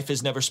like, my wife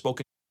has never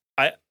spoken.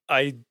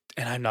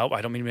 I know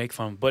I don't mean to make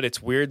fun, but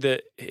it's weird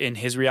that in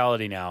his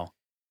reality now,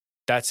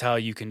 that's how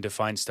you can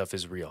define stuff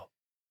as real.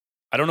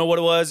 I don't know what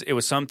it was. It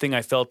was something,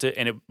 I felt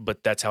it,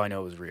 but that's how I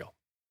know it was real.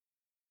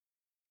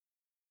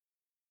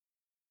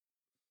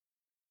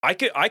 I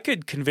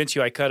could convince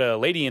you I cut a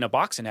lady in a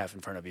box in half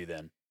in front of you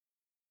then.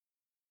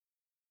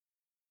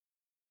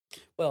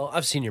 Well,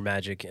 I've seen your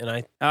magic, and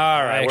all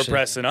right, we're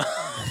pressing on.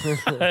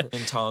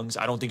 In tongues.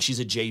 I don't think she's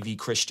a JV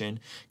Christian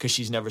because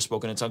she's never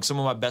spoken in tongues. Some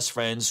of my best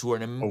friends who are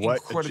an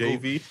incredible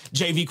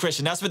JV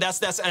Christian.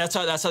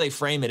 That's how they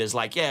frame it. Is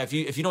like, yeah, if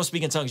you don't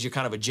speak in tongues, you're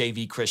kind of a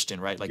JV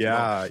Christian, right? Like, you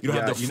don't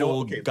have the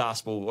full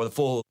gospel or the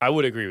full. I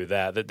would agree with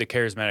that. That the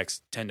charismatics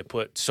tend to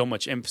put so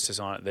much emphasis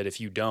on it that if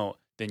you don't,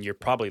 then you're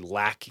probably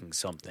lacking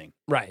something.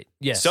 Right.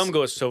 Yes. Some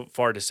go so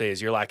far to say is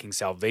you're lacking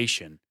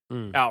salvation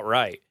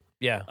outright.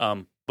 Yeah.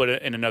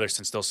 But in another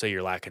sense, they'll say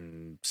you're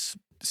lacking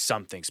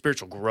something,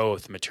 spiritual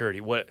growth, maturity.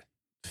 What?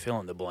 Fill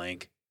in the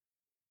blank.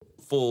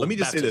 Let me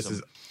just say this: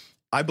 is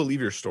I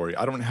believe your story.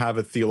 I don't have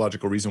a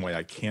theological reason why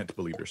I can't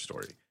believe your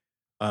story.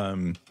 I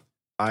am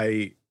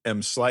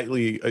I'm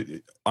slightly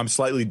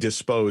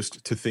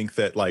disposed to think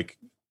that like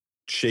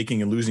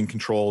shaking and losing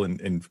control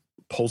and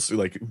pulse,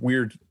 like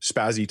weird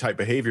spazzy type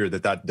behavior,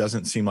 that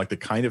doesn't seem like the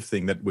kind of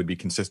thing that would be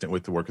consistent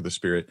with the work of the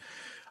Spirit.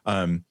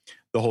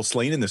 The whole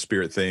slain in the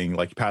Spirit thing,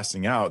 like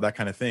passing out, that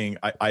kind of thing,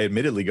 I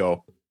admittedly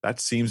go, that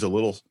seems a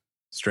little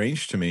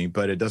strange to me,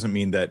 but it doesn't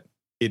mean that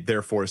it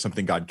therefore is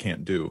something God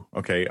can't do.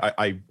 Okay.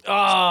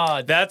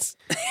 That's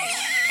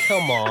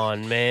come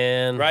on,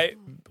 man. Right.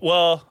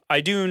 Well, I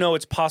do know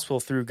it's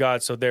possible through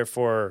God. So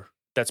therefore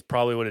that's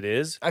probably what it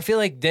is. I feel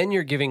like then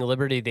you're giving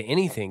liberty to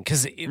anything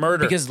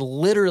because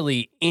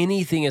literally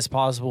anything is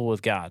possible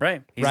with God.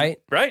 Right.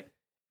 Right.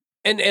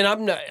 And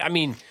I'm not, I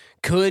mean,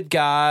 could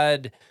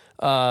God,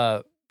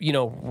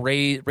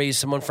 raise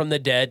someone from the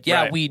dead?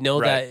 Yeah, we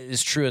know that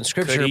is true in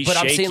Scripture. But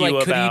I'm saying,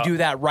 like, could he do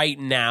that right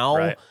now?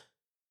 Right.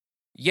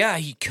 Yeah,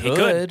 he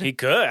could. He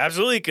could.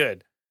 Absolutely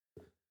could.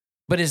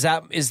 But is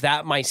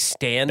that my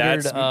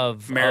standard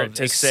of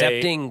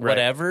accepting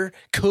whatever? Right.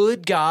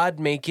 Could God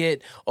make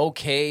it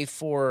okay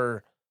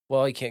for?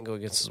 Well, he can't go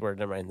against his word.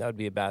 Never mind. That would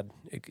be a bad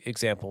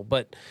example.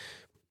 But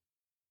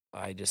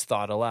I just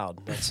thought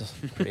aloud. That's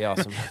pretty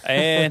awesome.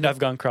 And I've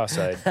gone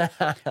cross-eyed.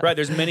 Right.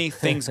 There's many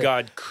things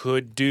God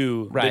could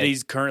do that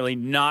he's currently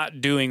not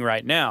doing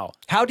right now.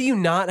 How do you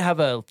not have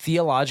a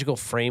theological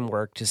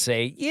framework to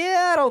say,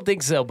 yeah, I don't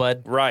think so,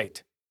 bud?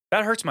 Right.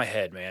 That hurts my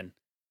head, man.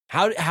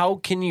 How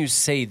can you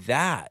say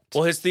that?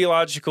 Well, his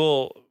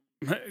theological,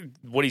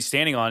 what he's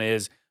standing on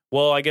is,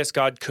 well, I guess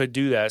God could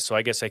do that, so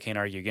I guess I can't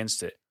argue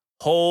against it.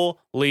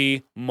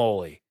 Holy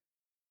moly.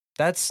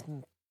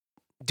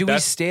 Do we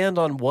stand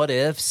on what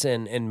ifs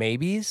and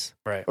maybes?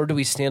 Right. Or do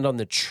we stand on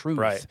the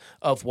truth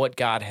of what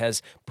God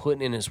has put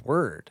in his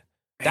word?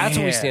 That's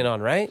what we stand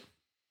on, right?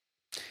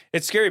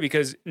 It's scary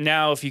because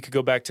now if you could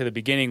go back to the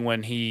beginning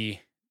when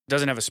he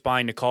doesn't have a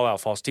spine to call out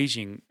false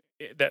teaching,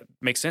 that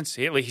makes sense.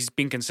 He's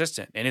being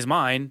consistent. In his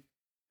mind,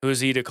 who is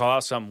he to call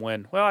out something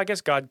when, well, I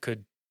guess God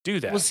could do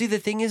that. Well, see, the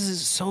thing is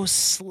it's so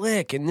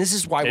slick, and this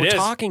is why we're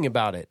talking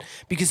about it,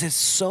 because it's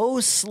so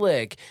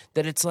slick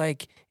that it's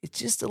like, it's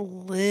just a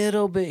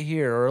little bit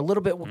here or a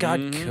little bit what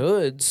God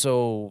could.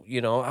 So, who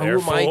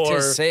am I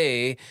to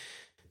say?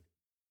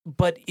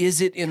 But is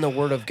it in the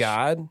Word of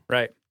God?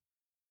 Right.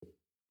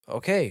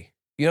 Okay.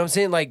 You know what I'm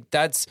saying? Like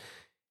that's,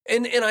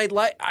 and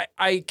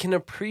I can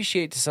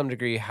appreciate to some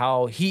degree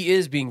how he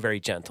is being very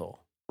gentle.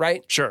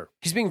 Right? Sure.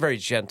 He's being very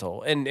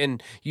gentle,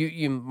 and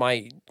you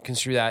might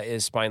construe that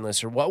as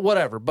spineless or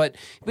whatever, but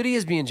he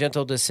is being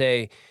gentle to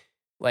say,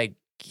 like,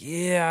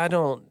 yeah,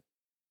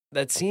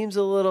 that seems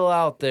a little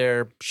out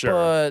there, sure.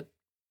 But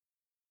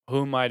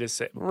who am I to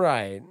say?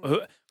 Right.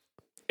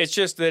 It's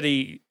just that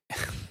he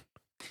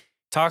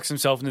talks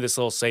himself into this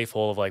little safe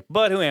hole of like,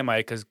 but who am I?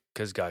 Because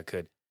God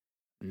could.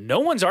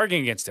 No one's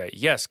arguing against that.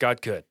 Yes,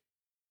 God could.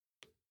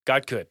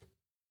 God could.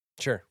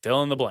 Sure.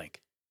 Fill in the blank.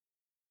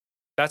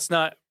 That's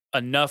not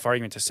enough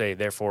argument to say,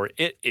 therefore,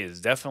 it is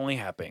definitely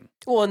happening.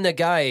 Well, and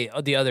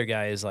the other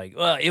guy is like,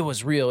 well, it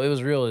was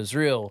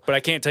real. But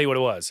I can't tell you what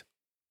it was.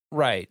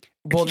 Right.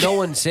 Well, no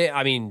one say.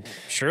 I mean,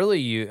 surely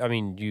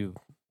you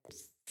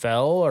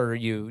fell or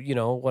you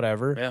know,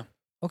 whatever. Yeah.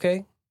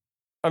 Okay.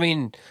 I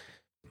mean,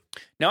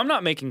 Now, I'm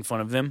not making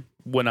fun of them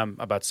when I'm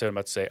about to say what I'm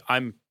about to say.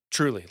 I'm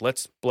truly,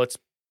 let's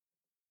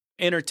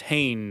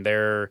entertain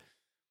their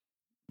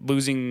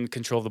losing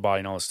control of the body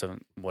and all this stuff,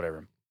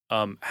 whatever.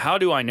 How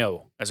do I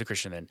know as a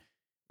Christian then,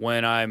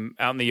 when I'm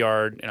out in the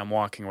yard and I'm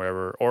walking or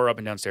whatever, or up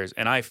and downstairs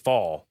and I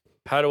fall,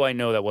 how do I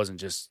know that wasn't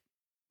just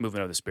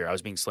movement of the Spirit? I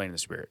was being slain in the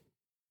Spirit.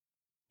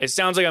 It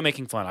sounds like I'm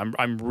making fun.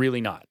 I'm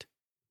really not.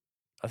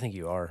 I think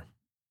you are.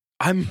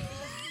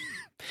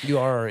 You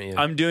are, aren't you?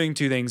 I'm doing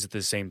two things at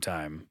the same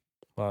time.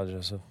 Wow,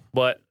 Joseph.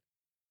 But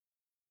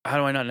how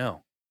do I not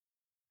know?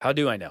 How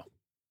do I know?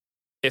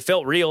 It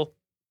felt real.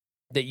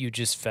 That you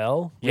just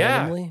fell Yeah.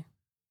 randomly?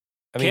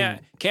 I mean,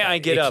 Can't I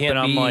get it up can't and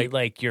I'm be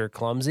like, you're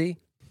clumsy?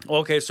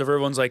 okay, so if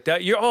everyone's like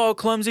that, you're all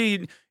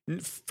clumsy,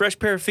 fresh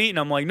pair of feet, and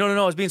I'm like, no,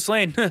 I was being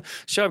slain.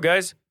 Shut up,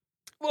 guys.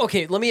 Well,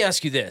 okay, let me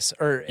ask you this.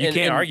 You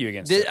can't argue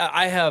against it.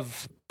 I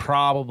have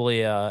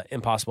probably an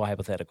impossible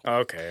hypothetical.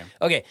 Okay.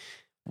 Okay,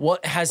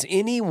 what has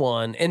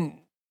anyone, and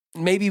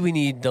maybe we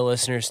need the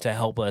listeners to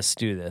help us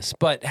do this,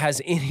 but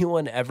has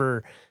anyone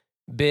ever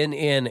been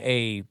in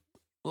a,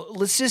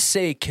 let's just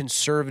say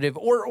conservative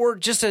or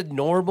just a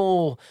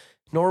normal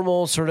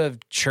sort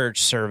of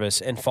church service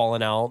and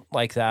fallen out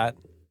like that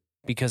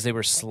because they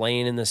were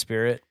slain in the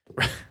Spirit?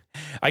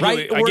 I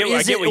get what you're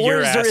asking.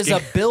 There is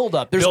a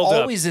buildup. There's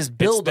always this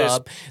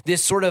buildup,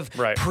 this sort of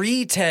right.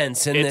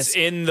 pretense, and it's this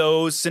in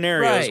those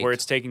scenarios right. where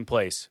it's taking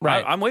place.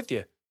 Right. I'm with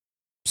you.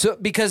 So,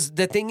 because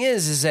the thing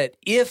is that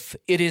if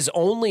it is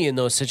only in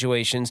those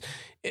situations,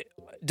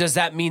 does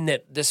that mean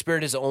that the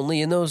Spirit is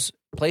only in those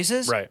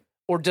places? Right.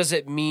 Or does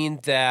it mean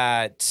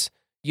that,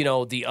 you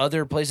know, the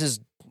other places,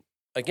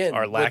 again,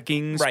 are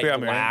lacking right, Spirit? I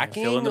mean,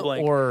 lacking? fill in the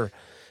blank. Or,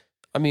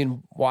 I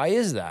mean, why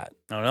is that?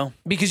 I don't know.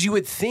 Because you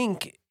would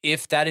think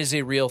if that is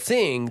a real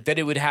thing, that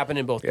it would happen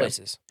in both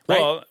places.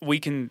 Right? Well, we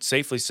can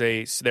safely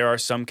say there are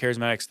some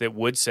charismatics that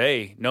would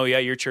say, no, yeah,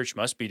 your church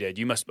must be dead.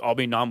 You must all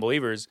be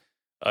non-believers.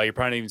 You're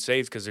probably not even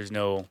saved because there's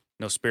no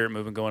spirit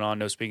movement going on,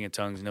 no speaking in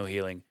tongues, no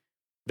healing.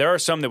 There are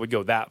some that would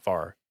go that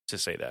far to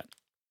say that.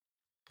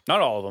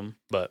 Not all of them,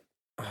 but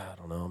I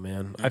don't know,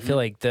 man. I feel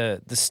like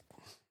that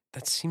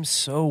seems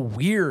so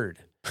weird,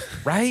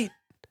 right?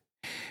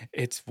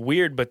 It's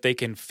weird, but they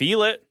can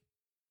feel it.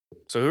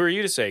 So who are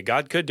you to say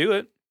God could do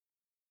it?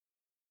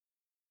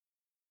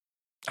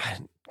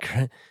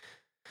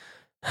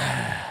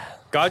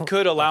 God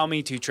could allow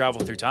me to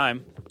travel through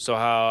time. So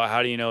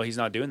how do you know he's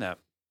not doing that?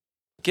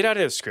 Get out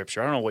of the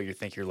scripture. I don't know what you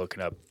think you're looking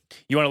up.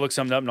 You want to look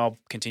something up and I'll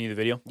continue the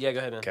video? Yeah, go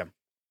ahead, man. Okay.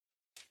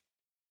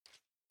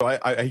 So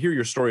I hear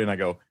your story and I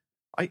go,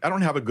 I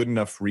don't have a good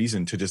enough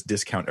reason to just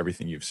discount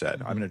everything you've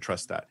said. I'm going to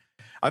trust that.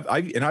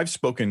 I've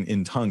spoken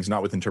in tongues,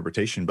 not with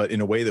interpretation, but in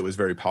a way that was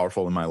very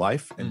powerful in my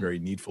life and very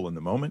needful in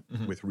the moment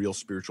with real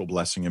spiritual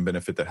blessing and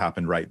benefit that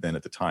happened right then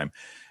at the time.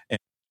 And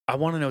I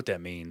want to know what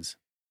that means.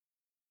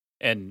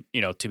 And,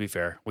 you know, to be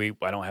fair,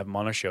 I don't have him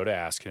on a show to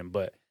ask him,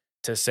 but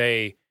to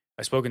say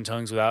I spoke in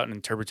tongues without an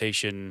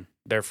interpretation,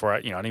 therefore,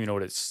 I don't even know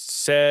what it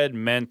said,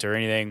 meant, or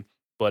anything,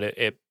 but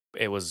it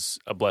was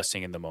a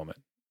blessing in the moment.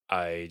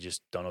 I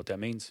just don't know what that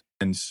means.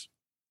 And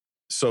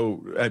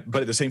so,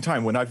 but at the same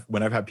time, when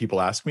I've had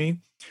people ask me,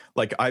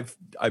 like I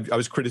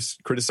was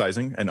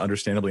criticizing, and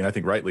understandably, and I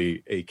think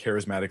rightly, a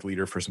charismatic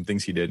leader for some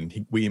things he did,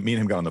 and me and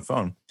him got on the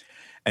phone,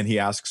 and he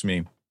asks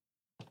me,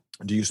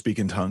 "Do you speak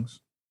in tongues?"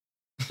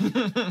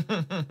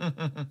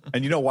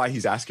 And you know why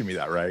he's asking me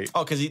that, right?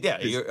 Oh, because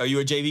are you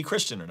a JV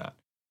Christian or not?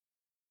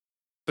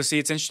 But see,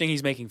 it's interesting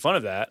he's making fun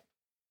of that,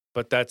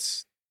 but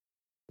that's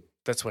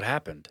what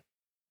happened.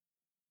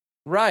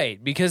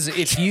 Right, because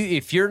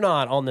if you're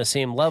not on the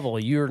same level,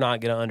 you're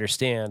not going to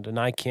understand, and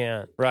I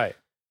can't. Right.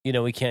 You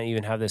know, we can't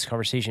even have this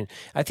conversation.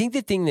 I think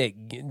the thing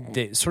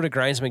that sort of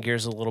grinds my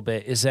gears a little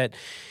bit is that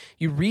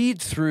you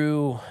read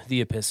through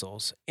the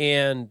epistles,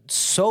 and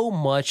so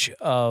much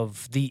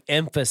of the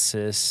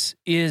emphasis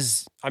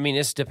is,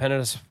 it's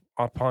dependent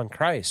upon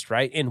Christ,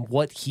 right? And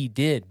what he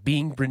did,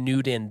 being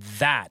renewed in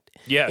that.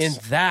 Yes.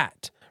 In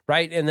that.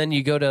 Right. And then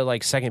you go to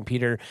like 2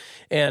 Peter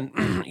and,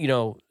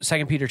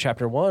 2 Peter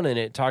chapter 1, and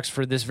it talks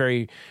for this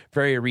very,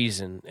 very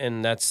reason.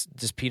 And that's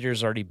just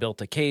Peter's already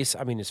built a case.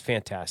 It's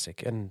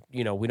fantastic. And,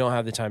 we don't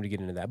have the time to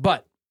get into that.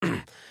 But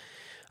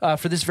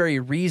for this very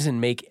reason,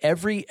 make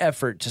every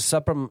effort to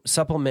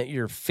supplement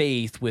your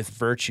faith with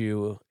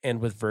virtue, and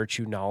with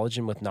virtue, knowledge,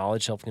 and with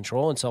knowledge,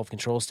 self-control, and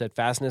self-control,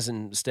 steadfastness,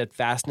 and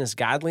steadfastness,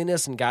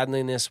 godliness, and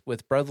godliness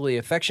with brotherly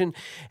affection,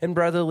 and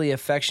brotherly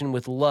affection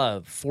with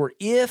love. For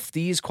if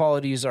these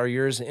qualities are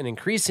yours and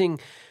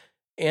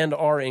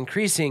are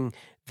increasing,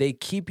 they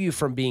keep you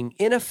from being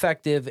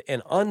ineffective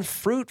and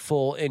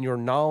unfruitful in your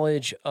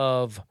knowledge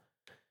of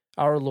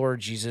our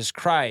Lord Jesus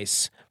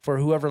Christ. For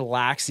whoever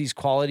lacks these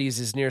qualities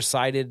is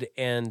nearsighted,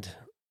 and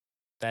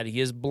that he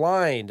is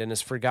blind and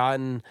has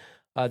forgotten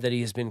that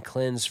he has been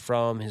cleansed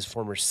from his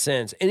former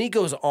sins. And he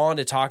goes on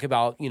to talk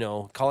about,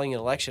 calling an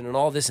election and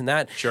all this and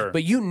that. Sure.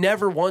 But you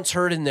never once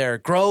heard in there,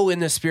 grow in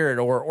the Spirit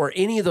or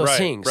any of those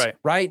things,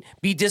 right?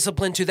 Be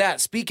disciplined to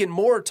that. Speak in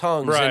more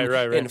tongues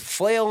and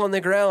flail on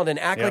the ground and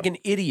act like an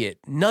idiot.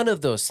 None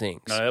of those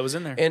things. No, that was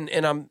in there.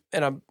 And I'm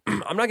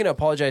not going to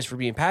apologize for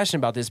being passionate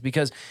about this,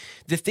 because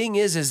the thing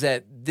is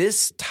that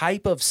this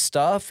type of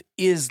stuff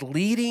is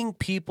leading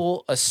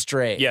people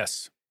astray.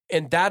 Yes.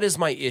 And that is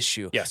my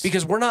issue. Yes.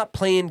 Because we're not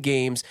playing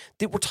games.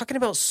 We're talking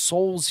about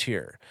souls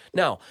here.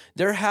 Now,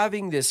 they're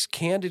having this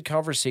candid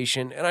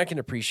conversation, and I can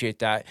appreciate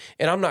that.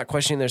 And I'm not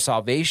questioning their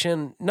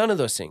salvation. None of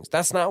those things.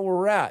 That's not where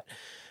we're at.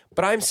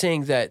 But I'm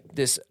saying that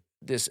this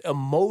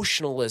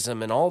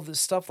emotionalism and all this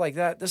stuff like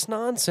that, this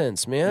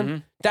nonsense, man. Mm-hmm.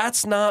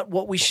 That's not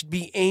what we should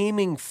be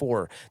aiming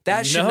for.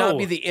 That should not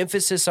be the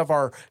emphasis of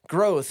our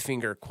growth,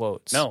 finger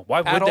quotes. No,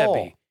 why would that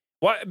be?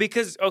 Why?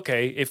 Because,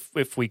 okay,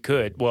 if we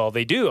could, well,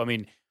 they do. I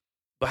mean,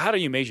 but how do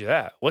you measure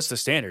that? What's the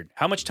standard?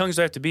 How much tongues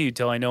do I have to be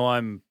until I know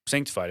I'm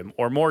sanctified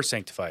or more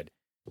sanctified?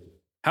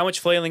 How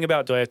much flailing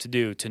about do I have to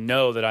do to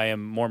know that I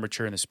am more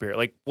mature in the Spirit?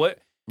 Like what?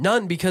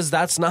 None, because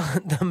that's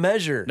not the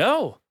measure.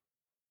 No.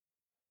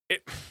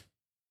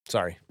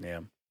 Sorry.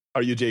 Yeah.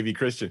 Are you JV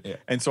Christian? Yeah.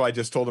 And so I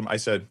just told him, I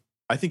said,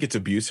 I think it's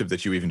abusive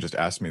that you even just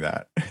asked me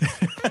that.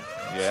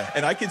 Yeah.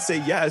 And I could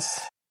say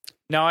yes.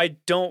 Now, I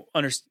don't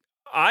understand.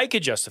 I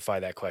could justify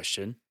that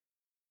question.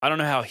 I don't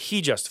know how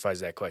he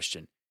justifies that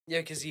question. Yeah,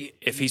 because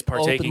if he's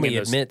partaking openly in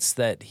those, admits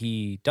that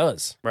he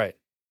does. Right.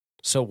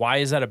 So why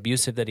is that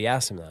abusive that he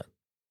asked him that?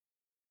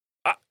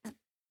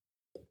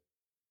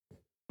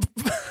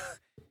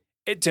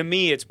 To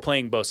me, it's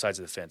playing both sides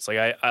of the fence.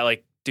 Like I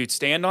like, dude,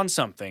 stand on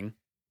something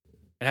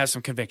and have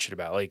some conviction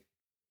about it. Like,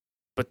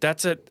 but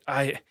that's it.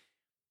 I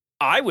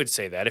would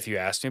say that if you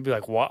asked me, I'd be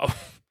like, wow.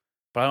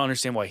 But I don't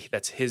understand why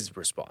that's his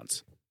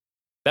response.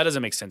 That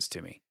doesn't make sense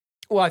to me.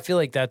 Well, I feel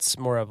like that's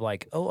more of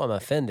like, oh, I'm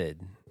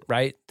offended,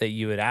 right? That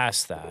you would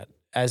ask that,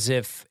 as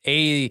if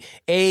A,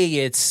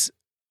 it's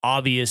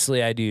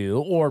obviously I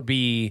do, or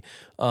B,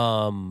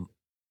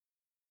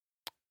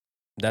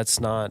 that's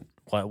not.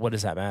 What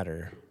does that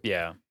matter?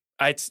 Yeah,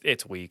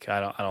 it's weak.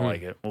 I don't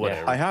like it.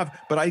 Whatever. I have,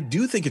 but I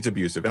do think it's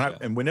abusive.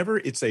 And whenever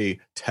it's a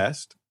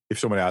test, if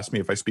someone asks me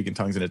if I speak in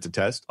tongues and it's a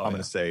test, I'm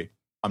going to say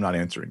I'm not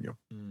answering you,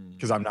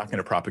 because I'm not going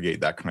to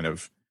propagate that kind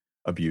of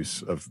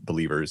abuse of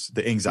believers.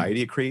 The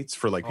anxiety it creates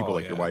for like people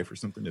your wife or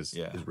something is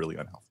really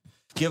unhealthy.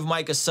 Give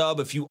Mike a sub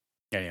if you.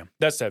 Yeah.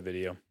 That's that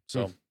video.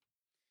 So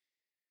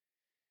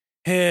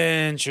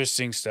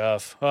interesting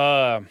stuff.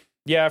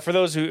 Yeah. For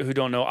those who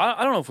don't know,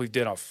 I don't know if we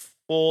did a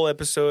full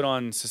episode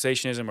on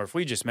cessationism or if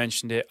we just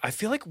mentioned it. I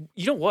feel like,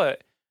 you know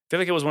what? I feel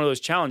like it was one of those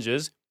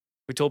challenges.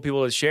 We told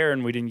people to share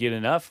and we didn't get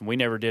enough, and we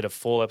never did a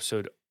full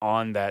episode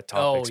on that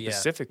topic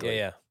specifically.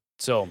 Yeah.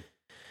 So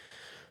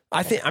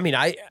I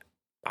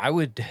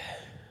would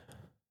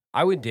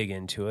dig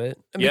into it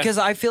because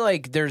I feel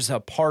like there's a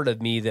part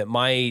of me that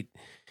might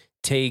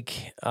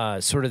take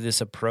sort of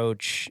this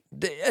approach,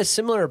 a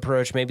similar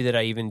approach maybe that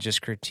I even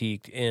just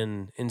critiqued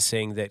in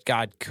saying that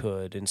God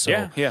could. And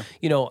so,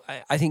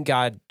 I think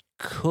God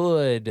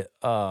could,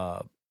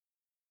 I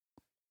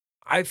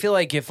feel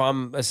like if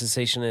I'm a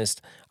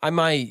cessationist,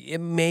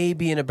 it may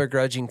be in a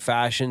begrudging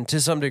fashion to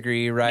some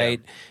degree,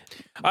 right?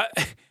 Yeah.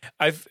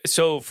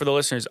 So for the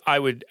listeners, I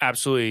would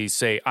absolutely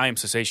say I am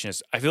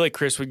cessationist. I feel like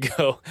Chris would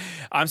go,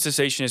 I'm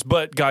cessationist,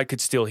 but God could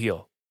still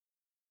heal.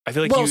 I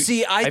feel like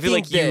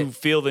you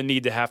feel the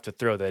need to have to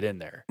throw that in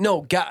there.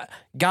 No,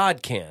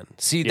 God can.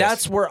 See,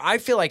 that's where I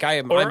feel like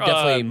I'm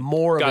definitely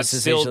more of a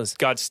cessationist.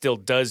 God still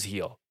does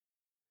heal.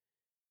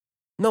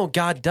 No,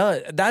 God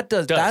does.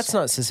 That's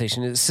not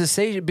cessation.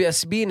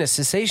 Being a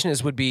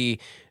cessationist would be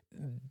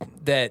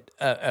that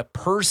a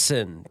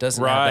person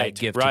doesn't have that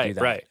gift to do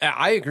that. Right.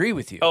 I agree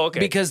with you. Oh, okay.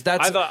 Because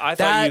I thought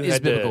that is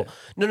biblical.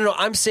 No.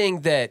 I'm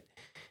saying that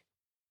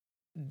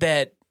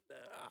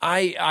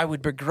I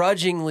would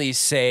begrudgingly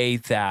say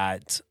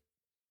that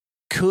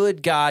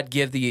could God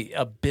give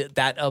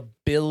that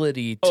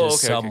ability to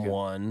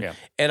someone? Okay. Yeah.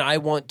 And I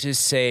want to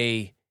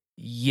say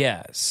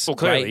yes. Well,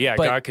 clearly, right?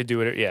 God could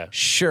do it. Yeah,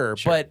 sure.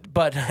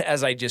 But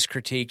as I just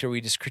critiqued, or we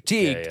just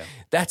critiqued,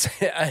 that's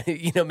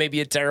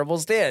maybe a terrible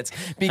stance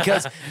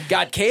because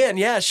God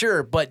can,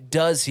 sure, but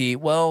does He?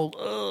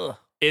 Well,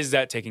 is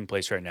that taking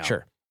place right now?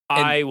 Sure.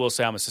 I will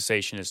say I'm a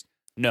cessationist.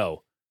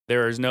 No,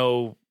 there is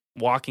no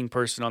walking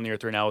person on the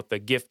earth right now with the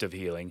gift of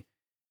healing.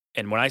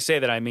 And when I say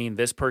that, I mean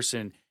this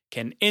person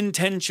can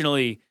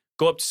intentionally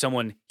go up to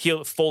someone,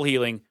 heal, full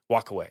healing,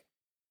 walk away.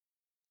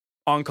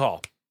 On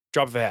call,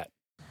 drop of a hat.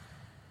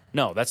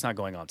 No, that's not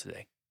going on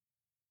today.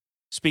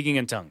 Speaking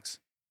in tongues.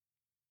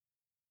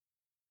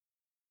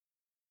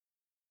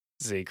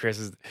 See,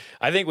 Chris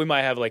I think we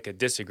might have like a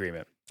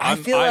disagreement.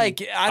 I'm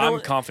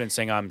confident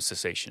saying I'm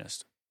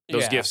cessationist.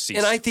 Those gifts cease.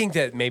 And I think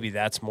that maybe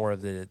that's more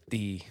of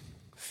the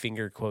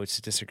finger quotes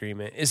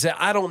disagreement, is that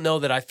I don't know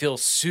that I feel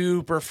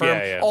super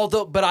firm.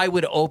 But I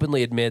would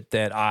openly admit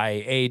that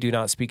I do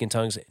not speak in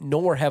tongues,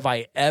 nor have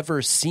I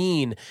ever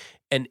seen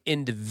an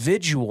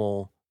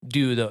individual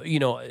do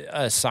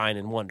a sign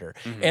and wonder.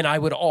 And I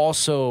would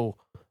also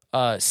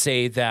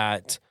say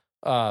that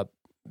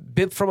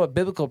from a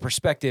biblical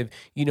perspective,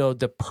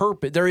 the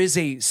purpose, there is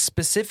a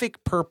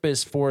specific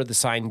purpose for the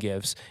sign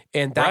gifts,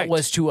 and that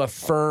was to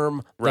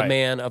affirm the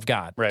man of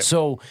God. Right.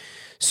 So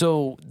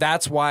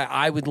that's why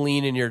I would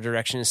lean in your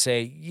direction and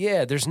say,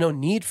 yeah, there's no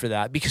need for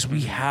that because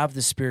we have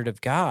the Spirit of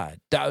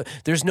God.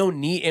 There's no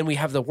need, and we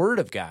have the Word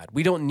of God.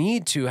 We don't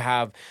need to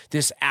have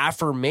this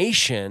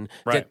affirmation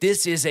that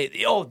this is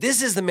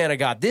this is the man of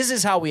God. This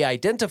is how we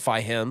identify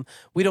him.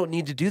 We don't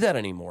need to do that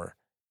anymore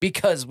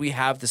because we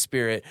have the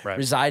Spirit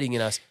residing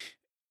in us,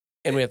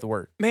 and we have the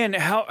Word. Man,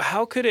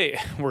 how could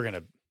we're going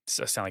to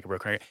sound like a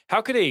broken record.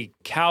 How could a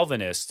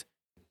Calvinist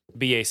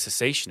be a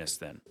cessationist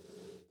then?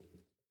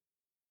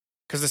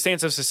 Because the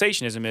stance of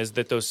cessationism is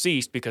that those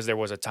ceased because there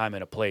was a time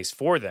and a place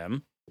for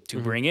them to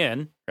bring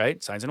in,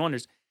 right, signs and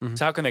wonders.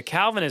 So how can the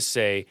Calvinist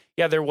say,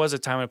 yeah, there was a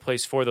time and a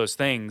place for those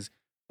things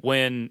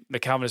when the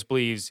Calvinist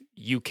believes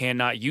you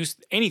cannot use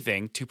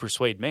anything to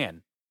persuade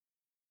man?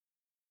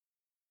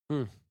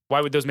 Why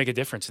would those make a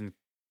difference?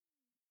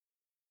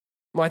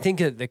 Well, I think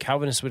that the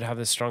Calvinists would have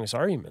the strongest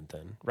argument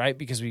then, right?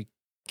 Because we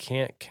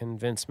can't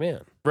convince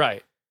man.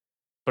 Right.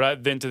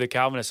 But then to the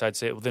Calvinist, I'd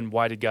say, well, then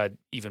why did God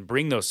even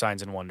bring those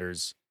signs and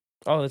wonders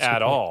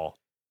at all?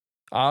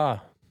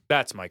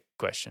 That's my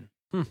question.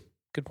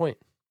 Good point.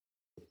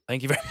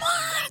 Thank you very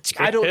much.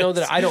 I don't know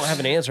that I don't have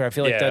an answer. I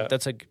feel like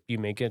that's you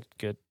make it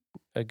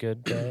a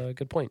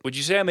good point. Would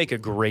you say I make a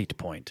great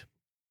point?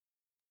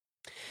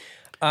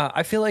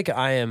 I feel like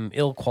I am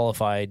ill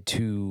qualified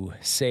to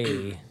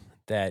say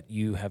that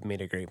you have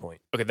made a great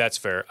point. Okay, that's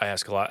fair. I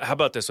ask a lot. How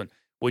about this one?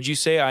 Would you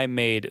say I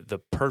made the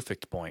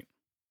perfect point?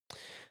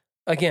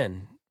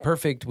 Again,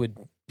 perfect would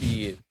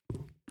be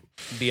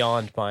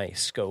beyond my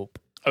scope.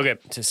 Okay,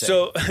 to say.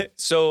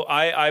 So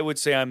I would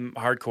say I'm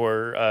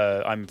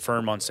hardcore. I'm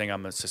firm on saying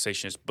I'm a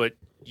cessationist, but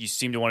you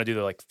seem to want to do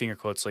the like finger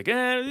quotes, like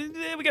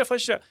we gotta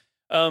flesh it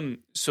out.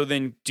 So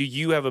then, do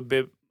you have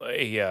an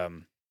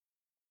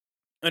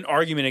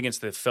argument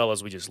against the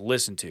fellas we just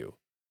listened to?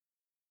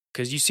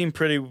 Because you seem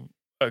pretty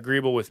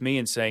agreeable with me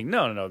in saying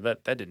no,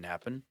 that didn't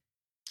happen.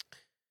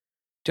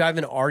 Do I have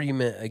an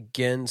argument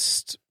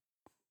against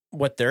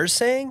what they're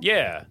saying?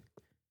 Yeah.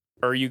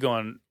 Or are you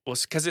going, well,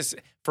 because it's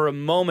for a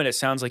moment, it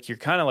sounds like you're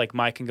kind of like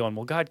Mike and going,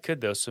 well, God could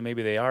though, so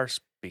maybe they are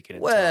speaking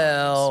in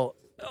tongues.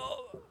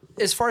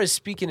 As far as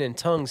speaking in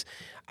tongues,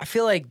 I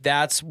feel like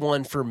that's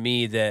one for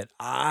me that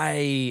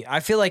I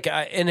feel like,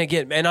 and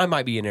again, and I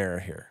might be in error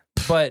here,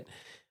 but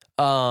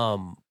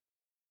I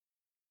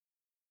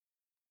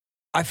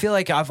feel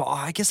like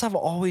I guess I've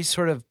always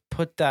sort of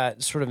put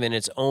that sort of in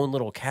its own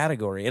little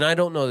category, and I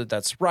don't know that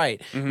that's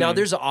right. Now,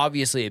 there's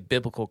obviously a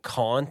biblical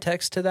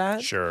context to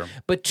that. Sure.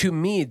 But to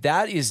me,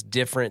 that is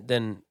different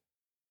than,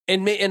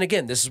 and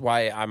again, this is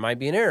why I might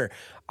be in error.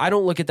 I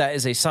don't look at that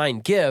as a sign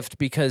gift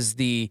because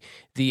the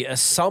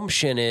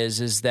assumption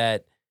is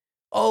that,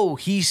 oh,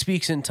 he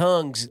speaks in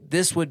tongues,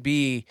 this would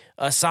be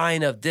a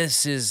sign of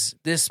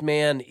this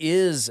man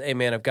is a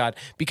man of God.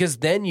 Because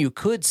then you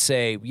could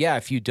say, yeah,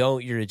 if you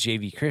don't, you're a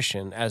JV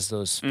Christian, as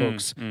those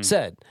folks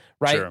said,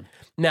 right? Sure.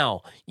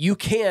 Now, you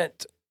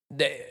can't,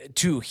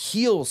 to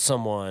heal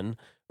someone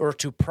or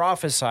to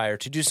prophesy or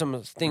to do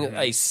something,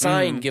 a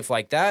sign gift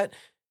like that,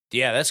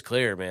 yeah, that's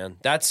clear, man.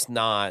 That's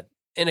not.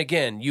 And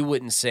again, you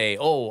wouldn't say,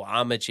 oh,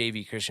 I'm a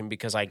JV Christian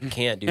because I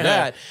can't do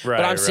that.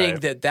 But I'm saying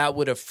that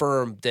would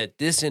affirm that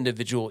this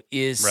individual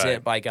is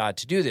sent by God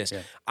to do this.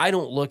 Yeah. I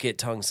don't look at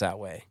tongues that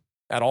way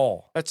at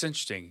all. That's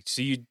interesting.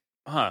 So I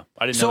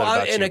didn't know that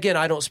about you. And again,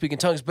 I don't speak in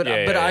tongues, but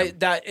there's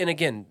that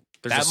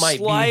might be.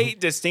 Slight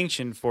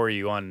distinction for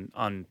you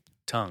on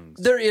tongues.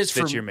 There is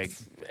that you're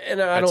making.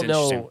 And I don't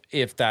know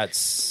if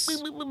that's.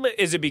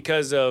 Is it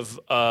because of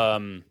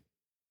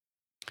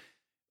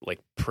like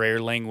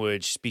prayer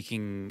language,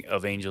 speaking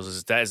of angels?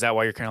 Is that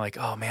why you're kind of like,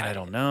 oh man, I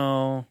don't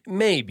know?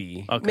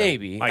 Maybe, okay.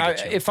 Maybe.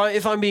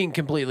 If I'm being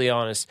completely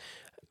honest,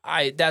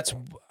 and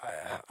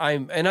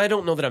I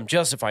don't know that I'm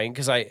justifying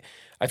because I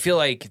feel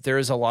like there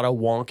is a lot of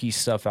wonky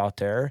stuff out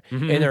there,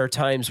 and there are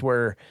times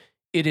where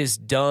it is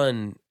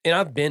done, and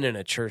I've been in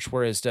a church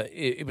where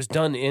it was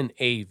done in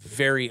a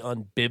very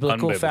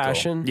unbiblical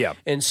fashion,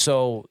 and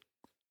so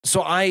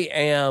I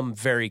am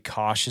very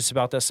cautious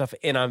about that stuff,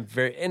 and I'm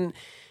very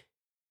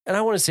and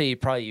I want to say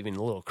probably even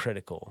a little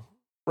critical,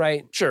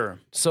 right? Sure.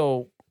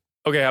 So,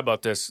 okay, how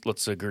about this?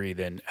 Let's agree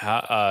then.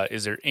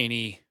 Is there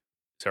any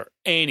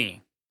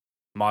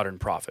modern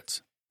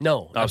prophets?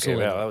 No. Okay,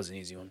 absolutely. Well, that was an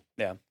easy one.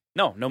 Yeah.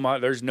 No.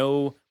 There's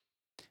no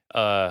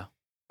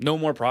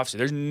more prophecy.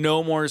 There's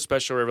no more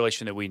special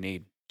revelation that we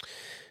need.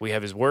 We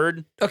have His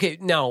Word. Okay,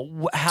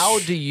 now how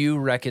do you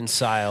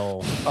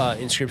reconcile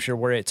in Scripture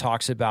where it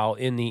talks about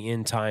in the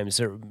end times,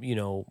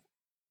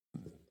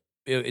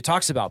 it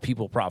talks about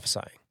people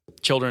prophesying?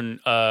 Children,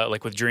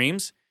 like with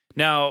dreams.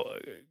 Now,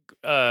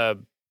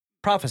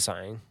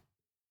 prophesying.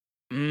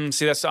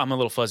 See, I'm a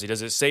little fuzzy.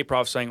 Does it say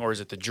prophesying or is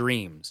it the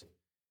dreams?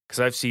 Because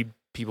I've seen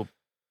people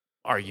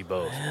argue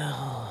both.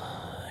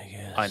 I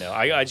guess. I know.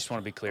 I just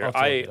want to be clear.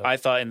 I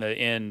thought in the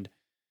end,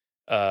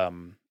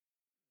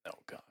 Oh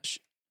gosh.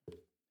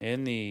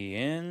 In the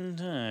end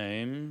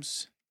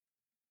times,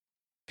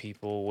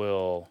 people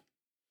will.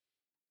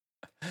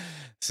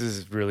 This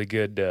is really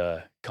good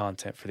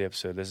content for the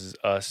episode. This is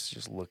us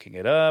just looking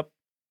it up.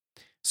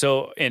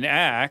 So in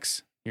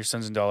Acts, your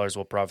sons and daughters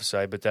will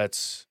prophesy, but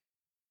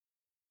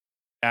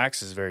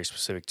Acts is very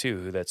specific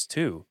too, who that's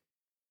to.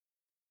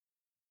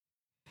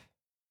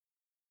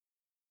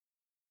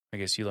 I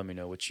guess you let me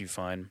know what you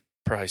find.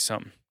 Probably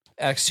something.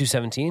 Acts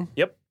 2:17.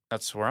 Yep,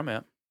 that's where I'm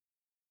at.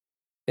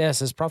 Yeah, it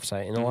says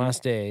prophesy. In the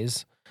last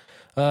days,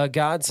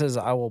 God says,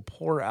 I will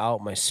pour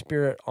out my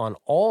spirit on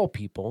all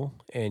people,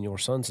 and your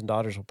sons and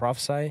daughters will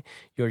prophesy.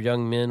 Your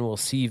young men will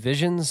see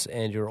visions,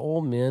 and your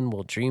old men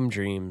will dream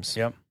dreams.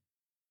 Yep.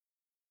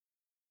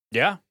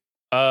 Yeah.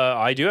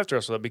 I do have to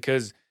wrestle that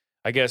because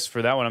I guess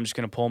for that one, I'm just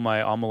going to pull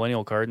my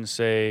all-millennial card and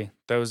say,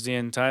 that was the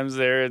end times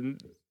there.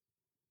 And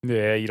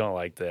yeah, you don't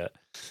like that.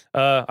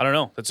 I don't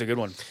know. That's a good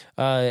one.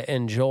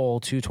 In Joel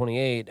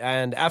 2:28,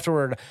 and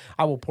afterward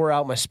I will pour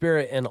out my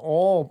spirit on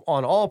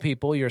all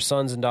people. Your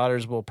sons and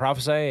daughters will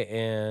prophesy,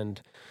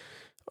 and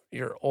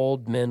your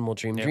old men will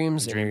dream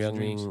dreams, and your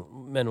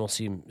young men will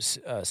see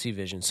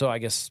visions. So I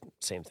guess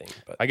same thing.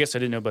 But I guess I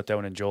didn't know about that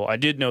one in Joel. I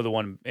did know the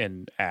one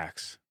in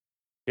Acts.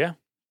 Yeah.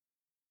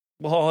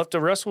 Well, I'll have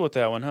to wrestle with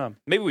that one, huh?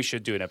 Maybe we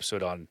should do an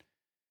episode on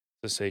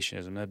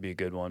cessationism. That'd be a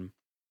good one.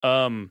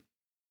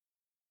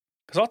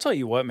 Because I'll tell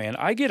you what, man,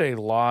 I get a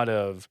lot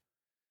of,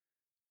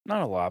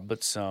 not a lot,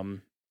 but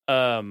some,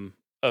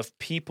 of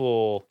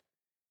people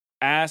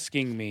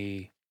asking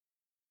me,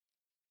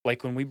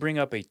 like when we bring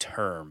up a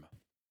term,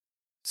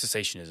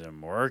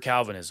 cessationism or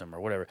Calvinism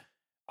or whatever,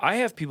 I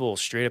have people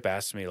straight up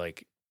ask me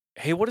like,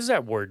 hey, what does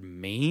that word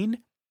mean?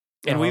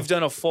 And we've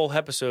done a full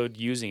episode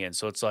using it.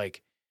 So it's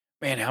like,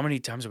 man, how many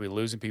times are we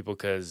losing people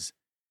because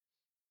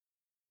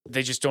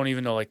they just don't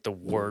even know like the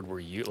word we're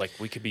using? Like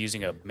we could be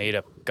using a made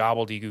up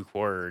gobbledygook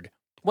word.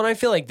 When I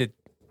feel like that,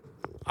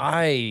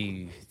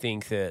 I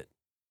think that,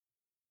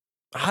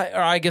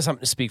 I guess I'm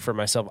to speak for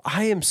myself.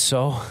 I am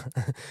so,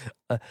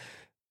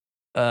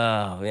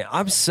 man,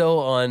 I'm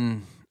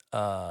so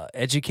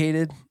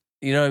uneducated.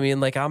 You know what I mean?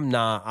 Like I'm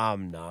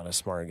not a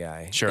smart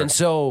guy. Sure. And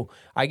so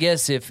I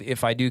guess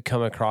if I do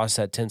come across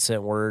that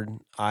 10-cent word,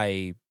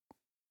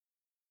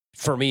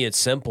 for me it's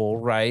simple,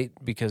 right?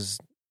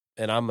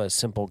 And I'm a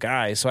simple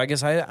guy, so I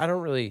guess I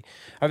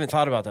haven't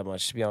thought about that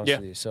much, to be honest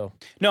with you. So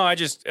no, I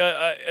just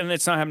and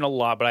it's not happening a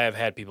lot, but I have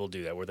had people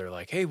do that where they're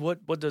like, "Hey,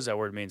 what does that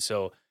word mean?"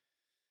 So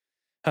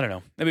I don't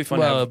know. It'd be fun.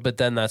 Well, but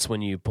then that's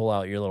when you pull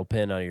out your little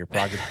pin out of your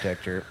pocket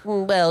protector.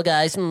 Well,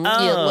 guys,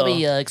 let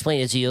me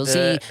explain it to you.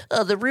 See,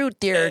 the root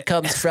there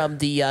comes from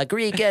the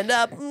Greek and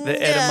the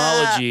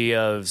etymology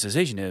of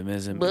cessationism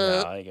isn't.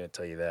 No, I ain't gonna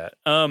tell you that.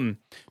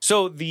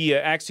 So the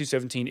Acts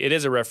 2:17, it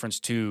is a reference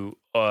to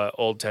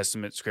Old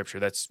Testament scripture.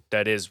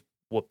 That is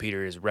what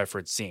Peter is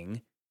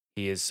referencing.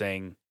 He is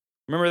saying,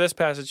 remember this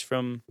passage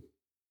from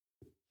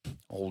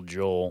old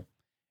Joel,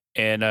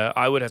 and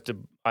I would have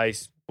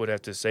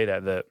to say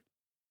that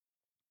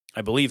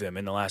I believe him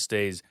in the last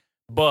days,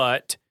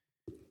 but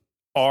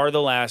are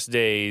the last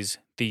days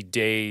the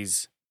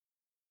days?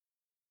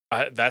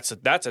 That's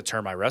a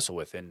term I wrestle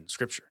with in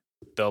Scripture.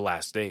 The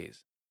last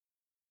days.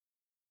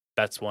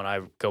 That's when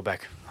I go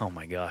back. Oh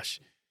my gosh,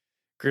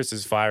 Chris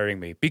is firing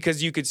me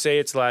because you could say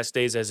it's the last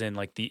days as in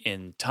like the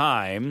end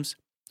times,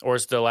 or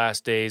it's the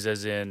last days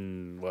as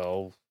in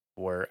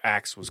where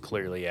Acts was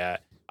clearly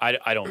at.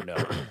 I don't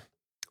know.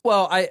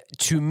 Well,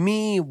 to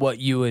me, what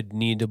you would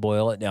need to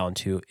boil it down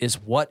to is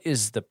what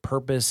is the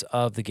purpose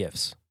of the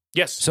gifts?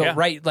 Yes. So,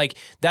 right, like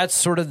that's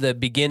sort of the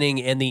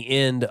beginning and the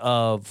end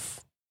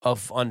of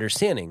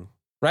understanding,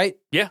 right?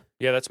 Yeah.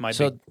 That's my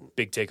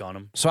big take on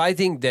them. So I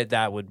think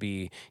that would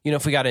be,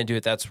 if we got into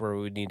it, that's where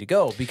we would need to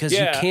go because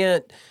you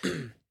can't.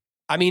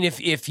 I mean,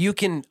 if you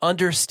can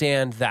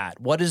understand that,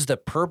 what is the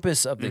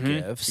purpose of the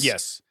gifts?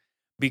 Yes,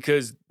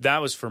 because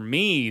that was for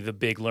me the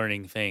big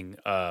learning thing.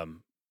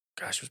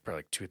 Gosh, it was probably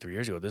like 2 or 3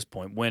 years ago at this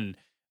point when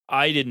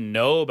I didn't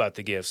know about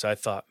the gifts. I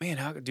thought, man,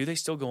 how do they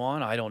still go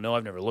on? I don't know.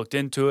 I've never looked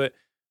into it,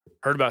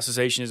 heard about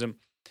cessationism.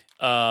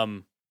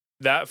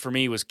 That for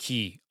me was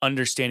key,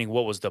 understanding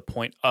what was the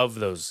point of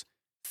those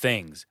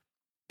things.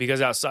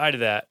 Because outside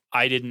of that,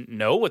 I didn't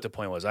know what the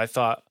point was. I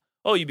thought,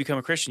 oh, you become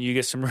a Christian, you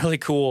get some really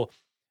cool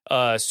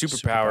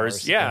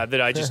superpowers. Yeah,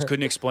 that I just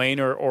couldn't explain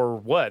or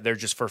what. They're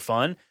just for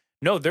fun.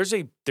 No, there's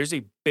a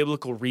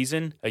biblical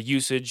reason, a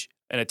usage,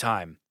 and a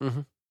time.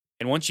 Mm-hmm.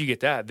 And once you get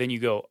that, then you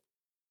go,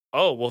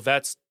 oh, well,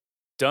 that's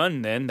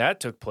done then. That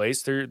took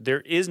place.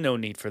 There is no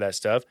need for that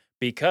stuff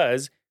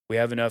because we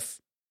have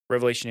enough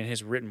revelation in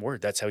his written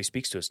word. That's how he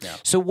speaks to us now.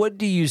 So what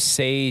do you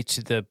say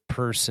to the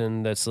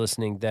person that's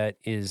listening that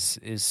is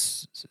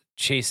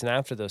chasing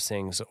after those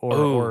things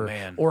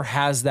or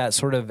has that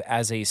sort of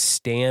as a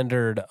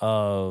standard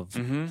of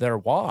their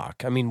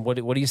walk? I mean, what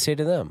do you say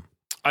to them?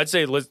 I'd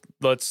say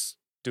let's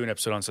do an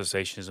episode on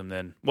cessationism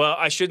then. Well,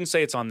 I shouldn't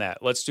say it's on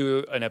that. Let's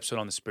do an episode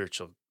on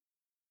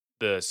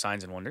the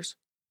signs and wonders.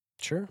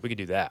 Sure. We could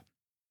do that.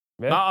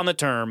 Yeah. Not on the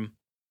term,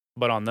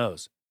 but on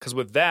those. Because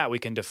with that, we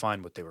can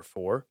define what they were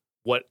for.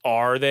 What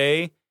are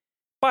they?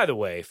 By the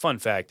way, fun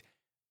fact.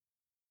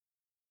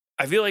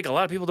 I feel like a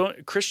lot of people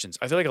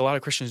I feel like a lot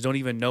of Christians don't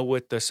even know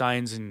what the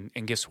signs and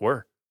gifts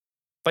were.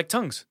 Like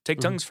tongues. Take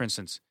tongues, for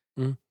instance.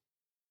 Mhm.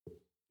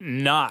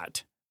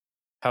 Not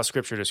how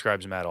Scripture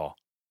describes them at all.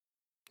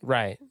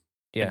 Right.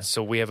 Yeah. And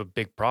so we have a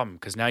big problem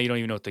because now you don't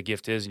even know what the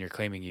gift is and you're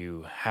claiming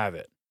you have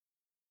it.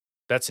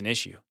 That's an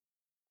issue.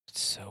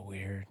 It's so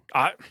weird.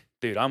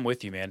 Dude, I'm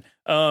with you, man.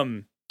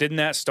 Didn't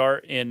that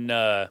start in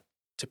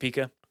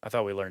Topeka? I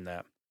thought we learned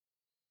that.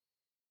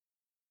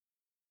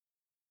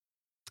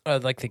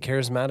 Like the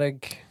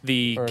charismatic?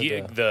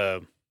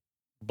 The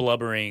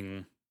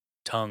blubbering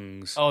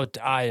tongues. Oh,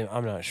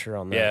 I'm not sure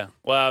on that. Yeah.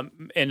 Well,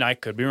 and I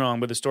could be wrong,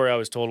 but the story I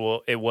was told,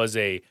 well, it was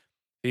a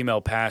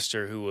female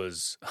pastor who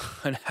was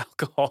an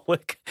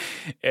alcoholic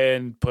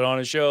and put on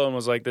a show and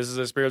was like, this is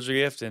a spiritual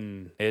gift,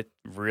 and it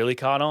really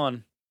caught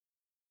on.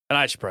 And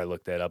I should probably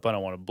look that up. I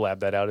don't want to blab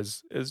that out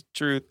as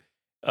truth.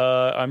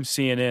 I'm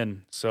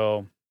CNN,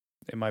 so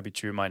it might be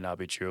true, it might not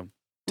be true.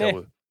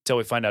 Till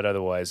we find out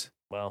otherwise.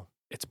 Well,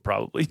 it's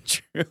probably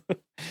true.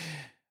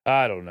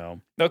 I don't know.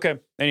 Okay.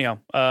 Anyhow,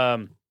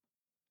 hour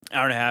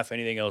and a half.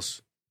 Anything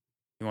else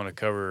you want to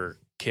cover?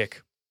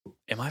 Kick.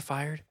 Am I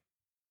fired?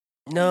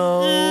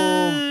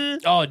 no.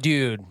 Oh,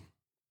 dude.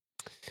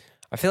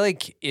 I feel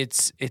like it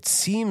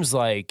seems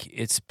like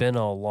it's been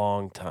a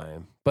long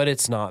time, but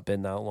it's not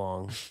been that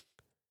long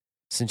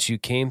since you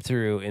came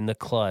through in the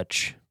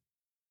clutch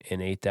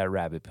and ate that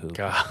rabbit poop.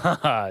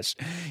 Gosh.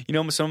 You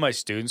know, some of my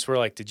students were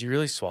like, did you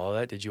really swallow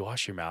that? Did you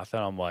wash your mouth?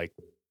 And I'm like,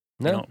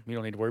 No. you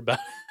don't need to worry about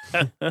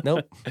it.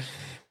 Nope.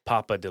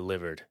 Papa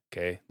delivered.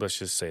 Okay. Let's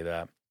just say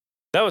that.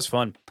 That was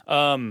fun.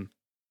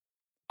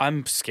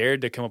 I'm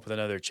scared to come up with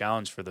another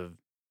challenge for the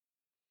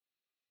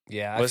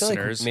Yeah, listeners. I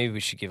feel like maybe we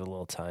should give it a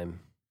little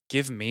time.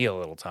 Give me a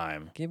little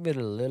time. Give it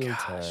a little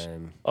Gosh.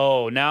 time.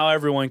 Oh, now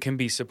everyone can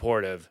be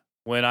supportive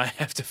when I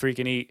have to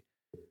freaking eat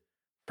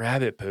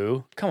rabbit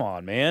poo. Come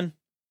on, man.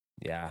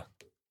 Yeah.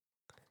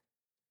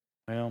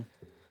 Well,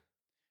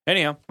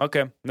 anyhow,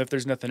 okay. If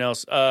there's nothing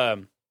else,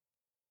 no,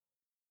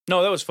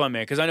 that was fun,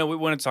 man. Because I know we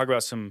want to talk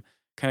about some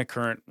kind of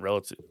current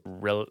relative.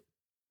 What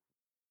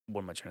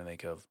am I trying to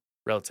think of?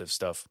 Relative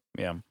stuff.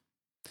 Yeah.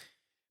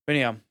 But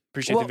anyhow,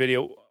 appreciate the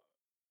video.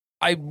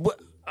 I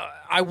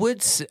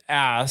would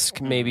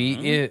ask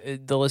maybe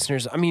if the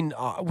listeners. I mean,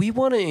 we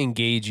want to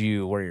engage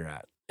you where you're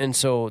at, and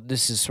so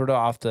this is sort of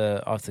off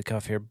the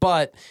cuff here.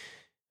 But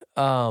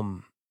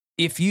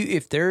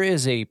if there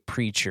is a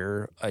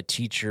preacher, a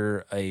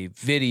teacher, a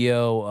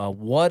video,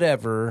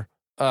 whatever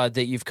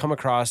that you've come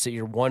across that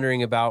you're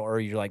wondering about,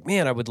 or you're like,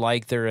 man, I would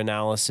like their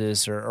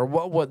analysis or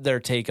what their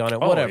take on it,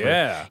 whatever.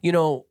 Yeah. You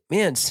know,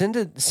 man, send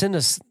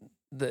us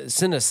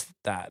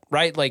that,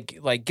 right?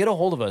 Like get a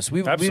hold of us.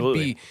 We'd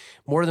be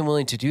more than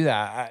willing to do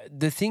that.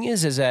 The thing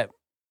is that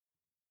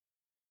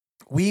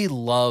we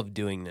love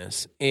doing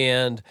this,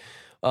 and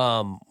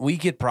we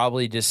could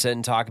probably just sit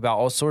and talk about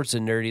all sorts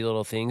of nerdy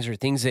little things or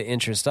things that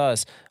interest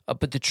us.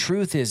 But the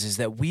truth is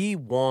that we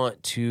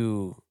want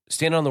to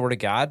stand on the Word of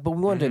God, but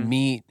we want to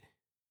meet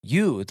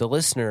you, the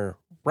listener,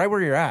 right where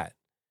you're at.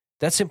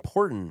 That's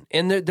important.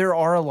 And there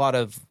are a lot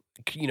of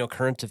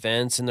current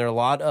events, and there are a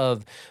lot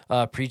of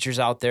preachers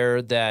out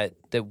there that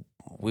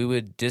we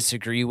would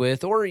disagree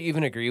with or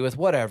even agree with,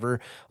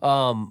 whatever.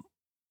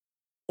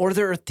 Or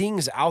there are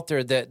things out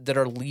there that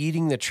are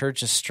leading the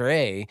church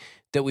astray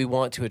that we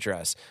want to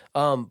address.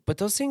 But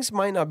those things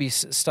might not be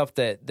stuff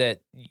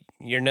that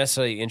you're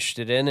necessarily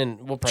interested in,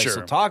 and we'll probably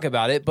still talk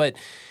about it. But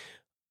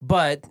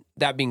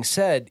that being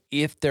said,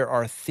 if there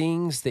are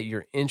things that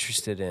you're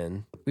interested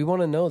in, we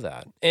want to know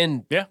that.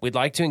 And we'd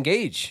like to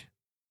engage,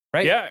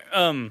 right? Yeah.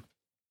 Man,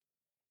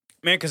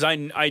 because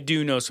I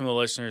do know some of the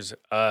listeners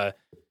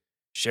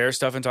share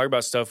stuff and talk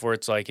about stuff where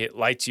it's like it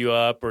lights you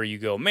up, or you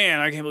go, man,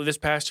 I can't believe this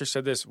pastor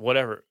said this,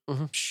 whatever.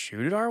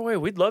 Shoot it our way.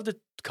 We'd love to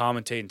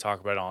commentate and talk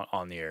about it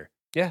on the air.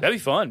 Yeah. That'd be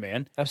fun,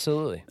 man.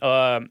 Absolutely.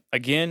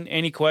 Again,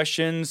 any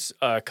questions,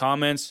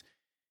 comments,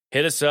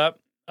 hit us up.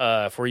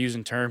 If we're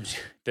using terms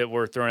that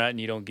we're throwing out and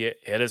you don't get,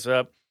 hit us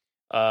up.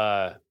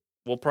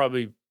 We'll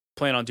probably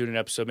plan on doing an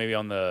episode maybe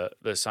on the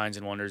signs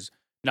and wonders.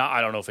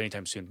 I don't know if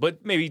anytime soon,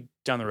 but maybe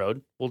down the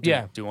road we'll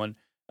do one.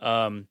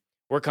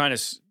 We're kind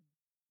of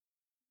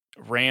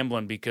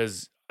rambling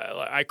because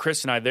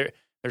Chris and I,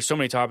 there's so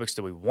many topics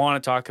that we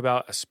want to talk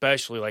about,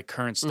 especially like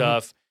current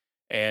stuff,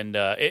 and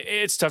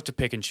it's tough to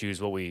pick and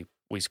choose what we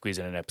squeeze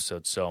in an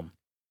episode. So,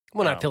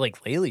 well, I feel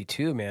like lately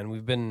too, man,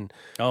 we've been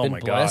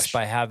blessed gosh.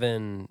 by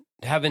having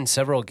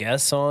several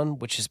guests on,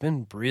 which has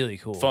been really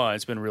cool. Fun.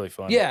 It's been really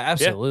fun. Yeah,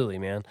 absolutely,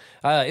 man.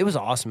 It was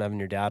awesome having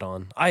your dad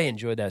on. I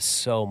enjoyed that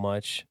so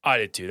much. I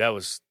did too. That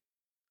was.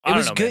 It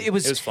was good. Man. It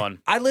was fun.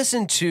 I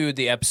listened to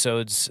the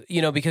episodes,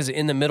 because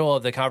in the middle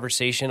of the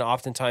conversation,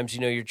 oftentimes,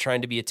 you're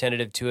trying to be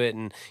attentive to it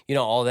and,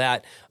 all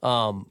that.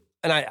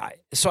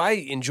 So I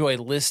enjoy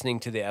listening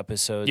to the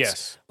episodes.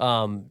 Yes.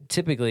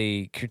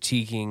 Typically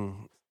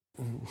critiquing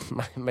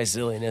my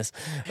silliness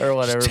or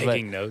whatever. Just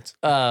taking notes.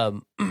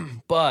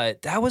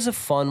 But that was a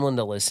fun one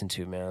to listen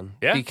to, man.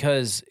 Yeah.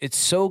 Because it's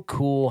so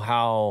cool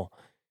how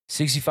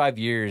 65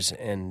 years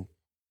and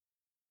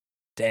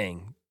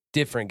dang,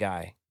 different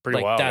guy.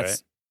 Pretty wild, that's,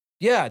 right?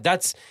 Yeah,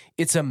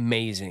 it's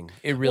amazing.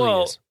 It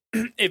really is.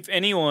 If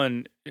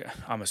anyone,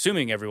 I'm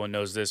assuming everyone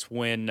knows this,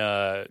 when,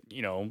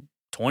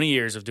 20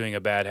 years of doing a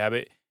bad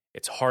habit,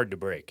 it's hard to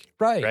break.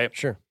 Right.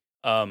 Sure.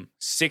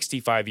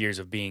 65 years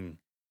of being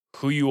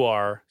who you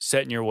are,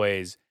 set in your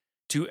ways,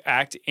 to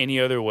act any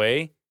other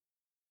way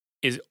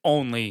is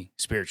only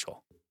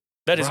spiritual.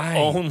 That is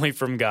only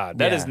from God.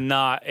 That is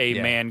not a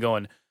man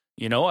going,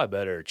 I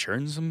better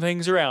churn some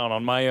things around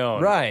on my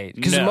own. Right.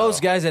 Because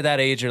most guys at that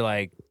age are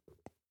like,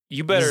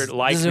 you better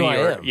like me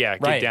or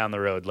get down the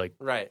road.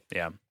 Right.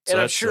 Yeah. So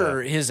and I'm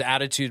sure his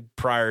attitude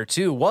prior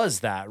to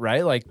was that,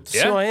 right? Like, this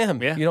is who I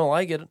am. Yeah. You don't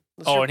like it.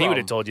 And he would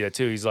have told you that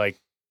too. He's like,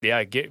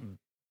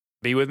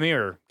 be with me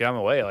or get out of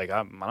my way. Like,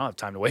 I don't have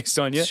time to waste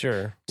on you.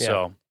 Sure. Yeah.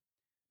 So,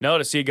 no,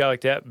 to see a guy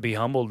like that be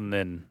humbled and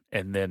then,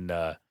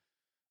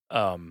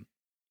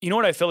 you know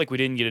what I felt like we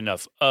didn't get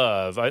enough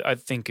of? I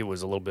think it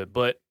was a little bit,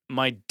 but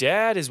my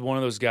dad is one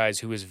of those guys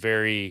who is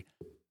very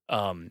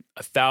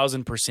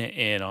 1,000%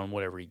 in on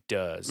whatever he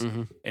does.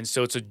 Mm-hmm. And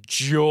so it's a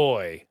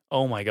joy.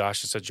 Oh my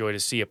gosh, it's a joy to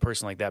see a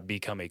person like that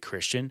become a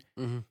Christian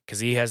because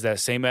he has that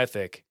same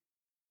ethic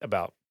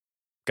about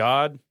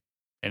God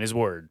and his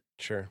word.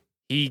 Sure.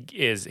 He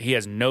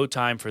has no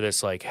time for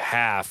this like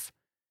half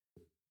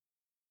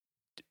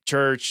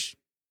church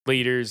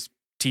leaders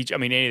teach. I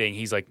mean, anything.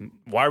 He's like,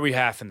 why are we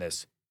half in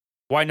this?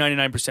 Why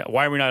 99%?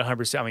 Why are we not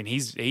 100%? I mean,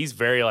 he's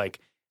very like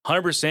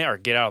 100% or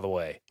get out of the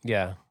way.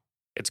 Yeah.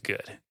 It's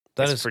good.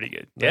 That's pretty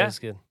good. That is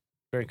good.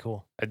 Very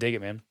cool. I dig it,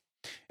 man.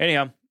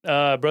 Anyhow,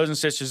 brothers and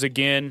sisters,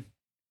 again,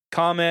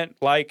 comment,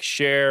 like,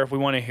 share. We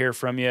want to hear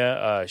from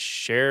you.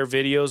 Share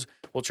videos.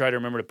 We'll try to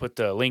remember to put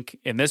the link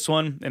in this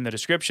one in the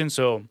description.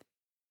 So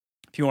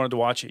if you wanted to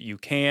watch it, you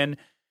can.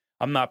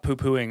 I'm not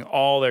poo-pooing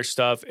all their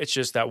stuff. It's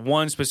just that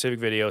one specific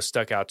video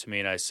stuck out to me,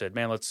 and I said,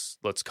 man, let's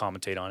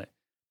commentate on it.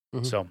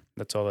 Mm-hmm. So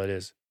that's all that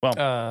is.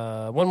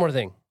 Well, one more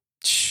thing.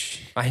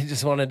 I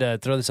just wanted to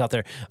throw this out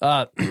there.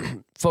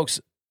 Folks,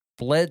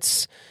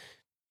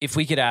 if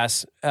we could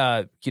ask,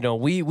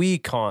 we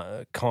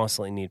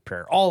constantly need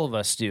prayer. All of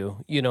us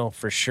do,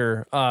 for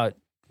sure.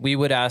 We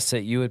would ask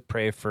that you would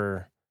pray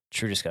for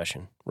True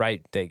Discussion,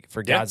 right?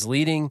 For God's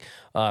leading,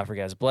 for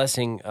God's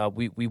blessing.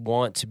 We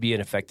want to be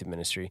an effective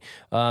ministry.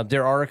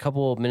 There are a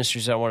couple of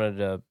ministries I wanted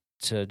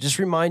to just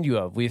remind you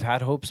of. We've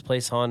had Hope's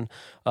Place on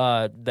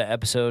the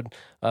episode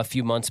a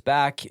few months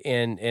back,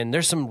 and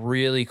there's some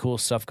really cool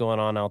stuff going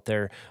on out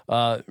there.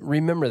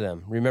 Remember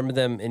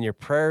them in your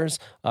prayers.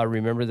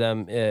 Remember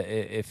them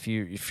if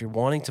you're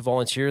wanting to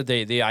volunteer.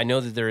 I know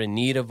that they're in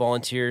need of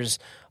volunteers,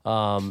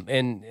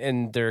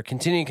 and they're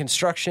continuing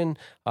construction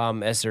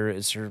as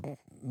they're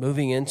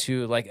moving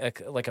into like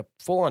a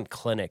full-on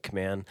clinic,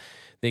 man.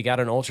 They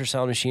got an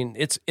ultrasound machine.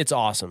 It's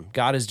awesome.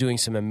 God is doing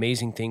some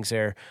amazing things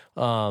there.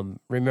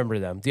 Remember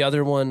them. The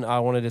other one I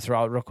wanted to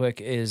throw out real quick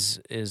is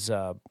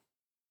the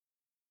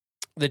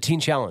Teen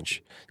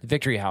Challenge, the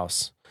Victory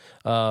House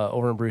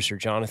over in Brewster.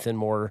 Jonathan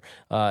Moore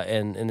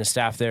and the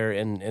staff there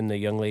and the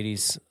young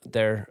ladies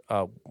there.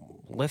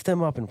 Lift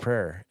them up in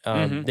prayer.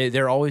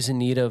 They're always in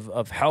need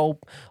of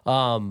help.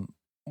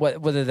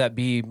 Whether that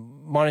be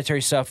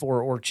monetary stuff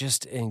or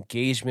just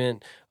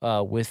engagement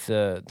with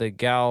the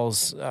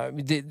gals,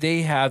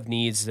 they have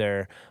needs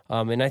there,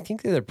 and I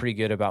think they're pretty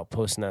good about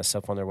posting that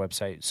stuff on their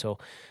website. So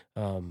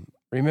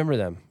remember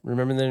them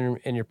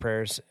in your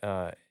prayers.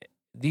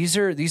 These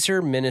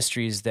are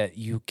ministries that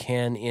you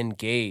can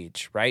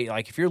engage, right?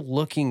 Like if you're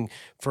looking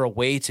for a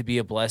way to be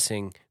a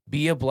blessing.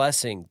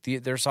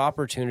 There's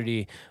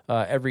opportunity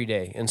every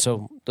day, and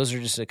so those are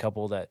just a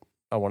couple that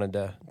I wanted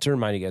to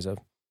remind you guys of.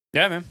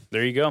 Yeah, man.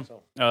 There you go.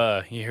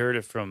 You heard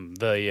it from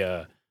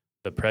the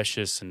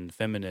precious and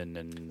feminine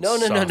and no,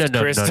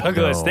 Chris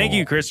Douglas. No. Thank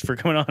you, Chris, for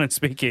coming on and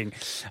speaking.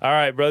 All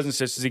right, brothers and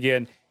sisters,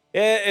 again,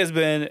 it has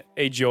been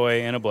a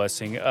joy and a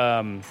blessing. This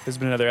has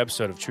been another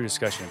episode of True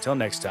Discussion. Until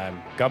next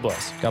time, God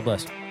bless. God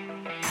bless.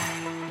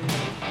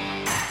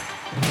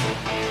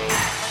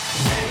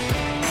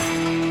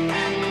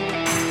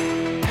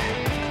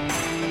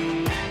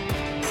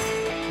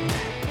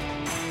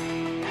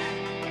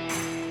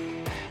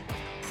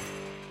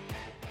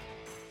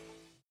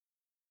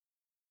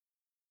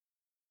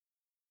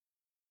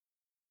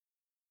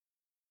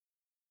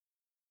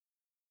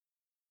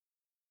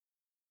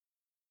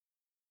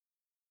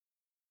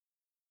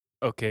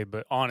 Okay,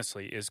 but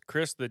honestly, is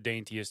Chris the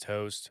daintiest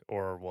host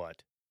or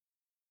what?